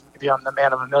 sometimes maybe I'm the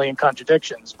man of a million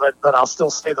contradictions, but I'll still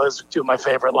say those are 2 of my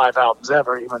favorite live albums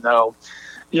ever, even though,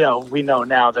 we know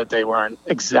now that they weren't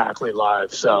exactly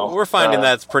live. So we're finding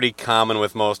that's pretty common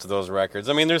with most of those records.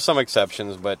 I mean, there's some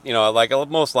exceptions, but,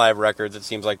 most live records, it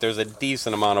seems like there's a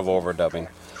decent amount of overdubbing.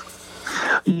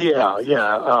 Yeah.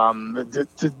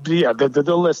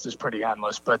 The list is pretty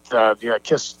endless, but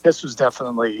Kiss was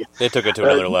definitely. They took it to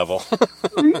another level.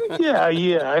 yeah,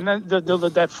 and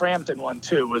that Frampton one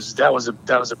too was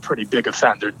a pretty big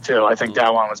offender too. I think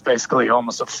that one was basically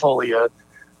almost a fully a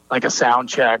sound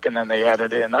check, and then they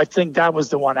added in. I think that was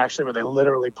the one actually where they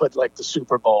literally put the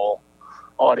Super Bowl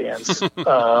audience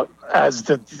as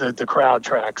the crowd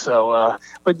track. So,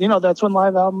 but that's when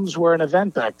live albums were an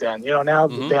event back then. Now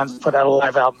the bands put out a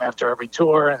live album after every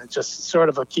tour, and it's just sort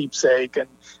of a keepsake, and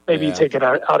maybe you take it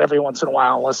out every once in a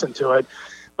while and listen to it.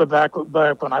 But back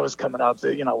when I was coming up,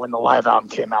 when the live album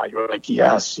came out, you were like,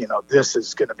 yes, this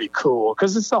is going to be cool,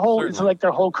 because it's it's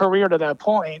their whole career to that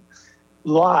point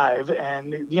live,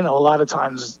 and a lot of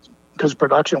times, because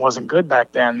production wasn't good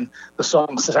back then, the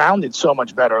songs sounded so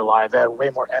much better live. They had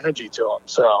way more energy to them.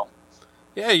 So,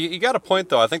 yeah, you got a point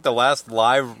though. I think the last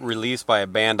live release by a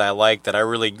band I liked that I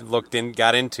really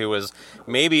got into was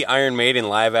maybe Iron Maiden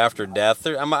Live After Death.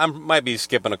 I might be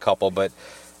skipping a couple, but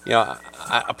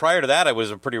prior to that, it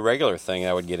was a pretty regular thing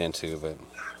I would get into. But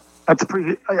that's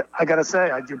I gotta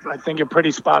say, I think you're pretty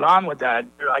spot on with that.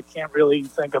 I can't really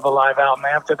think of a live album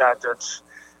after that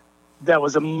that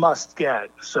was a must get.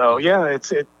 So yeah,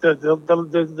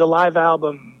 the live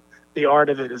album, the art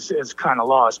of it is kind of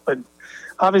lost. But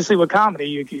obviously with comedy,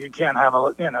 you can't have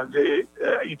I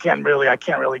can't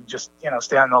really just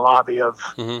stand in the lobby of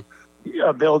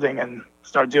a building and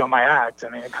start doing my act. I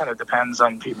mean, it kind of depends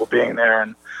on people being there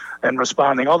and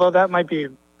responding. Although that might be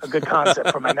a good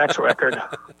concept for my next record.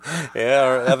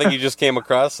 Yeah, I think you just came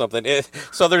across something.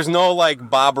 So there's no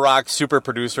Bob Rock super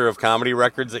producer of comedy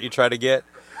records that you try to get?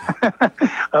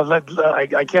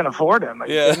 I can't afford him. Are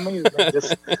you kidding me?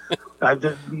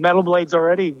 The Metal Blade's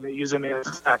already using me as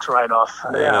a tax write-off.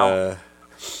 Yeah,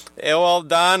 well,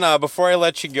 Don, before I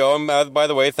let you go, by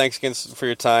the way, thanks again for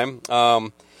your time.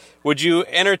 Would you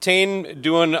entertain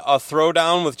doing a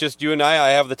throwdown with just you and I?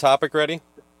 I have the topic ready.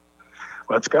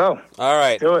 Let's go. All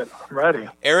right. Let's do it. I'm ready.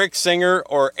 Eric Singer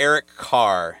or Eric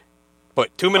Carr?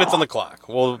 Put 2 minutes on the clock.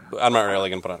 Well, I'm not really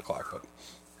going to put on a clock, but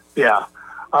Yeah.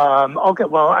 Okay.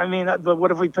 Well, I mean, but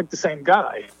what if we pick the same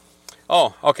guy?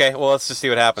 oh, okay. Well, let's just see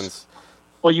what happens.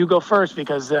 Well, you go first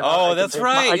because then that's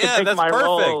right. Yeah, that's perfect.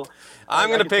 Role. I'm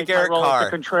going to pick Eric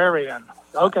Carr. The contrarian.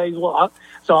 Okay. Well,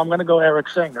 so I'm going to go Eric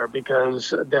Singer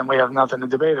because then we have nothing to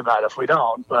debate about if we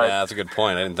don't. But yeah, that's a good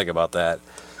point. I didn't think about that.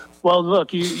 Well,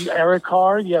 look, Eric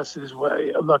Carr. Yes,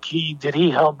 look. Did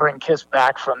he help bring Kiss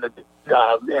back from the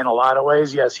in a lot of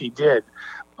ways? Yes, he did.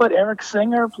 But Eric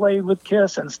Singer played with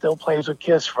Kiss and still plays with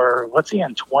Kiss for, what's he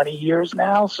in, 20 years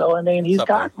now? So, I mean, he's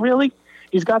got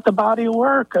the body of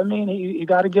work. I mean, you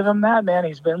got to give him that, man.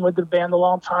 He's been with the band a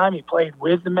long time. He played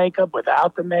with the makeup,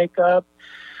 without the makeup.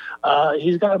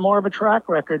 He's got more of a track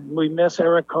record. We miss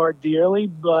Eric Carr dearly,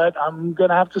 but I'm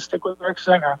going to have to stick with Eric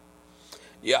Singer.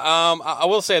 Yeah, I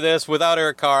will say this. Without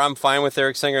Eric Carr, I'm fine with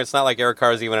Eric Singer. It's not like Eric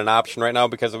Carr is even an option right now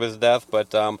because of his death,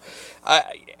 but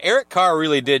Eric Carr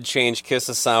really did change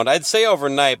Kiss's sound. I'd say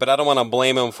overnight, but I don't want to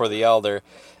blame him for the elder.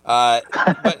 But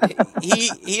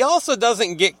he also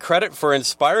doesn't get credit for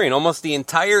inspiring almost the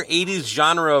entire 80s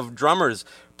genre of drummers.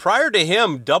 Prior to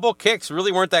him, double kicks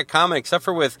really weren't that common, except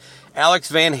for with Alex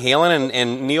Van Halen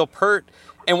and Neil Peart.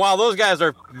 And while those guys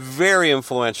are very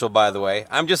influential, by the way,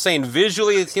 I'm just saying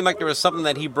visually it seemed like there was something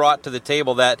that he brought to the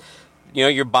table that,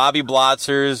 your Bobby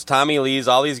Blotzers, Tommy Lees,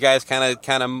 all these guys kind of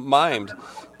mimed.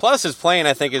 Plus, his playing,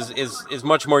 I think, is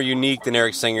much more unique than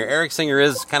Eric Singer. Eric Singer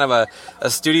is kind of a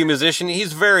studio musician.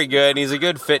 He's very good. He's a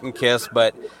good fit in Kiss,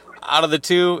 but out of the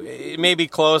two, it may be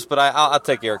close, but I'll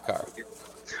take Eric Carr.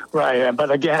 Right,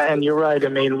 but again, you're right. I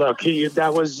mean, look,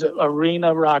 that was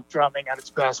arena rock drumming at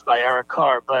its best by Eric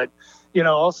Carr, but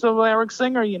also Eric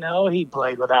Singer, he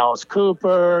played with Alice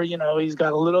Cooper. He's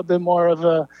got a little bit more of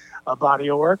a body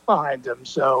of work behind him.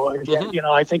 So, again,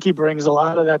 I think he brings a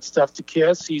lot of that stuff to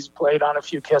Kiss. He's played on a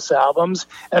few Kiss albums.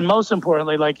 And most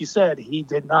importantly, like you said, he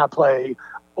did not play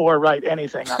or write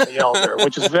anything on The Elder,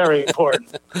 which is very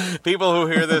important. People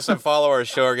who hear this and follow our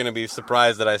show are going to be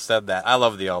surprised that I said that. I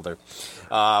love The Elder.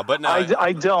 But no,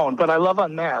 I don't, but I love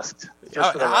Unmasked.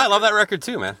 I love that record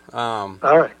too, man. All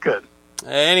right, good.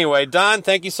 Anyway, Don,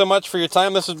 thank you so much for your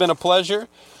time. This has been a pleasure.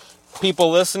 People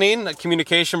listening,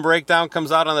 Communication Breakdown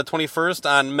comes out on the 21st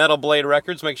on Metal Blade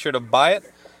Records. Make sure to buy it.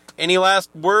 Any last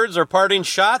words or parting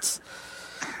shots?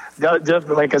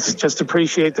 Just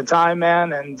appreciate the time,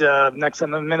 man. And next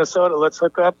time in Minnesota, let's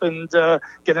hook up and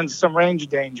get into some range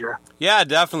danger. Yeah,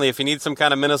 definitely. If you need some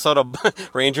kind of Minnesota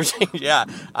ranger danger, yeah,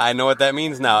 I know what that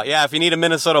means now. Yeah, if you need a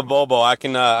Minnesota Bobo, I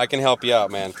can help you out,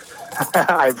 man.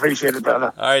 I appreciate it,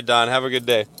 brother. All right, Don. Have a good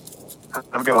day.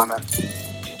 Have a good one, man.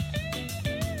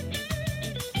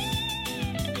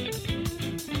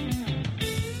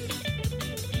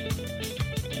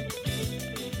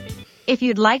 If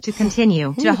you'd like to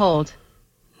continue to hold,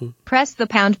 press the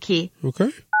pound key. Okay.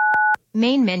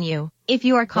 Main menu. If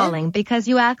you are calling because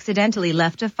you accidentally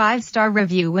left a 5-star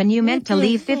review when you meant to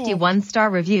leave 51-star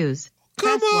reviews,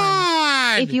 press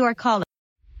 1. If you are calling.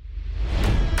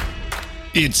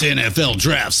 It's NFL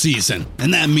draft season,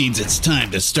 and that means it's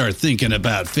time to start thinking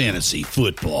about fantasy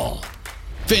football.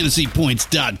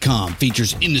 FantasyPoints.com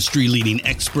features industry-leading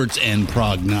experts and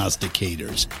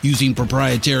prognosticators using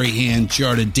proprietary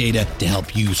hand-charted data to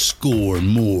help you score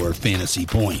more fantasy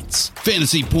points.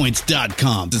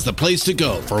 FantasyPoints.com is the place to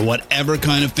go for whatever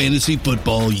kind of fantasy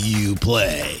football you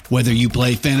play. Whether you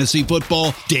play fantasy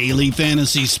football, daily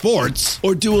fantasy sports,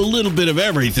 or do a little bit of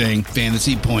everything,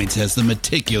 Fantasy Points has the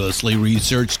meticulously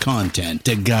researched content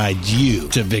to guide you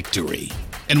to victory.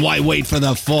 And why wait for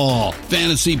the fall?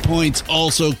 Fantasy Points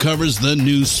also covers the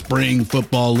new spring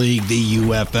football league, the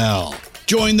UFL.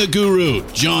 Join the guru,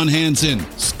 John Hansen,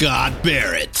 Scott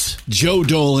Barrett, Joe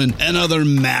Dolan, and other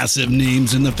massive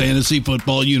names in the fantasy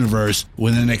football universe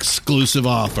with an exclusive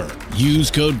offer.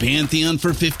 Use code Pantheon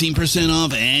for 15%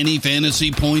 off any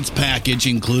Fantasy Points package,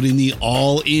 including the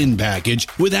all-in package,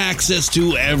 with access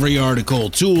to every article,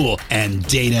 tool, and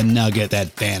data nugget that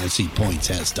Fantasy Points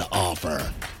has to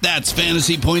offer. That's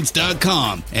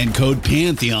FantasyPoints.com and code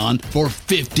Pantheon for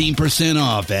 15%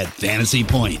 off at Fantasy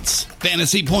Points.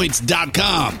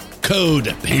 FantasyPoints.com,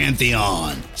 code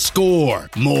Pantheon.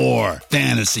 Score more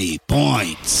fantasy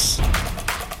points.